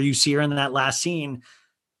moment where you see her in that last scene,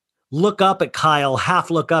 look up at Kyle, half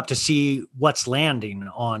look up to see what's landing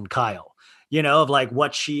on Kyle, of like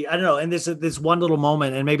what I don't know. And this one little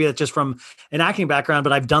moment, and maybe it's just from an acting background,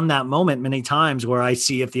 but I've done that moment many times where I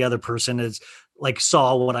see if the other person is like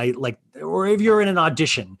saw what I like, or if you're in an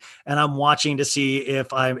audition and I'm watching to see if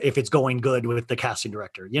it's going good with the casting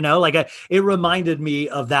director, it reminded me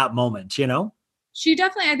of that moment, She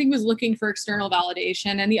definitely, I think, was looking for external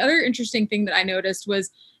validation. And the other interesting thing that I noticed was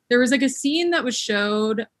there was like a scene that was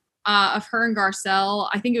showed of her and Garcelle.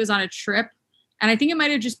 I think it was on a trip. And I think it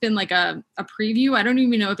might've just been like a preview. I don't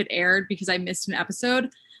even know if it aired because I missed an episode.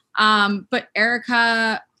 But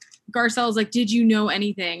Garcelle's like, did you know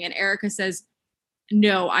anything? And Erika says,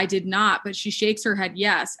 no, I did not. But she shakes her head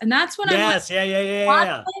yes. And that's when yes,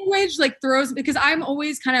 yeah. Language like throws, because I'm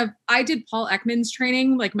always I did Paul Ekman's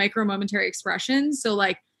training, like micro momentary expressions. So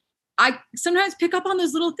like I sometimes pick up on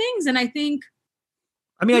those little things. And I think,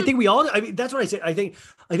 I think we all, that's what I say. I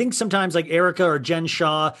think sometimes like Erika or Jen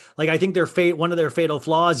Shah, like I think one of their fatal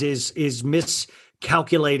flaws is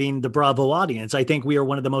miscalculating the Bravo audience. I think we are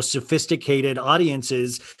one of the most sophisticated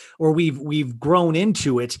audiences, or we've grown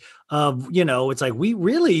into it of, it's like,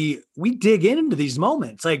 we dig into these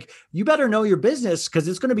moments. Like, you better know your business, because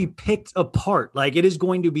it's going to be picked apart. Like, it is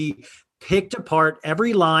going to be picked apart,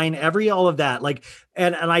 every line, all of that. Like,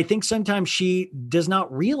 and I think sometimes she does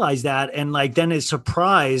not realize that, and like then is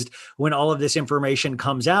surprised when all of this information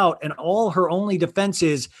comes out, and all her only defense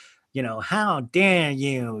is, how dare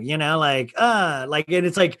you, and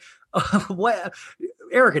it's like, what,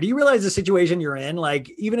 Erika, do you realize the situation you're in? Like,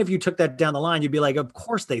 even if you took that down the line, you'd be like, of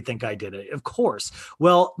course they think I did it. Of course.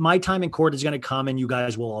 Well, my time in court is going to come, and you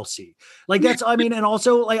guys will all see. Like, that's, and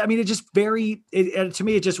also like, it's just to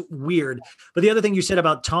me, it's just weird. But the other thing you said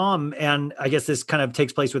about Tom, and I guess this kind of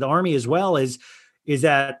takes place with Armie as well, is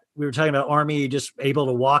that we were talking about Armie just able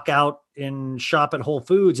to walk out and shop at Whole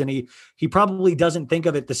Foods. And he probably doesn't think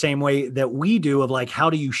of it the same way that we do, of like, how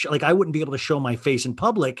do you, like, I wouldn't be able to show my face in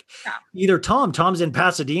public. Yeah. Either Tom's in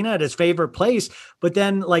Pasadena at his favorite place. But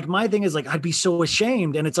then like, my thing is like, I'd be so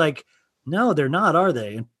ashamed. And it's like, no, they're not, are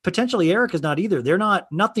they? And potentially Erika's not either. They're not,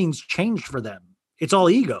 nothing's changed for them. It's all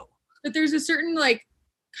ego. But there's a certain like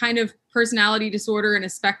kind of personality disorder and a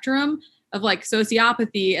spectrum of like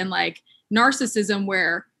sociopathy and like narcissism,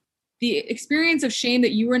 where the experience of shame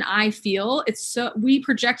that you and I feel, we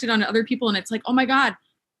project it onto other people, and it's like, oh my God,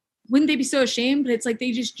 wouldn't they be so ashamed? But it's like,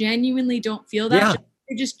 they just genuinely don't feel that. Yeah.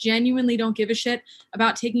 They just genuinely don't give a shit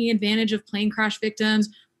about taking advantage of plane crash victims,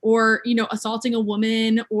 or, assaulting a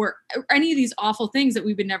woman, or any of these awful things that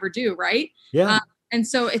we would never do. Right. Yeah. And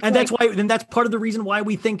so it's that's part of the reason why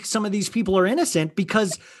we think some of these people are innocent,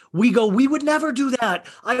 because we would never do that.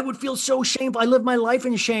 I would feel so shameful. I live my life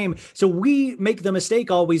in shame. So we make the mistake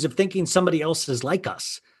always of thinking somebody else is like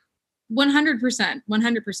us. 100%.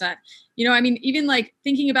 Even like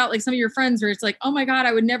thinking about like some of your friends where it's like, oh my God,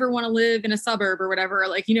 I would never want to live in a suburb or whatever.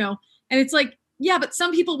 Like, and it's like, yeah, but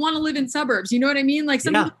some people want to live in suburbs. You know what I mean? Like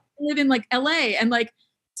some people live in like LA, and like,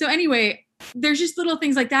 so anyway, there's just little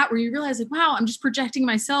things like that where you realize like, wow, I'm just projecting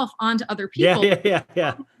myself onto other people.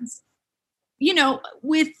 Yeah.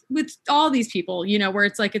 With all these people, where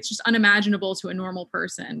it's like, it's just unimaginable to a normal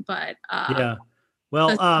person. But yeah.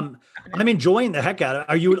 Well, I'm enjoying the heck out of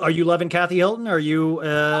it. Are you loving Kathy Hilton? Are you?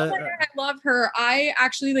 Oh my God, I love her. I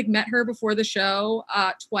actually like met her before the show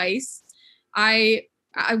twice. I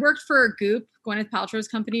worked for Goop, Gwyneth Paltrow's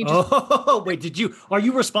company. Wait, are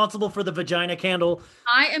you responsible for the vagina candle?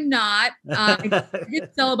 I am not. I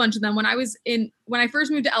did sell a bunch of them. When I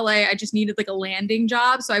first moved to LA, I just needed like a landing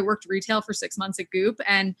job. So I worked retail for 6 months at Goop,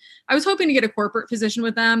 and I was hoping to get a corporate position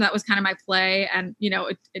with them. That was kind of my play. And,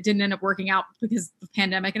 it didn't end up working out because of the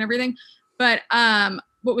pandemic and everything. But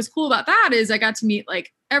what was cool about that is I got to meet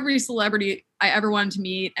like every celebrity I ever wanted to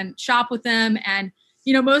meet and shop with them. And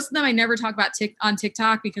most of them I never talk about on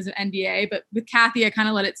TikTok because of NDA, but with Kathy, I kind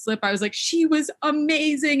of let it slip. I was like, she was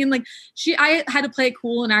amazing. And like I had to play it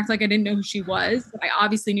cool and act like I didn't know who she was. But I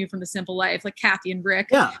obviously knew from The Simple Life, like Kathy and Rick.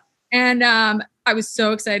 Yeah. And I was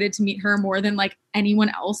so excited to meet her more than like anyone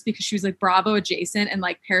else, because she was like Bravo adjacent and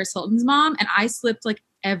like Paris Hilton's mom. And I slipped like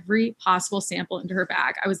every possible sample into her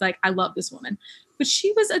bag. I was like, I love this woman, but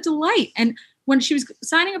she was a delight. And when she was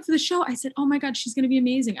signing up for the show, I said, oh my God, she's going to be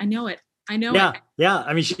amazing. I know it.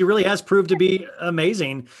 Yeah. She really has proved to be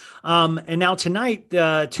amazing. And now tonight,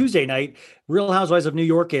 Tuesday night, Real Housewives of New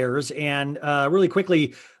York airs. And really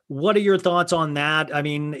quickly, what are your thoughts on that?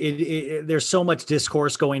 There's so much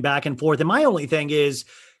discourse going back and forth. And my only thing is,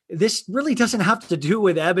 this really doesn't have to do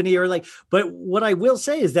with Ebony but what I will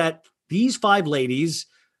say is that these 5 ladies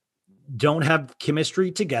don't have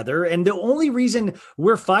chemistry together. And the only reason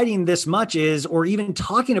we're fighting this much or even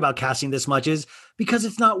talking about casting this much, is because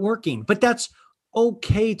it's not working. But that's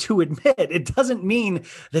okay to admit. It doesn't mean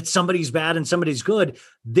that somebody's bad and somebody's good.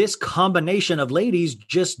 This combination of ladies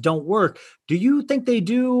just don't work. Do you think they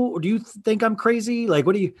do? Or do you think I'm crazy? Like,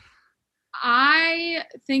 what do you? I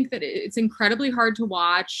think that it's incredibly hard to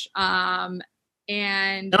watch.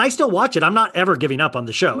 And I still watch it. I'm not ever giving up on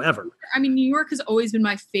the show, ever. New York has always been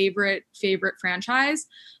my favorite franchise.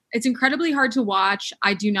 It's incredibly hard to watch.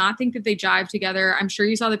 I do not think that they jive together. I'm sure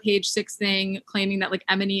you saw the Page Six thing claiming that like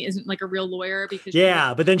Ebony isn't like a real lawyer because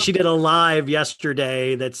but then she did a live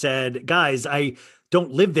yesterday that said, guys, I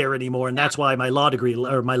don't live there anymore. And that's why my law degree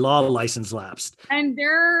or my law license lapsed. And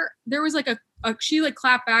there was like she like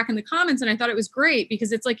clapped back in the comments, and I thought it was great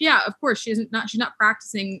because it's like, yeah, of course she's not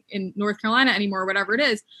practicing in North Carolina anymore, or whatever it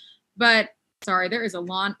is. But sorry, there is a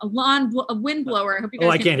wind blower. I hope you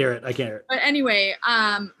guys. I can't hear it. I can't hear it. But anyway,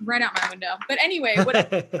 right out my window. But anyway, what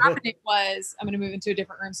happening was, I'm going to move into a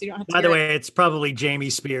different room so you don't have to. By the way, it's probably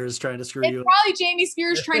Jamie Spears trying to screw you. It's probably Jamie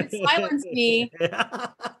Spears trying to silence me.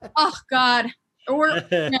 Oh God, or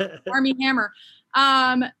Armie Hammer.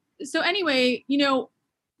 So anyway,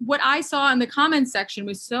 what I saw in the comments section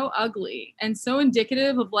was so ugly and so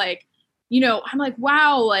indicative of like, I'm like,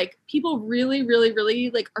 wow, like people really, really,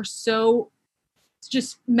 really like are so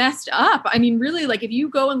just messed up. I mean, really, like if you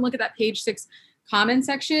go and look at that page 6 comment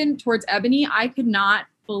section towards Ebony, I could not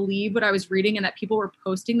believe what I was reading and that people were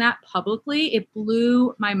posting that publicly. It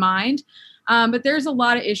blew my mind. But there's a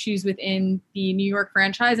lot of issues within the New York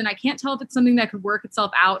franchise, and I can't tell if it's something that could work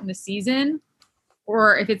itself out in the season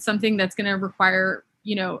or if it's something that's going to require,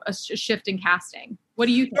 a shift in casting. What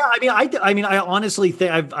do you think? Yeah, I honestly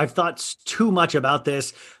think I've thought too much about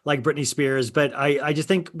this, like Britney Spears, but I just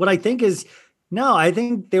think what I think is, no, I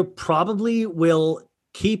think they probably will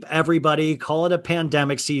keep everybody, call it a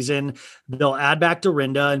pandemic season. They'll add back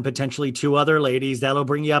Dorinda and potentially 2 other ladies. That'll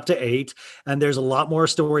bring you up to 8. And there's a lot more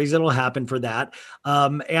stories that'll happen for that.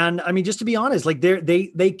 And I mean, just to be honest, like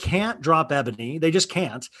they can't drop Ebony. They just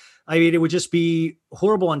can't. I mean, it would just be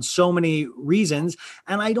horrible on so many reasons.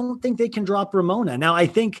 And I don't think they can drop Ramona. Now, I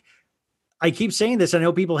keep saying this, I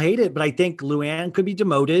know people hate it, but I think Luann could be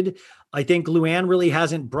demoted. I think Luann really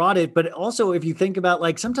hasn't brought it. But also, if you think about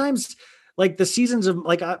like sometimes like the seasons of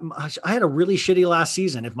like, I had a really shitty last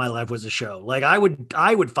season. If my life was a show, like I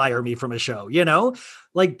would fire me from a show,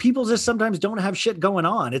 like people just sometimes don't have shit going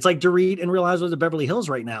on. It's like Dorit and Real Housewives of Beverly Hills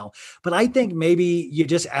right now. But I think maybe you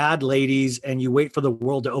just add ladies and you wait for the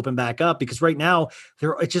world to open back up, because right now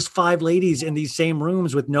it's just 5 ladies in these same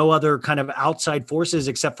rooms with no other kind of outside forces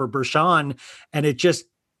except for Bershan. And it just,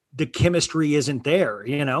 the chemistry isn't there,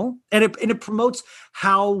 and it promotes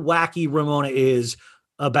how wacky Ramona is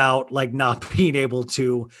about like not being able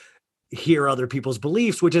to hear other people's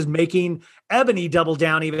beliefs, which is making Ebony double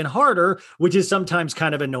down even harder, which is sometimes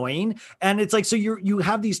kind of annoying. And it's like, so you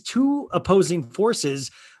have these 2 opposing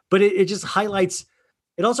forces, but it just highlights,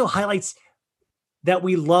 it also highlights that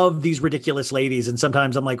we love these ridiculous ladies. And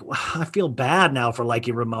sometimes I'm like, I feel bad now for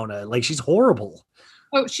liking Ramona. Like she's horrible.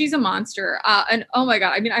 Oh, she's a monster. And oh my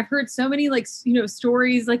God. I mean, I've heard so many like,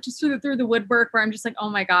 stories, like just through the woodwork where I'm just like,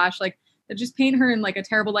 oh my gosh, like just paint her in like a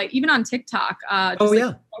terrible light, even on TikTok. I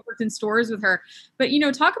worked in stores with her, but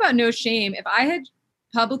talk about no shame. If I had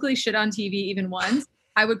publicly shit on TV even once,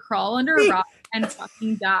 I would crawl under a rock and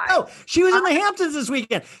fucking die. Oh, she was in the Hamptons this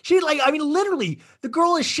weekend. She literally the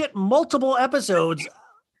girl has shit multiple episodes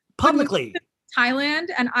publicly. Thailand.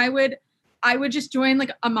 And I would just join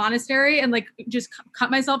like a monastery and like just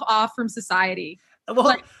cut myself off from society. Well,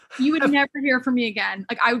 like you would never hear from me again.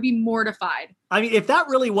 Like I would be mortified. I mean, if that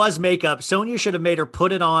really was makeup, Sonia should have made her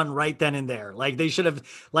put it on right then and there. Like they should have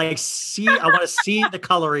I want to see the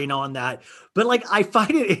coloring on that. But like, I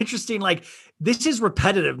find it interesting. Like this is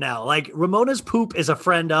repetitive now. Like Ramona's poop is a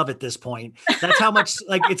friend of at this point. That's how much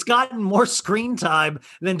like it's gotten more screen time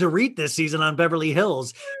than Dorit this season on Beverly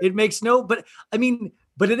Hills. It makes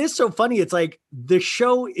but it is so funny. It's like the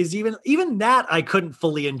show is even that I couldn't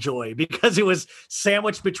fully enjoy because it was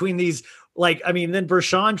sandwiched between these, then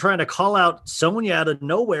Bershan trying to call out Sonia out of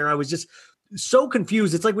nowhere. I was just so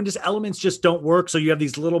confused. It's like when just elements just don't work. So you have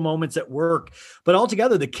these little moments that work, but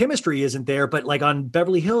altogether the chemistry isn't there. But like on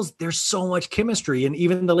Beverly Hills, there's so much chemistry. And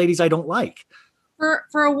even the ladies I don't like.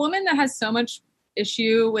 For a woman that has so much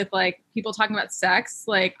issue with like people talking about sex,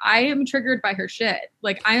 like I am triggered by her shit.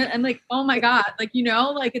 Like I'm like, oh my God, like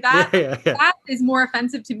that is more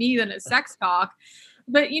offensive to me than a sex talk.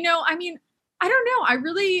 But I mean, I don't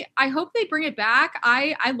know. I hope they bring it back.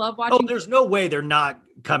 I love watching. Oh, there's no way they're not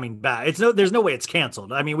coming back. There's no way it's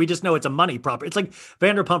canceled. I mean, we just know it's a money property. It's like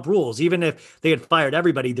Vanderpump Rules. Even if they had fired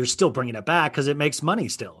everybody, they're still bringing it back because it makes money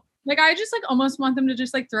still. Like, I just like almost want them to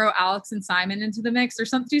just like throw Alex and Simon into the mix or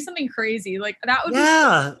do something crazy. Like that would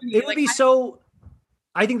be it would be so.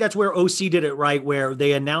 I think that's where OC did it right, where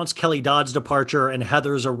they announced Kelly Dodd's departure and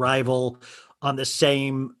Heather's arrival on the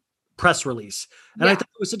same press release. And I thought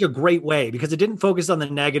it was such a great way because it didn't focus on the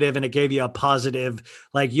negative and it gave you a positive,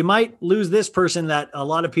 like you might lose this person that a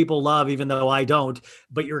lot of people love, even though I don't,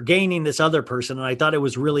 but you're gaining this other person. And I thought it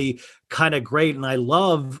was really kind of great. And I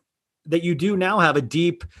love that you do now have a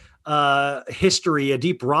deep history, a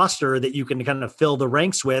deep roster that you can kind of fill the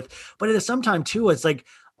ranks with. But at the same time too, it's like,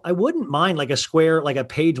 I wouldn't mind like a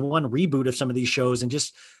page 1 reboot of some of these shows and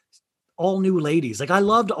just all new ladies. Like I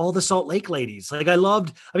loved all the Salt Lake ladies. Like I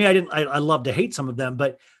loved, I love to hate some of them,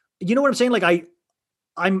 but you know what I'm saying? Like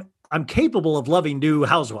I'm capable of loving new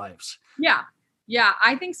housewives. Yeah. Yeah,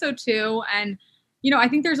 I think so too. And, I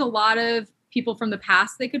think there's a lot of people from the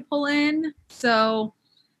past they could pull in. So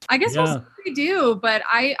I guess we'll see what we do, but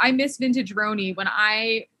I miss vintage RHONY when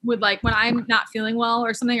when I'm not feeling well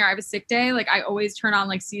or something, or I have a sick day, like I always turn on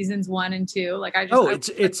like seasons 1 and 2. Like I'm so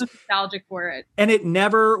nostalgic for it. And it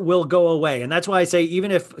never will go away. And that's why I say,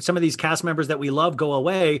 even if some of these cast members that we love go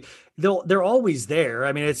away, they're always there.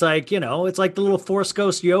 I mean, it's like, it's like the little Force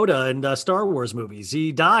Ghost Yoda in Star Wars movies.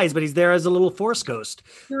 He dies, but he's there as a little Force Ghost.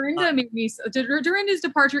 Dorinda's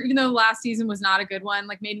departure, even though last season was not a good one,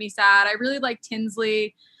 like made me sad. I really like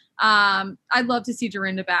Tinsley. I'd love to see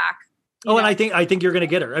Dorinda back. And I think you're going to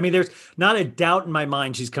get her. I mean, there's not a doubt in my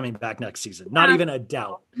mind she's coming back next season. Not even a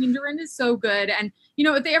doubt. I mean, Dorinda's so good. And,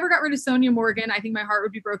 if they ever got rid of Sonia Morgan, I think my heart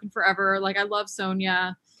would be broken forever. Like, I love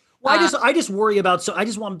Sonia. Well, I just worry about, I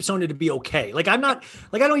just want Sonia to be okay. Like, I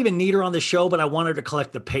don't even need her on the show, but I want her to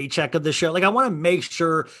collect the paycheck of the show. Like, I want to make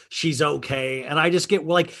sure she's okay. And I just get,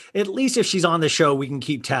 at least if she's on the show, we can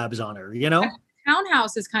keep tabs on her,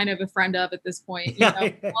 Townhouse is kind of a friend of at this point,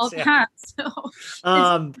 all that. So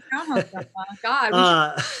Townhouse stuff.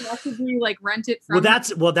 God, we should possibly rent it from.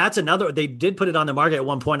 That's another. They did put it on the market at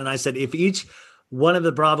one point, and I said, if each one of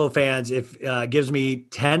the Bravo fans gives me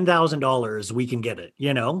 $10,000, we can get it.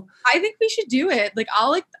 I think we should do it. Like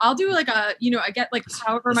I'll do I get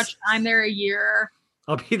however much time there a year.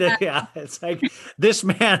 I'll be there. Yeah. It's like this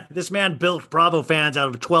man built Bravo fans out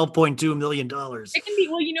of $12.2 million. It can be,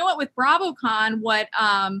 with BravoCon, what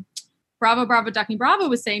Bravo Ducking Bravo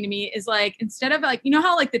was saying to me is instead of how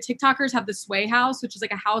the TikTokers have the Sway house, which is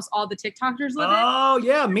like a house all the TikTokers live in. Oh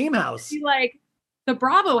yeah. Meme house. The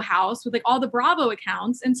Bravo house with all the Bravo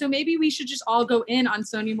accounts. And so maybe we should just all go in on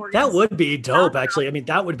Sonia Morgan. That would be dope. Actually. I mean,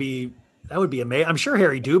 that would be amazing. I'm sure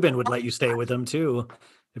Harry Dubin would let you stay with him too.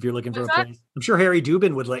 If you're looking for a place, I'm sure Harry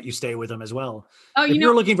Dubin would let you stay with him as well. Oh, if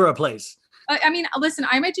you're looking for a place. I mean, listen,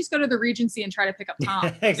 I might just go to the Regency and try to pick up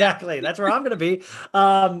Tom. Exactly. That's where I'm going to be.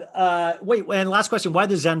 Wait, and last question. Why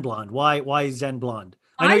the Zen Blonde? Why Zen Blonde?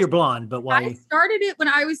 I know you're blonde, but why? I started it when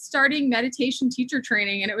I was starting meditation teacher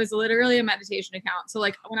training, and it was literally a meditation account. So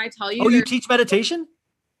when I tell you. Oh, you teach meditation?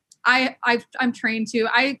 I'm trained to.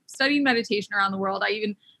 I studied meditation around the world.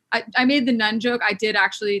 I made the nun joke. I did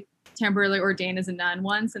actually temporarily ordained as a nun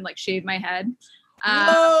once and shave my head.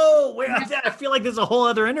 Wait, I feel like there's a whole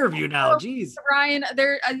other interview now. Jeez, Ryan,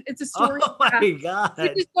 it's a story. Oh my God.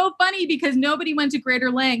 It's so funny because nobody went to greater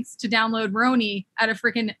lengths to download RHONY at a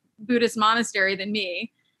freaking Buddhist monastery than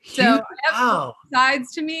me. So I have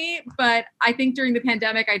sides to me, but I think during the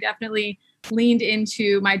pandemic, I definitely leaned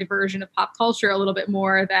into my diversion of pop culture a little bit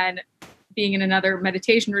more than being in another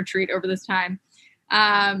meditation retreat over this time.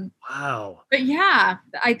 Wow. But yeah,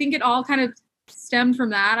 I think it all kind of stemmed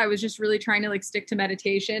from that. I was just really trying to stick to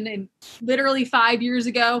meditation, and literally 5 years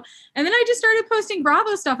ago. And then I just started posting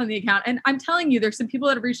Bravo stuff on the account. And I'm telling you, there's some people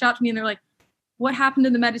that have reached out to me and they're like, what happened to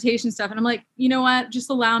the meditation stuff? And I'm like, you know what? Just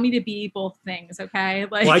allow me to be both things. Okay.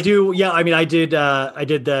 I do. Yeah. I mean, I did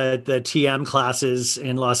the TM classes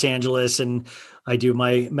in Los Angeles, and I do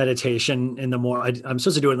my meditation in the morning. I'm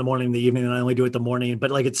supposed to do it in the morning, in the evening, and I only do it in the morning.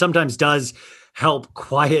 But it sometimes does help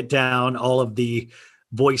quiet down all of the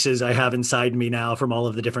voices I have inside me now from all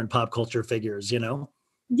of the different pop culture figures,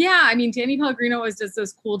 Yeah. I mean, Danny Pellegrino always does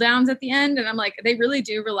those cool downs at the end. And I'm like, they really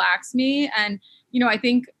do relax me. And, I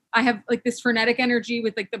think I have this frenetic energy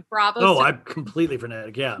with the Bravo. Oh, stuff. I'm completely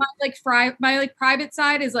frenetic. Yeah. My private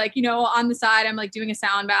side is on the side, I'm doing a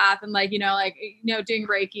sound bath and doing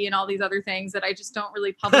Reiki and all these other things that I just don't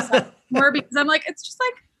really publicize more because I'm it's just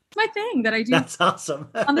my thing that I do. That's awesome.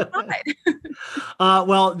 On the side.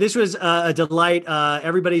 Well, this was a delight.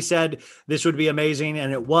 Everybody said this would be amazing,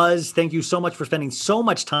 and it was. Thank you so much for spending so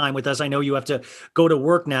much time with us. I know you have to go to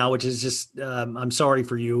work now, which is just, I'm sorry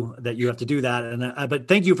for you that you have to do that. And but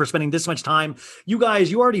thank you for spending this much time. You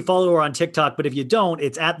guys, you already follow her on TikTok, but if you don't,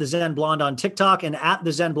 it's at the Zen Blonde on TikTok and at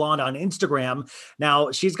the Zen Blonde on Instagram.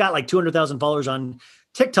 Now, she's got 200,000 followers on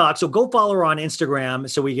TikTok. So go follow her on Instagram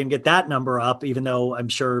so we can get that number up, even though I'm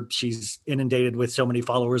sure she's inundated with so many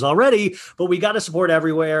followers already, but we got to support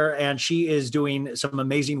everywhere. And she is doing some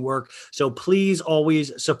amazing work. So please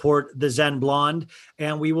always support the Zen Blonde,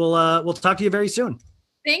 and we will, we'll talk to you very soon.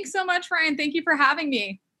 Thanks so much, Ryan. Thank you for having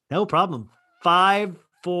me. No problem. 5,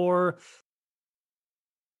 4.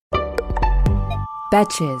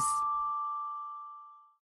 Betches.